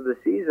 3 months of the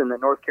season,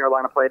 that North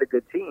Carolina played a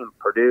good team,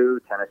 Purdue,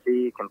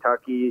 Tennessee,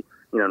 Kentucky,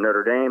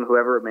 Notre Dame,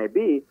 whoever it may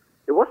be,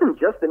 it wasn't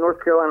just that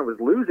North Carolina was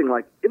losing,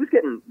 it was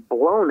getting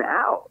blown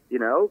out,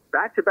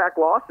 back-to-back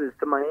losses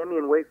to Miami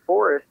and Wake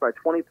Forest by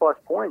 20-plus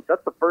points.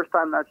 That's the first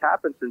time that's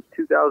happened since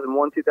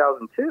 2001,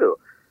 2002.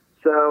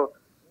 So,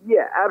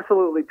 yeah,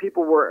 absolutely.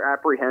 People were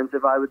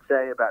apprehensive, I would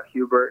say, about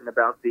Hubert and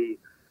about the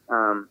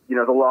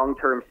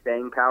long-term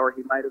staying power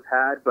he might have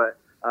had. But,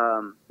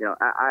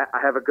 I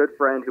have a good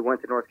friend who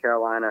went to North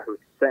Carolina who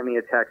sent me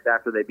a text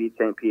after they beat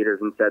St.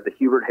 Peter's and said the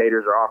Hubert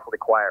haters are awfully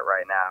quiet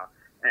right now.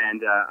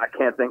 And I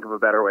can't think of a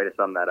better way to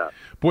sum that up.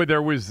 Boy,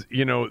 there was,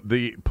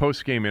 the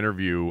post-game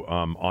interview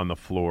on the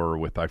floor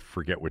with, I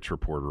forget which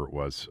reporter it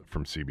was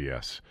from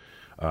CBS,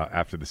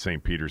 after the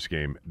St. Peter's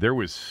game. There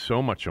was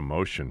so much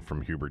emotion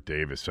from Hubert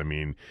Davis. I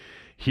mean,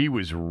 he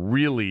was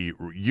really,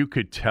 you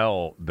could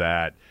tell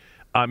that,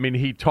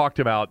 he talked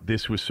about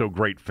this was so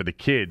great for the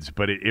kids,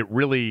 but it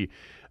really,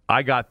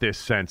 I got this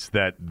sense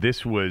that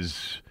this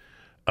was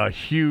a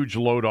huge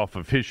load off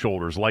of his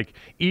shoulders. Like,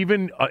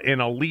 even an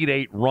Elite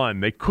Eight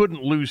run, they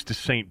couldn't lose to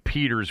St.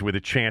 Peter's with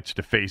a chance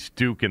to face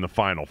Duke in the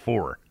Final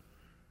Four.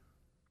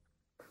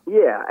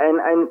 Yeah,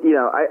 and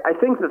I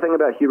think the thing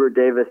about Hubert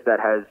Davis that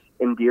has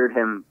endeared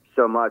him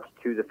so much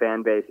to the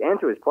fan base and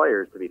to his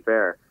players, to be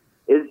fair,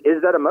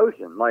 is that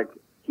emotion. Like,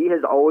 he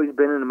has always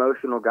been an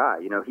emotional guy.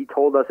 He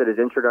told us at his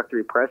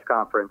introductory press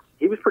conference,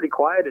 he was pretty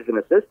quiet as an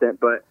assistant,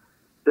 but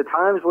the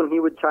times when he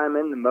would chime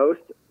in the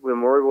most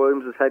when Roy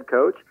Williams was head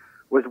coach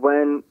was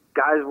when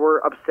guys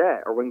were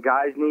upset or when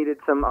guys needed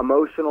some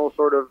emotional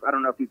sort of, I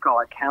don't know if you'd call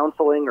it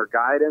counseling or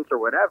guidance or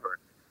whatever.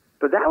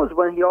 But that was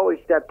when he always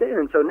stepped in.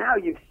 And so now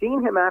you've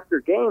seen him after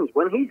games.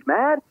 When he's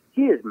mad,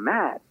 he is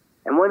mad.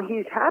 And when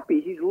he's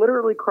happy, he's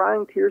literally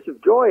crying tears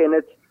of joy. And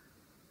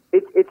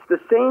it's the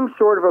same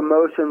sort of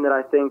emotion that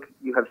I think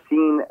you have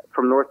seen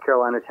from North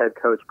Carolina's head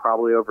coach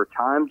probably over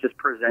time, just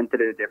presented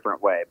in a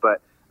different way.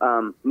 But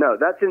no,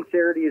 that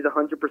sincerity is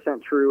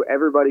 100% true.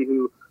 Everybody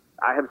who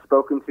I have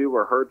spoken to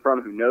or heard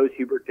from who knows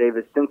Hubert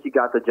Davis since he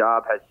got the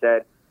job has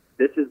said,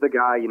 this is the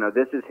guy,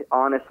 this is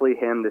honestly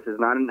him. This is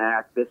not an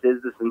act. This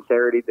is the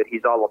sincerity that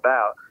he's all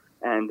about.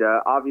 And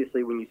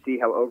obviously when you see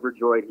how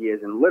overjoyed he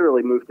is and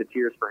literally moved to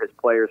tears for his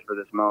players for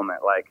this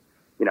moment,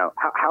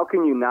 how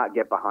can you not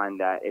get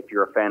behind that if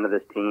you're a fan of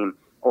this team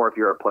or if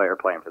you're a player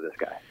playing for this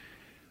guy?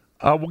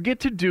 We'll get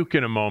to Duke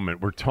in a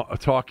moment. We're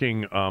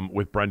talking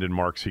with Brendan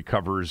Marks. He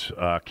covers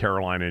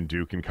Carolina and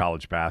Duke in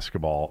college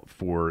basketball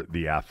for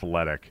The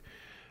Athletic.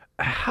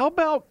 How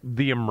about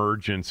the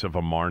emergence of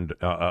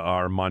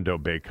Armando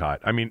Bacot?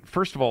 I mean,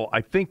 first of all,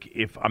 I think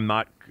if I'm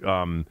not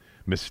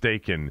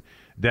mistaken,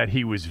 that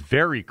he was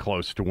very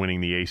close to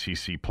winning the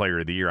ACC Player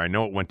of the Year. I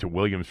know it went to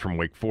Williams from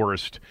Wake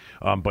Forest,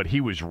 but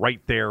he was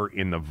right there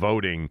in the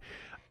voting.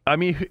 I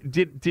mean,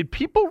 did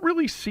people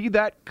really see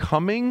that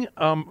coming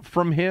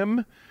from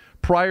him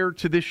prior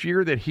to this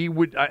year, that he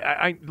would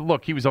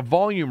look, he was a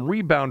volume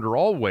rebounder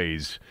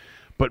always,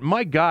 but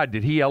my God,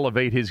 did he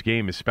elevate his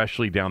game,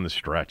 especially down the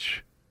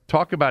stretch.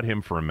 Talk about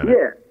him for a minute.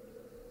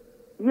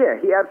 Yeah,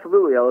 he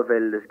absolutely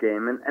elevated his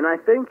game. And I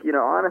think,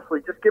 honestly,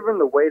 just given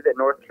the way that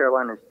North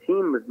Carolina's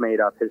team was made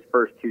up his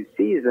first two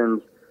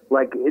seasons,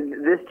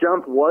 this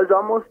jump was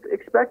almost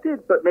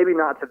expected, but maybe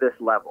not to this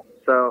level.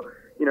 So,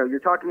 you're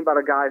talking about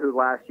a guy who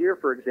last year,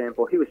 for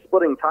example, he was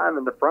splitting time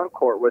in the front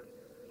court with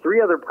three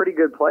other pretty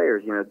good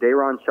players.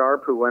 Day'Ron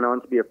Sharpe, who went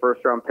on to be a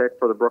first-round pick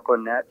for the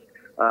Brooklyn Nets,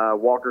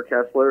 Walker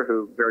Kessler,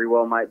 who very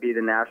well might be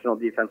the National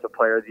Defensive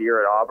Player of the Year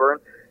at Auburn,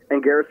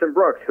 and Garrison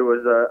Brooks, who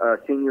was a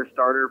senior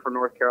starter for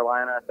North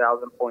Carolina,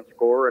 1,000-point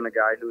scorer, and a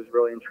guy who was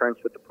really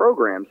entrenched with the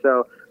program.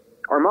 So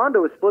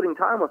Armando was splitting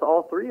time with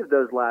all three of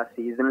those last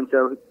season, and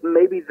so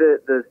maybe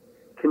the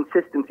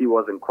consistency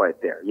wasn't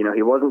quite there.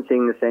 He wasn't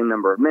seeing the same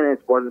number of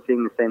minutes, wasn't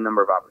seeing the same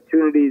number of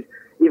opportunities.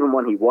 Even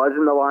when he was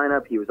in the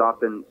lineup, he was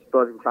often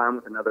splitting time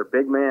with another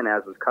big man,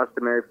 as was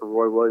customary for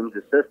Roy Williams'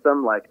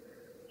 system.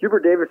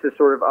 Hubert Davis has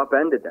sort of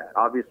upended that.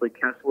 Obviously,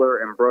 Kessler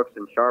and Brooks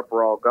and Sharpe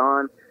were all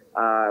gone.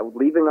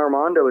 Leaving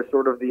Armando is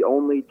sort of the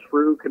only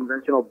true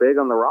conventional big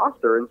on the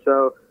roster. And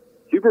so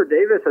Hubert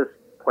Davis has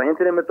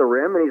planted him at the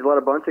rim, and he's let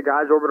a bunch of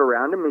guys orbit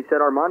around him. He said,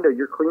 Armando,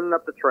 you're cleaning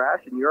up the trash,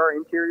 and you're our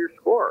interior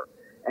scorer.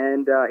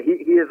 And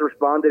he has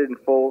responded in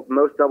full,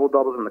 most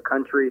double-doubles in the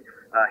country.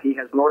 He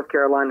has North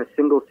Carolina's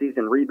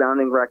single-season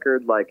rebounding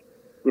record.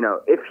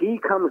 If he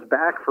comes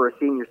back for a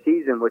senior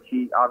season, which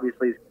he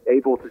obviously is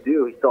able to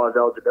do, he still has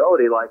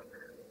eligibility,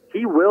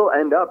 he will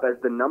end up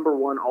as the number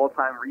one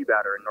all-time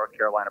rebounder in North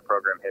Carolina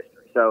program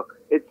history. So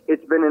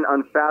it's been an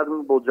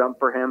unfathomable jump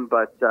for him,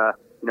 but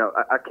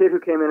a kid who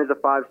came in as a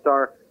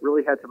five-star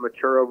really had to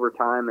mature over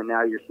time, and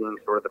now you're seeing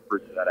sort of the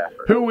fruits of that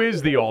effort. Who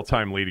is the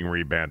all-time leading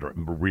rebounder?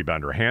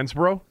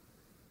 Hansbrough?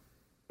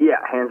 Yeah,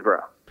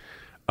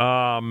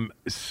 Hansbrough.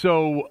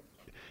 So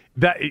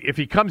that if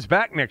he comes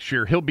back next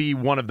year, he'll be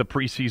one of the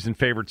preseason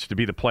favorites to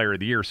be the player of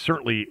the year,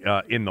 certainly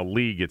in the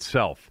league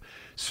itself.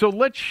 So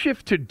let's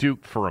shift to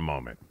Duke for a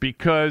moment,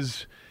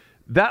 because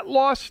that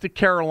loss to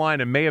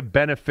Carolina may have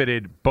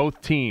benefited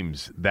both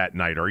teams that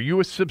night. Are you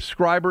a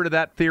subscriber to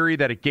that theory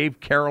that it gave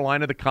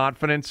Carolina the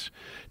confidence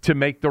to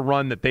make the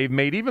run that they've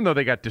made, even though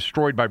they got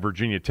destroyed by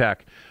Virginia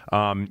Tech,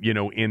 in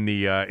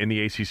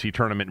the ACC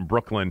tournament in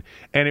Brooklyn,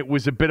 and it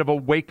was a bit of a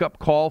wake-up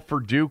call for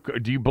Duke?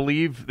 Do you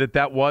believe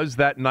that was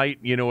that night,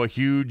 a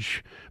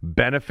huge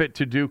benefit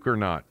to Duke or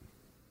not?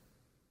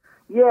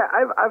 Yeah,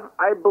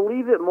 I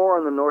believe it more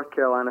on the North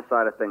Carolina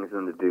side of things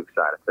than the Duke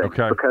side of things.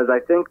 Okay. Because I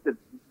think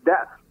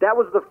that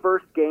was the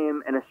first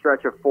game in a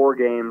stretch of 4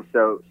 games.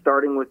 So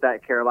starting with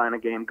that Carolina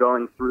game,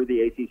 going through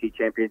the ACC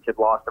championship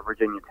loss to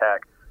Virginia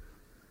Tech,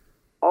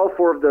 all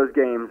 4 of those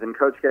games, and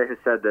Coach K has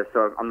said this,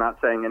 so I'm not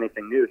saying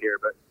anything new here,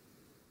 but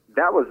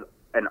that was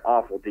an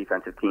awful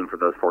defensive team for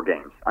those 4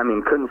 games. I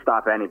mean, couldn't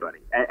stop anybody.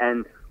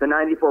 And the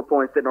 94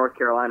 points that North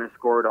Carolina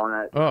scored on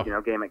that game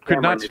at Cameron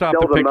could not stop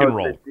the pick and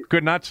roll.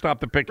 Could not stop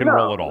the pick and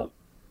roll at all.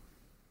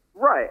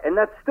 Right, and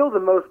that's still the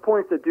most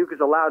points that Duke has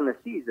allowed in a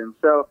season.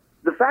 So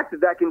the fact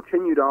that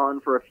continued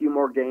on for a few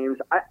more games,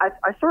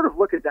 I sort of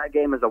look at that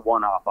game as a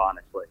one-off,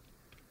 honestly,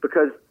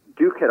 because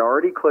Duke had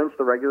already clinched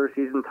the regular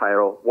season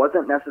title,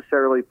 wasn't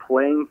necessarily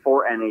playing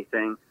for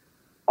anything.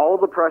 All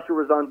the pressure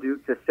was on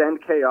Duke to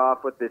send K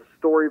off with this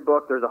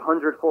storybook. There's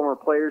 100 former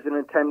players in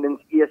attendance.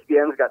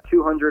 ESPN's got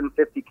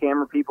 250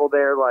 camera people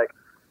there.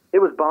 It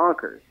was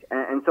bonkers.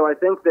 And so I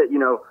think that,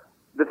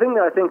 the thing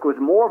that I think was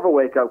more of a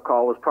wake-up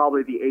call was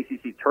probably the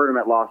ACC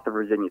tournament loss to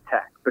Virginia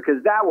Tech,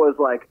 because that was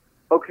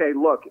okay,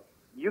 look,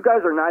 you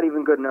guys are not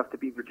even good enough to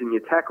beat Virginia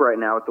Tech right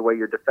now with the way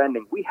you're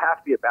defending. We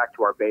have to get back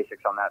to our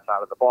basics on that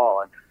side of the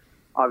ball. And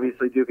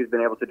obviously Duke has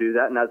been able to do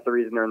that, and that's the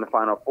reason they're in the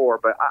Final Four.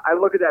 But I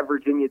look at that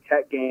Virginia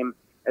Tech game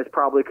as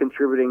probably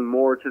contributing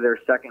more to their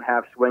second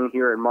half swing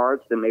here in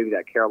March than maybe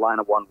that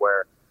Carolina one,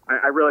 where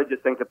I really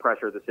just think the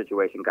pressure of the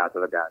situation got to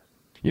the guys.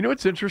 You know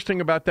what's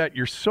interesting about that?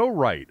 You're so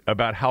right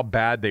about how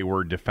bad they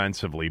were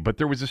defensively, but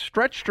there was a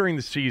stretch during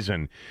the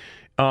season.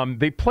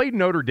 They played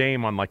Notre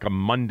Dame on a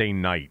Monday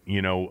night,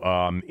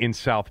 in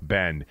South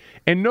Bend,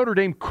 and Notre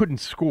Dame couldn't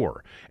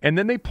score. And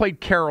then they played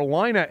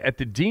Carolina at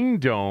the Dean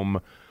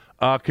Dome,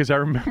 because I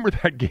remember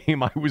that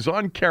game. I was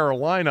on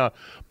Carolina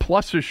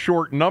plus a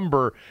short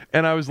number,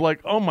 and I was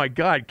like, oh, my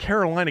God,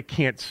 Carolina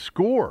can't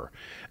score.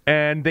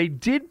 And they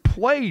did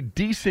play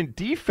decent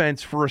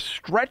defense for a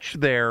stretch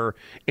there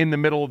in the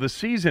middle of the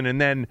season, and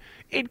then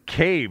it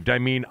caved. I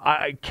mean,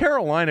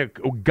 Carolina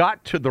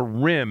got to the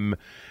rim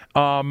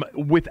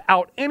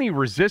without any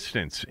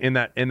resistance in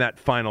that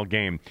final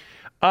game.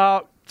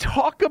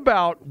 Talk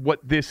about what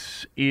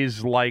this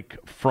is like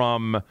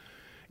from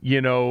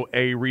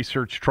a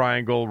Research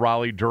Triangle,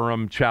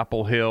 Raleigh-Durham,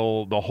 Chapel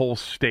Hill, the whole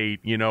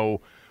state.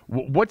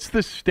 What's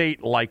the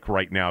state like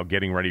right now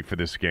getting ready for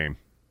this game?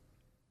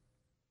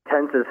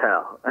 Tense as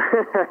hell.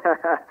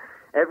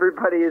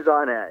 Everybody is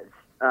on edge.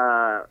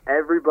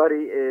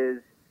 Everybody is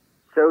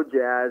so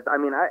jazzed. I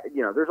mean,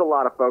 there's a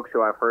lot of folks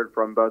who I've heard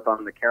from both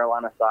on the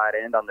Carolina side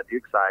and on the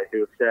Duke side who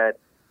have said,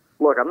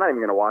 look, I'm not even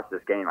going to watch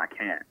this game. I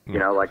can't.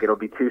 It'll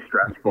be too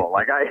stressful.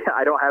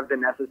 I don't have the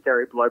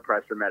necessary blood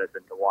pressure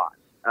medicine to watch.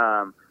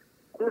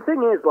 The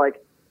thing is,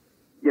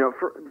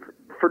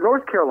 for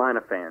North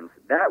Carolina fans,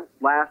 that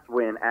last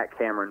win at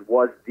Cameron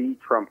was the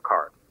trump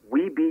card.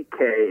 We beat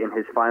K in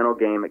his final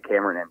game at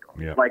Cameron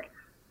Indoor. Yeah. Like,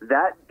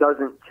 that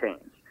doesn't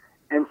change.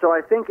 And so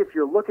I think if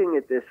you're looking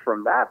at this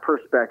from that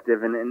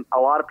perspective, and a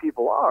lot of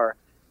people are,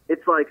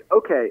 it's like,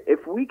 okay,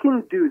 if we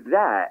can do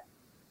that,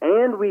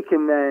 and we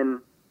can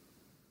then,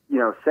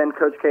 send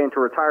Coach K into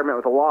retirement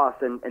with a loss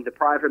and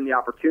deprive him the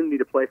opportunity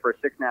to play for a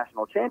sixth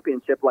national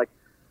championship, like,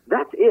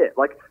 that's it.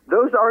 Like,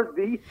 those are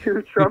the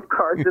two trump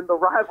cards in the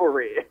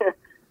rivalry.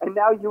 And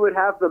now you would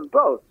have them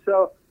both.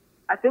 So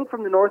I think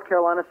from the North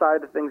Carolina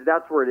side of things,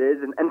 that's where it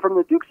is. And from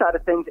the Duke side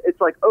of things,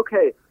 it's like,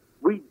 okay,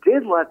 we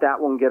did let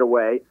that one get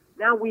away.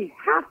 Now we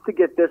have to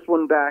get this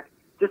one back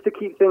just to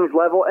keep things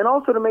level and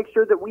also to make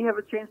sure that we have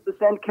a chance to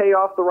send K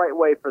off the right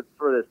way for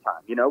this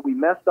time. We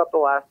messed up the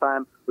last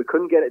time. We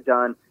couldn't get it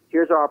done.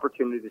 Here's our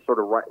opportunity to sort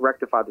of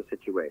rectify the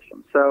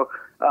situation. So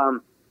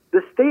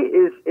the state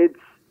it's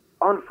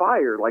on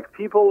fire. Like,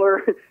 people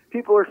are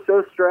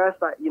so stressed.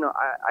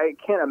 I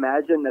can't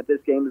imagine that this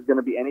game is going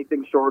to be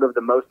anything short of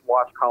the most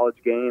watched college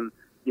game,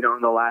 in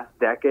the last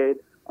decade.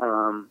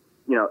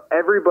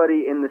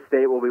 Everybody in the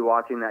state will be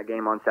watching that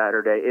game on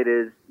Saturday. It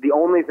is the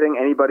only thing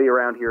anybody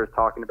around here is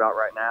talking about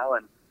right now,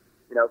 and,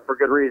 for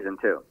good reason,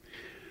 too.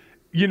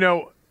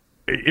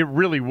 It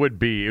really would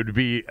be. It would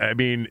be,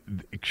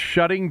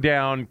 shutting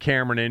down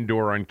Cameron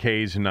Indoor on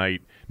K's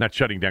night, not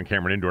shutting down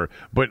Cameron Indoor,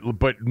 but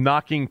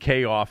knocking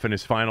K off in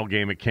his final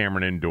game at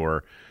Cameron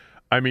Indoor.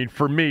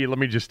 For me, let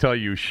me just tell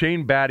you,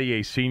 Shane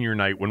Battier senior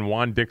night when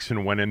Juan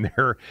Dixon went in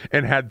there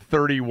and had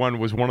 31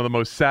 was one of the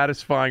most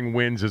satisfying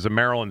wins as a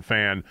Maryland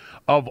fan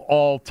of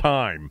all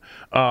time.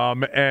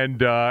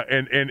 And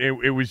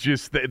it was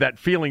just that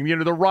feeling.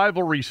 The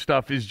rivalry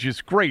stuff is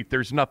just great.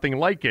 There's nothing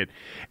like it.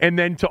 And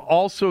then to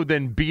also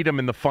then beat them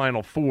in the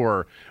Final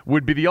Four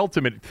would be the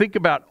ultimate. Think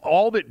about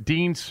all that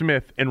Dean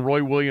Smith and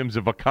Roy Williams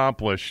have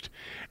accomplished.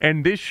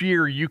 And this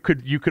year, you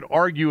could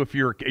argue, if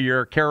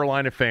you're a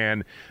Carolina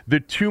fan, the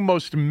two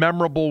most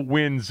memorable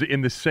wins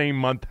in the same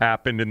month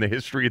happened in the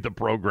history of the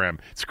program.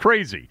 It's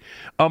crazy.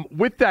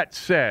 With that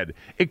said,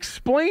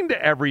 explain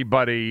to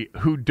everybody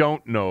who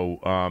don't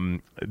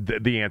know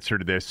the answer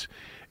to this,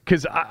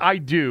 because I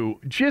do,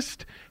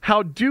 just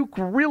how Duke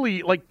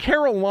really, like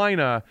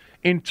Carolina,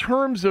 in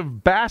terms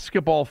of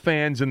basketball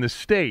fans in the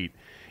state,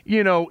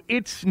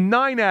 it's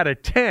 9 out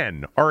of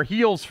 10 are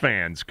Heels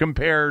fans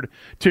compared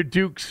to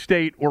Duke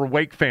State or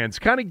Wake fans.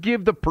 Kind of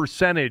give the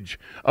percentage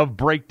of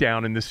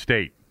breakdown in the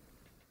state.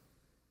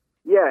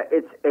 Yeah,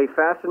 it's a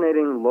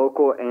fascinating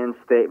local and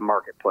state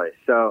marketplace.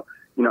 So,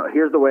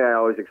 here's the way I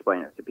always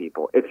explain it to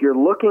people. If you're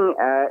looking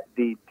at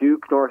the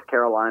Duke, North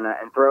Carolina,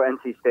 and throw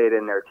NC State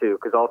in there too,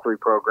 because all three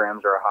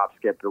programs are a hop,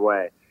 skip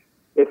away.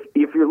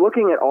 If you're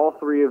looking at all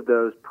three of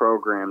those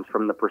programs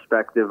from the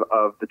perspective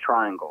of the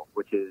triangle,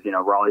 which is,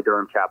 Raleigh,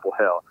 Durham, Chapel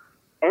Hill,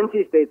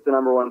 NC State's the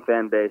number one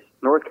fan base,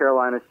 North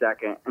Carolina's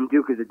second, and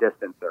Duke is a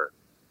distant third.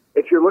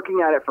 If you're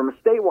looking at it from a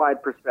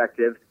statewide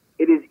perspective,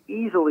 it is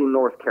easily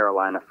North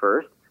Carolina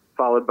first,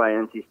 followed by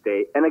NC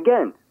State, and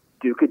again,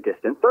 Duke a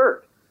distant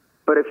third.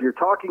 But if you're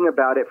talking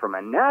about it from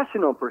a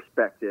national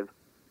perspective,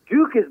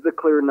 Duke is the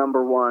clear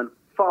number one,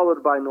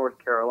 followed by North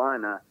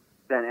Carolina,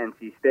 then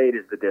NC State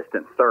is the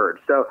distant third.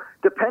 So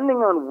depending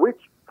on which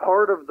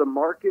part of the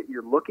market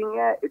you're looking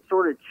at, it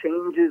sort of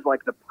changes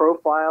like the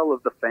profile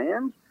of the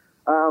fans.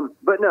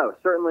 But no,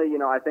 certainly,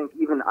 I think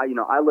even,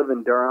 I live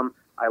in Durham.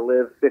 I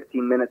live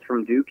 15 minutes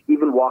from Duke.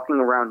 Even walking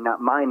around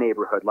my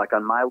neighborhood, like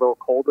on my little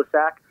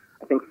cul-de-sac,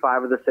 I think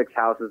 5 of the 6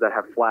 houses that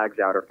have flags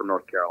out are from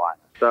North Carolina.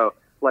 So,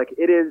 like,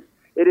 it is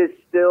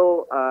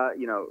still,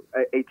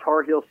 a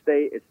Tar Heel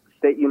state. It's the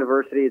state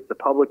university. It's the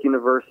public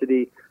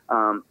university.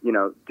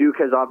 Duke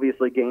has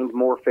obviously gained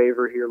more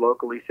favor here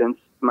locally since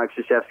Mike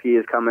Krzyzewski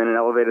has come in and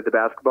elevated the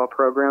basketball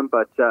program.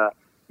 But,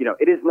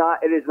 it is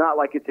not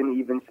like it's an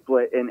even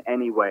split in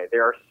any way.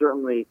 There are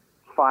certainly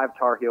 5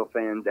 Tar Heel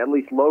fans, at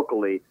least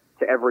locally,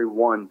 to every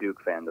one Duke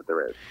fan that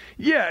there is.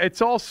 Yeah,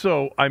 it's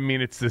also,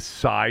 it's the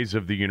size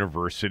of the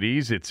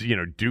universities. It's,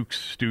 Duke's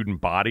student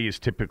body is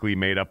typically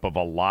made up of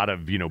a lot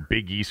of,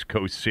 big East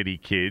Coast city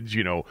kids,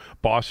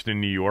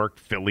 Boston, New York,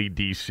 Philly,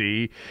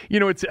 DC.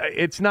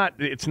 It's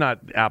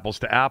not apples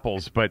to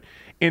apples, but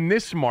in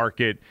this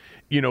market,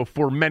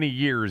 for many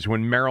years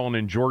when Maryland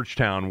and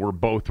Georgetown were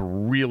both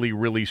really,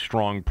 really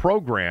strong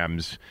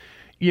programs,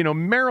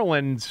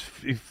 Maryland's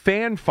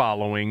fan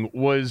following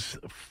was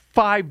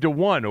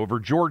 5-1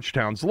 over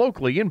Georgetown's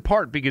locally, in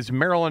part because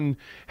Maryland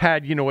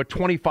had, a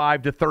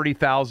 25 to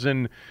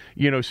 30,000,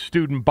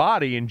 student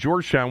body, and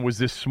Georgetown was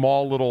this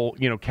small little,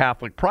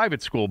 Catholic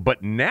private school.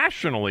 But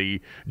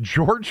nationally,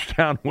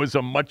 Georgetown was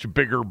a much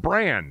bigger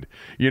brand,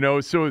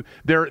 so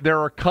there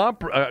are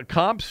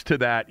comps to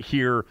that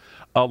here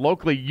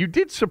locally. You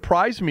did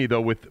surprise me,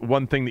 though, with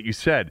one thing that you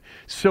said.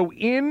 So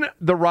in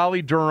the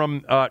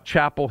Raleigh-Durham,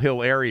 Chapel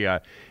Hill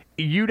area,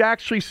 you'd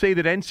actually say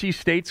that NC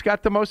State's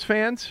got the most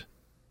fans?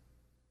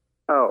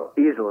 Oh,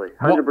 easily,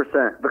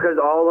 100%. Because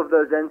all of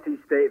those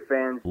NC State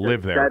fans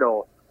live there,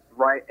 settle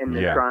right in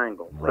the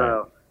triangle.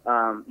 Right.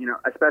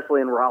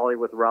 Especially in Raleigh,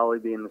 with Raleigh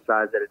being the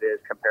size that it is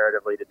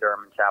comparatively to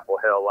Durham and Chapel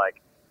Hill,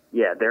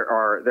 there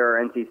are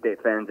NC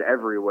State fans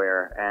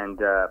everywhere. And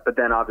but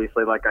then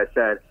obviously, like I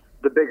said,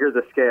 the bigger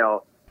the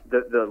scale,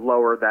 the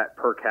lower that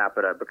per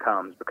capita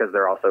becomes, because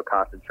they're also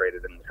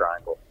concentrated in the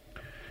triangle.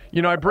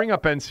 I bring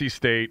up NC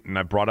State, and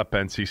I brought up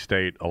NC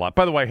State a lot.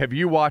 By the way, have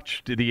you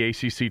watched the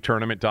ACC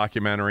tournament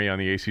documentary on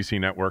the ACC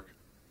network?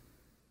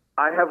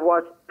 I have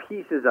watched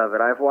pieces of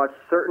it. I've watched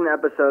certain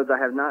episodes. I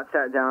have not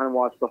sat down and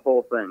watched the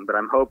whole thing, but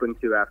I'm hoping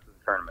to after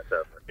the tournament's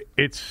over.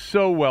 It's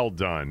so well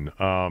done.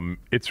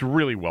 It's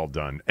really well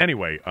done.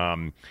 Anyway,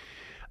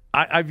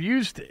 I've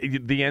used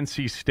the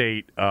NC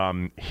State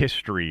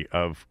history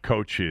of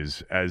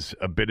coaches as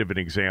a bit of an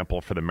example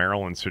for the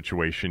Maryland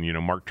situation.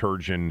 Mark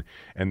Turgeon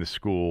and the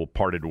school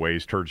parted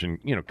ways. Turgeon,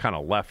 kind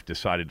of left,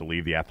 decided to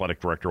leave. The athletic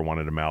director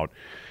wanted him out.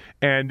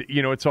 And,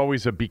 it's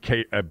always a be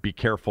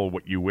careful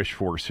what you wish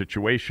for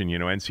situation.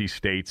 NC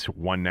State's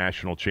won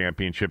national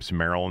championships.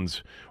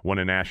 Maryland's won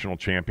a national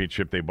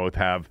championship. They both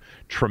have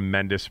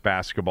tremendous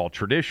basketball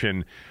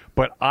tradition.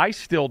 But I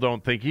still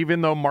don't think,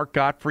 even though Mark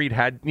Gottfried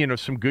had,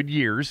 some good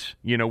years,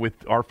 with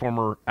our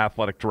former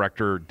athletic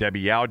director, Debbie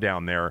Yao,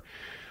 down there,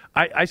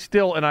 I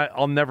still, and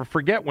I'll never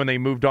forget when they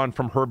moved on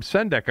from Herb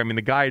Sendek. I mean,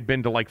 the guy had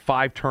been to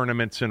 5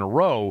 tournaments in a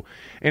row,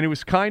 and it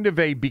was kind of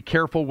a be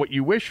careful what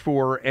you wish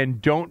for,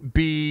 and don't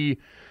be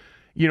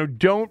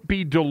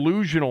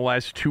delusional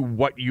as to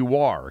what you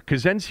are.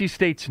 Because NC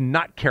State's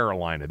not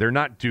Carolina. They're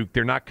not Duke.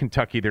 They're not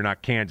Kentucky. They're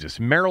not Kansas.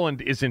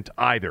 Maryland isn't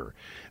either.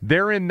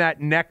 They're in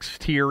that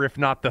next tier, if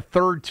not the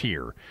third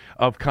tier,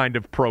 of kind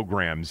of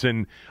programs.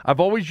 And I've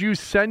always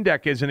used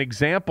Sendek as an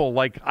example.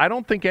 I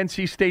don't think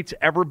NC State's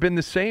ever been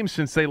the same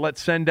since they let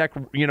Sendek,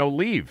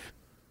 leave.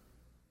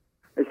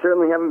 They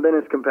certainly haven't been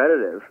as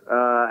competitive.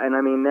 And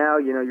I mean, now,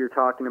 you're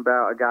talking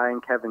about a guy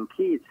in Kevin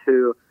Keats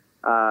who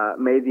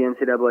made the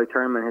NCAA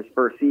tournament his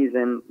first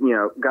season,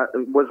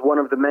 was one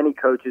of the many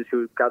coaches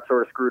who got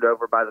sort of screwed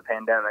over by the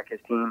pandemic. His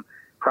team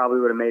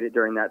probably would have made it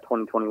during that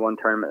 2021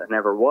 tournament that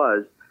never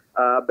was.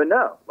 But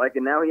no,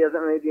 and now he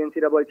hasn't made the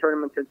NCAA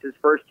tournament since his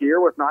first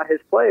year with not his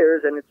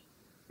players. And it's,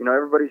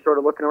 everybody's sort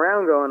of looking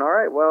around going, all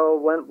right, well,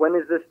 when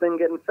is this thing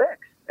getting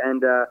fixed?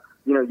 And,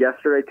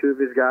 yesterday, 2 of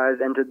his guys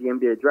entered the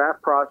NBA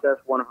draft process.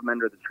 One of them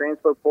entered the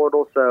transfer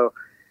portal. So,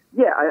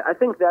 yeah, I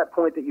think that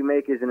point that you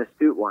make is an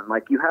astute one.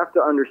 You have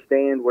to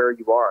understand where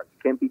you are. You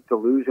can't be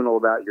delusional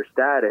about your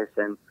status.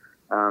 And,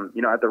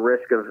 at the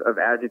risk of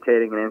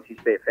agitating an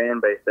NC State fan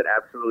base that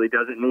absolutely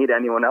doesn't need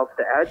anyone else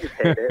to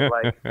agitate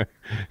it,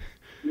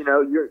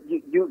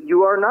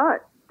 you are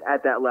not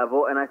at that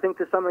level. And I think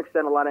to some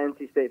extent, a lot of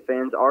NC State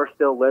fans are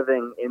still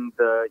living in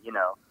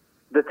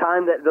the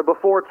time the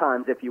before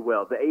times, if you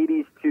will, the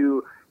 80s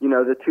to,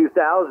 the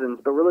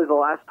 2000s, but really the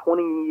last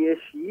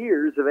 20-ish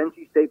years of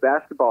NC State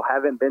basketball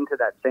haven't been to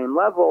that same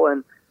level.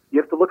 And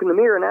you have to look in the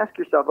mirror and ask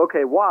yourself,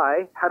 okay,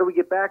 why? How do we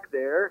get back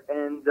there?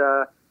 And,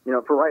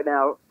 for right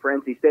now, for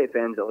NC State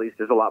fans, at least,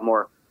 there's a lot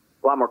more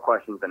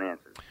questions than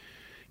answers.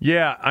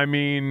 Yeah, I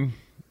mean,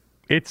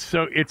 it's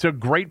a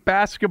great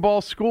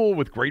basketball school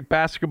with great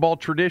basketball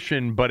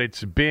tradition, but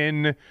it's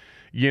been,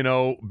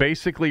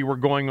 basically we're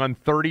going on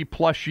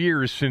 30-plus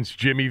years since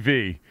Jimmy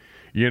V.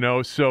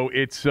 So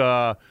it's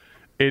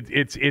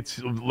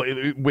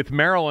with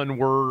Maryland,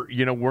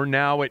 we're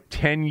now at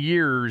 10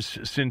 years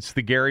since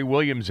the Gary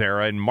Williams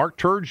era, and Mark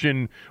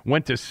Turgeon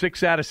went to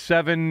 6 out of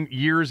 7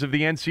 years of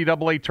the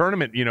NCAA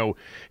tournament.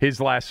 His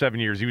last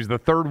 7 years, he was the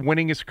third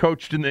winningest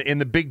coach in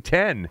the Big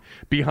Ten,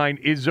 behind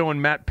Izzo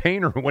and Matt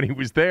Painter when he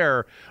was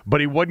there.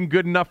 But he wasn't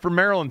good enough for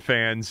Maryland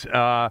fans.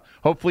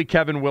 Hopefully,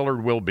 Kevin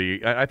Willard will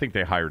be. I think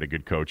they hired a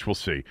good coach. We'll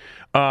see.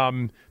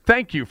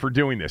 Thank you for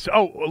doing this.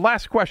 Oh,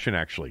 last question,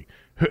 actually.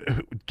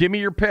 Give me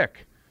your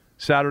pick.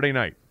 Saturday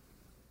night.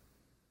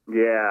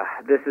 Yeah,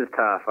 this is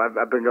tough.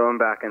 I've been going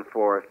back and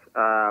forth.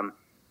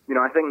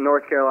 I think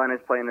North Carolina is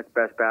playing its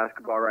best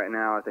basketball right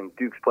now. I think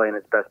Duke's playing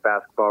its best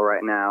basketball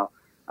right now.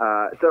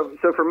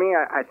 So for me,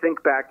 I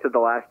think back to the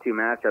last 2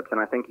 matchups, and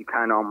I think you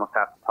kind of almost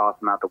have to toss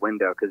them out the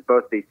window because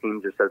both these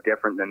teams are so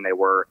different than they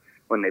were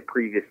when they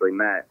previously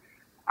met.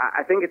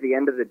 I think at the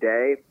end of the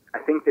day, I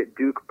think that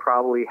Duke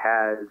probably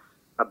has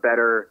a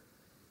better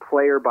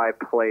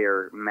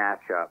player-by-player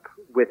matchup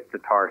with the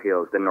Tar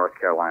Heels than North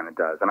Carolina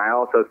does. And I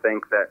also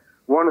think that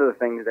one of the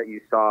things that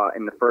you saw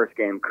in the first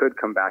game could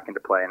come back into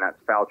play, and that's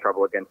foul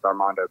trouble against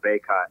Armando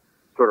Bacot,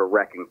 sort of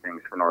wrecking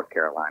things for North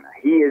Carolina.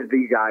 He is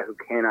the guy who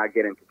cannot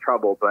get into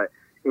trouble, but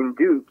in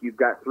Duke, you've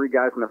got 3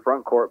 guys in the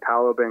front court,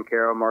 Paolo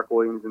Banchero, Mark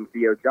Williams, and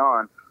Theo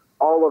John,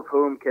 all of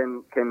whom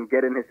can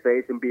get in his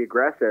face and be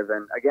aggressive.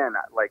 And again,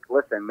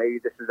 listen, maybe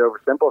this is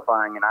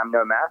oversimplifying, and I'm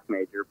no math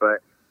major,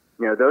 but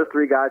those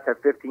 3 guys have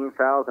 15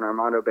 fouls, and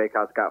Armando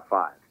Bacot's got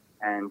 5.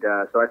 And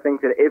so I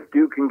think that if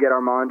Duke can get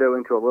Armando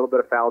into a little bit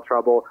of foul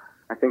trouble,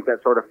 I think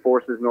that sort of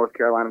forces North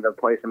Carolina to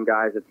play some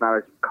guys it's not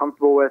as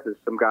comfortable with as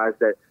some guys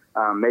that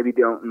maybe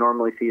don't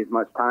normally see as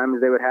much time as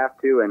they would have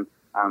to. And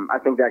I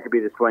think that could be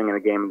the swing in a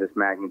game of this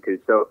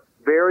magnitude. So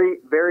very,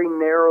 very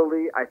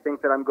narrowly, I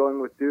think that I'm going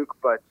with Duke,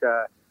 but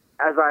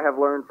as I have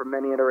learned from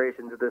many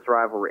iterations of this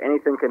rivalry,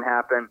 anything can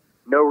happen.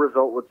 No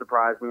result would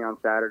surprise me on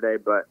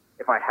Saturday, but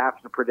if I have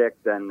to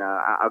predict, then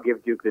I'll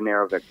give Duke the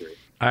narrow victory.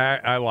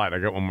 I lied. I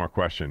got one more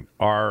question.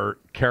 Are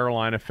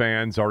Carolina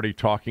fans already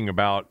talking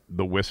about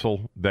the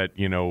whistle that,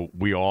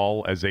 we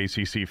all as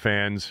ACC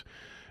fans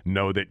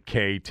know that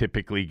K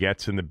typically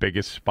gets in the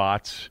biggest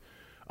spots?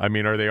 I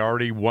mean, are they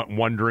already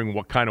wondering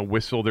what kind of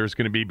whistle there's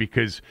going to be?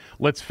 Because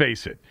let's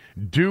face it,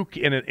 Duke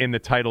in the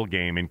title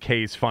game, in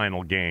K's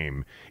final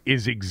game,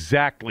 is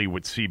exactly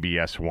what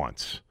CBS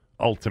wants.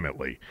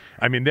 Ultimately,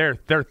 I mean,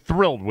 they're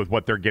thrilled with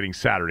what they're getting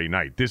Saturday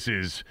night. This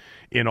is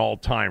an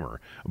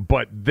all-timer,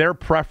 but their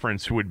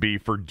preference would be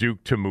for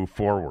Duke to move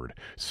forward.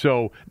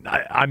 So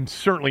I'm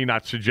certainly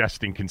not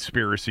suggesting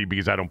conspiracy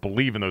because I don't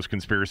believe in those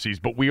conspiracies,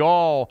 but we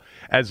all,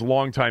 as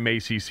longtime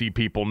ACC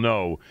people,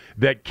 know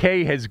that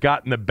K has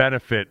gotten the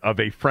benefit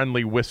of a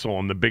friendly whistle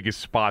in the biggest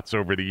spots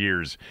over the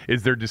years.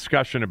 Is there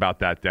discussion about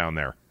that down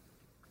there?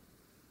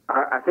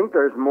 I think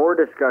there's more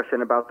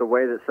discussion about the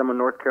way that some of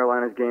North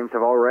Carolina's games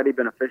have already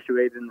been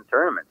officiated in the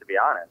tournament, to be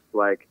honest.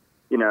 Like,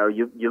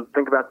 you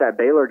think about that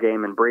Baylor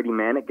game and Brady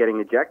Manick getting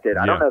ejected.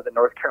 I don't know that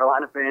North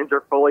Carolina fans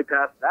are fully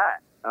past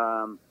that,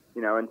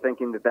 and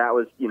thinking that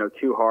was,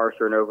 too harsh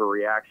or an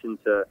overreaction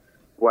to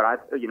what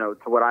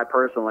I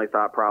personally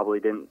thought probably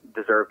didn't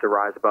deserve to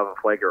rise above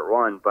a flagrant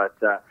one. But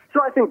so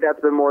I think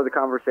that's been more of the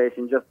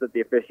conversation, just that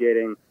the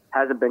officiating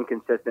hasn't been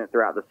consistent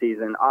throughout the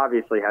season,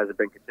 obviously hasn't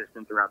been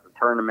consistent throughout the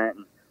tournament.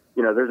 And,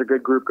 there's a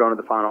good group going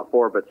to the Final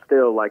Four, but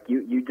still, like,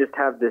 you just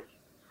have this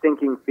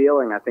sinking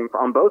feeling, I think,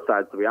 on both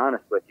sides, to be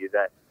honest with you,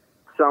 that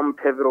some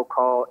pivotal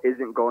call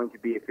isn't going to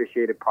be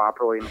officiated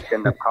properly and it's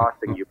end up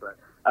costing you. But,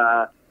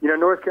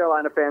 North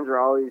Carolina fans are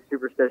always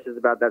superstitious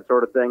about that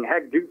sort of thing.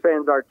 Heck, Duke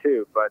fans are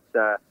too. But,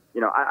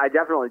 I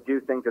definitely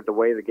do think that the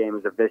way the game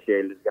is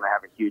officiated is going to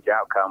have a huge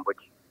outcome, which,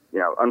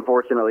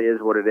 unfortunately is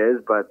what it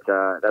is, but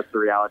that's the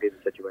reality of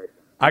the situation.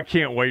 I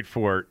can't wait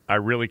for it. I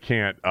really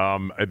can't.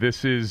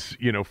 This is,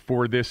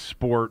 for this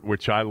sport,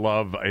 which I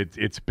love,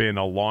 it's been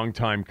a long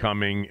time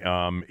coming.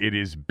 It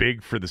is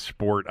big for the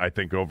sport, I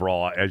think,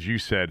 overall. As you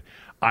said,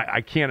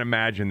 I can't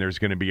imagine there's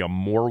going to be a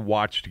more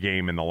watched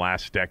game in the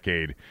last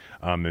decade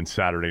than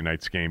Saturday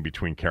night's game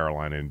between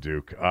Carolina and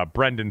Duke.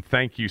 Brendan,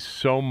 thank you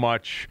so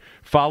much.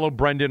 Follow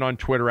Brendan on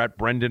Twitter at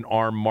Brendan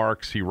R.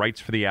 Marks. He writes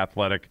for The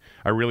Athletic.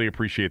 I really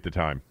appreciate the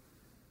time.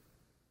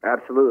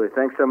 Absolutely.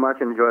 Thanks so much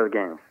and enjoy the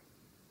games.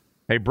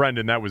 Hey,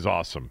 Brendan, that was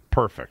awesome.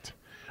 Perfect.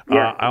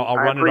 Yeah, I'll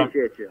I run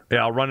appreciate you. Yeah,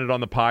 I'll run it on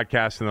the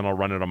podcast, and then I'll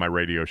run it on my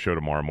radio show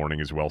tomorrow morning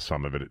as well,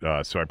 some of it.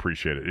 So I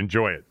appreciate it.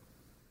 Enjoy it.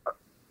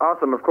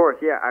 Awesome, of course.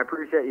 Yeah, I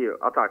appreciate you.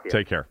 I'll talk to you.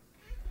 Take care.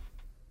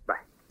 Bye.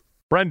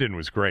 Brendan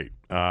was great.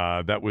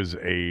 That was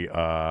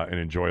an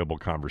enjoyable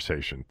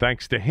conversation.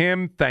 Thanks to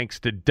him. Thanks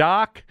to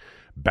Doc.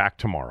 Back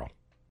tomorrow.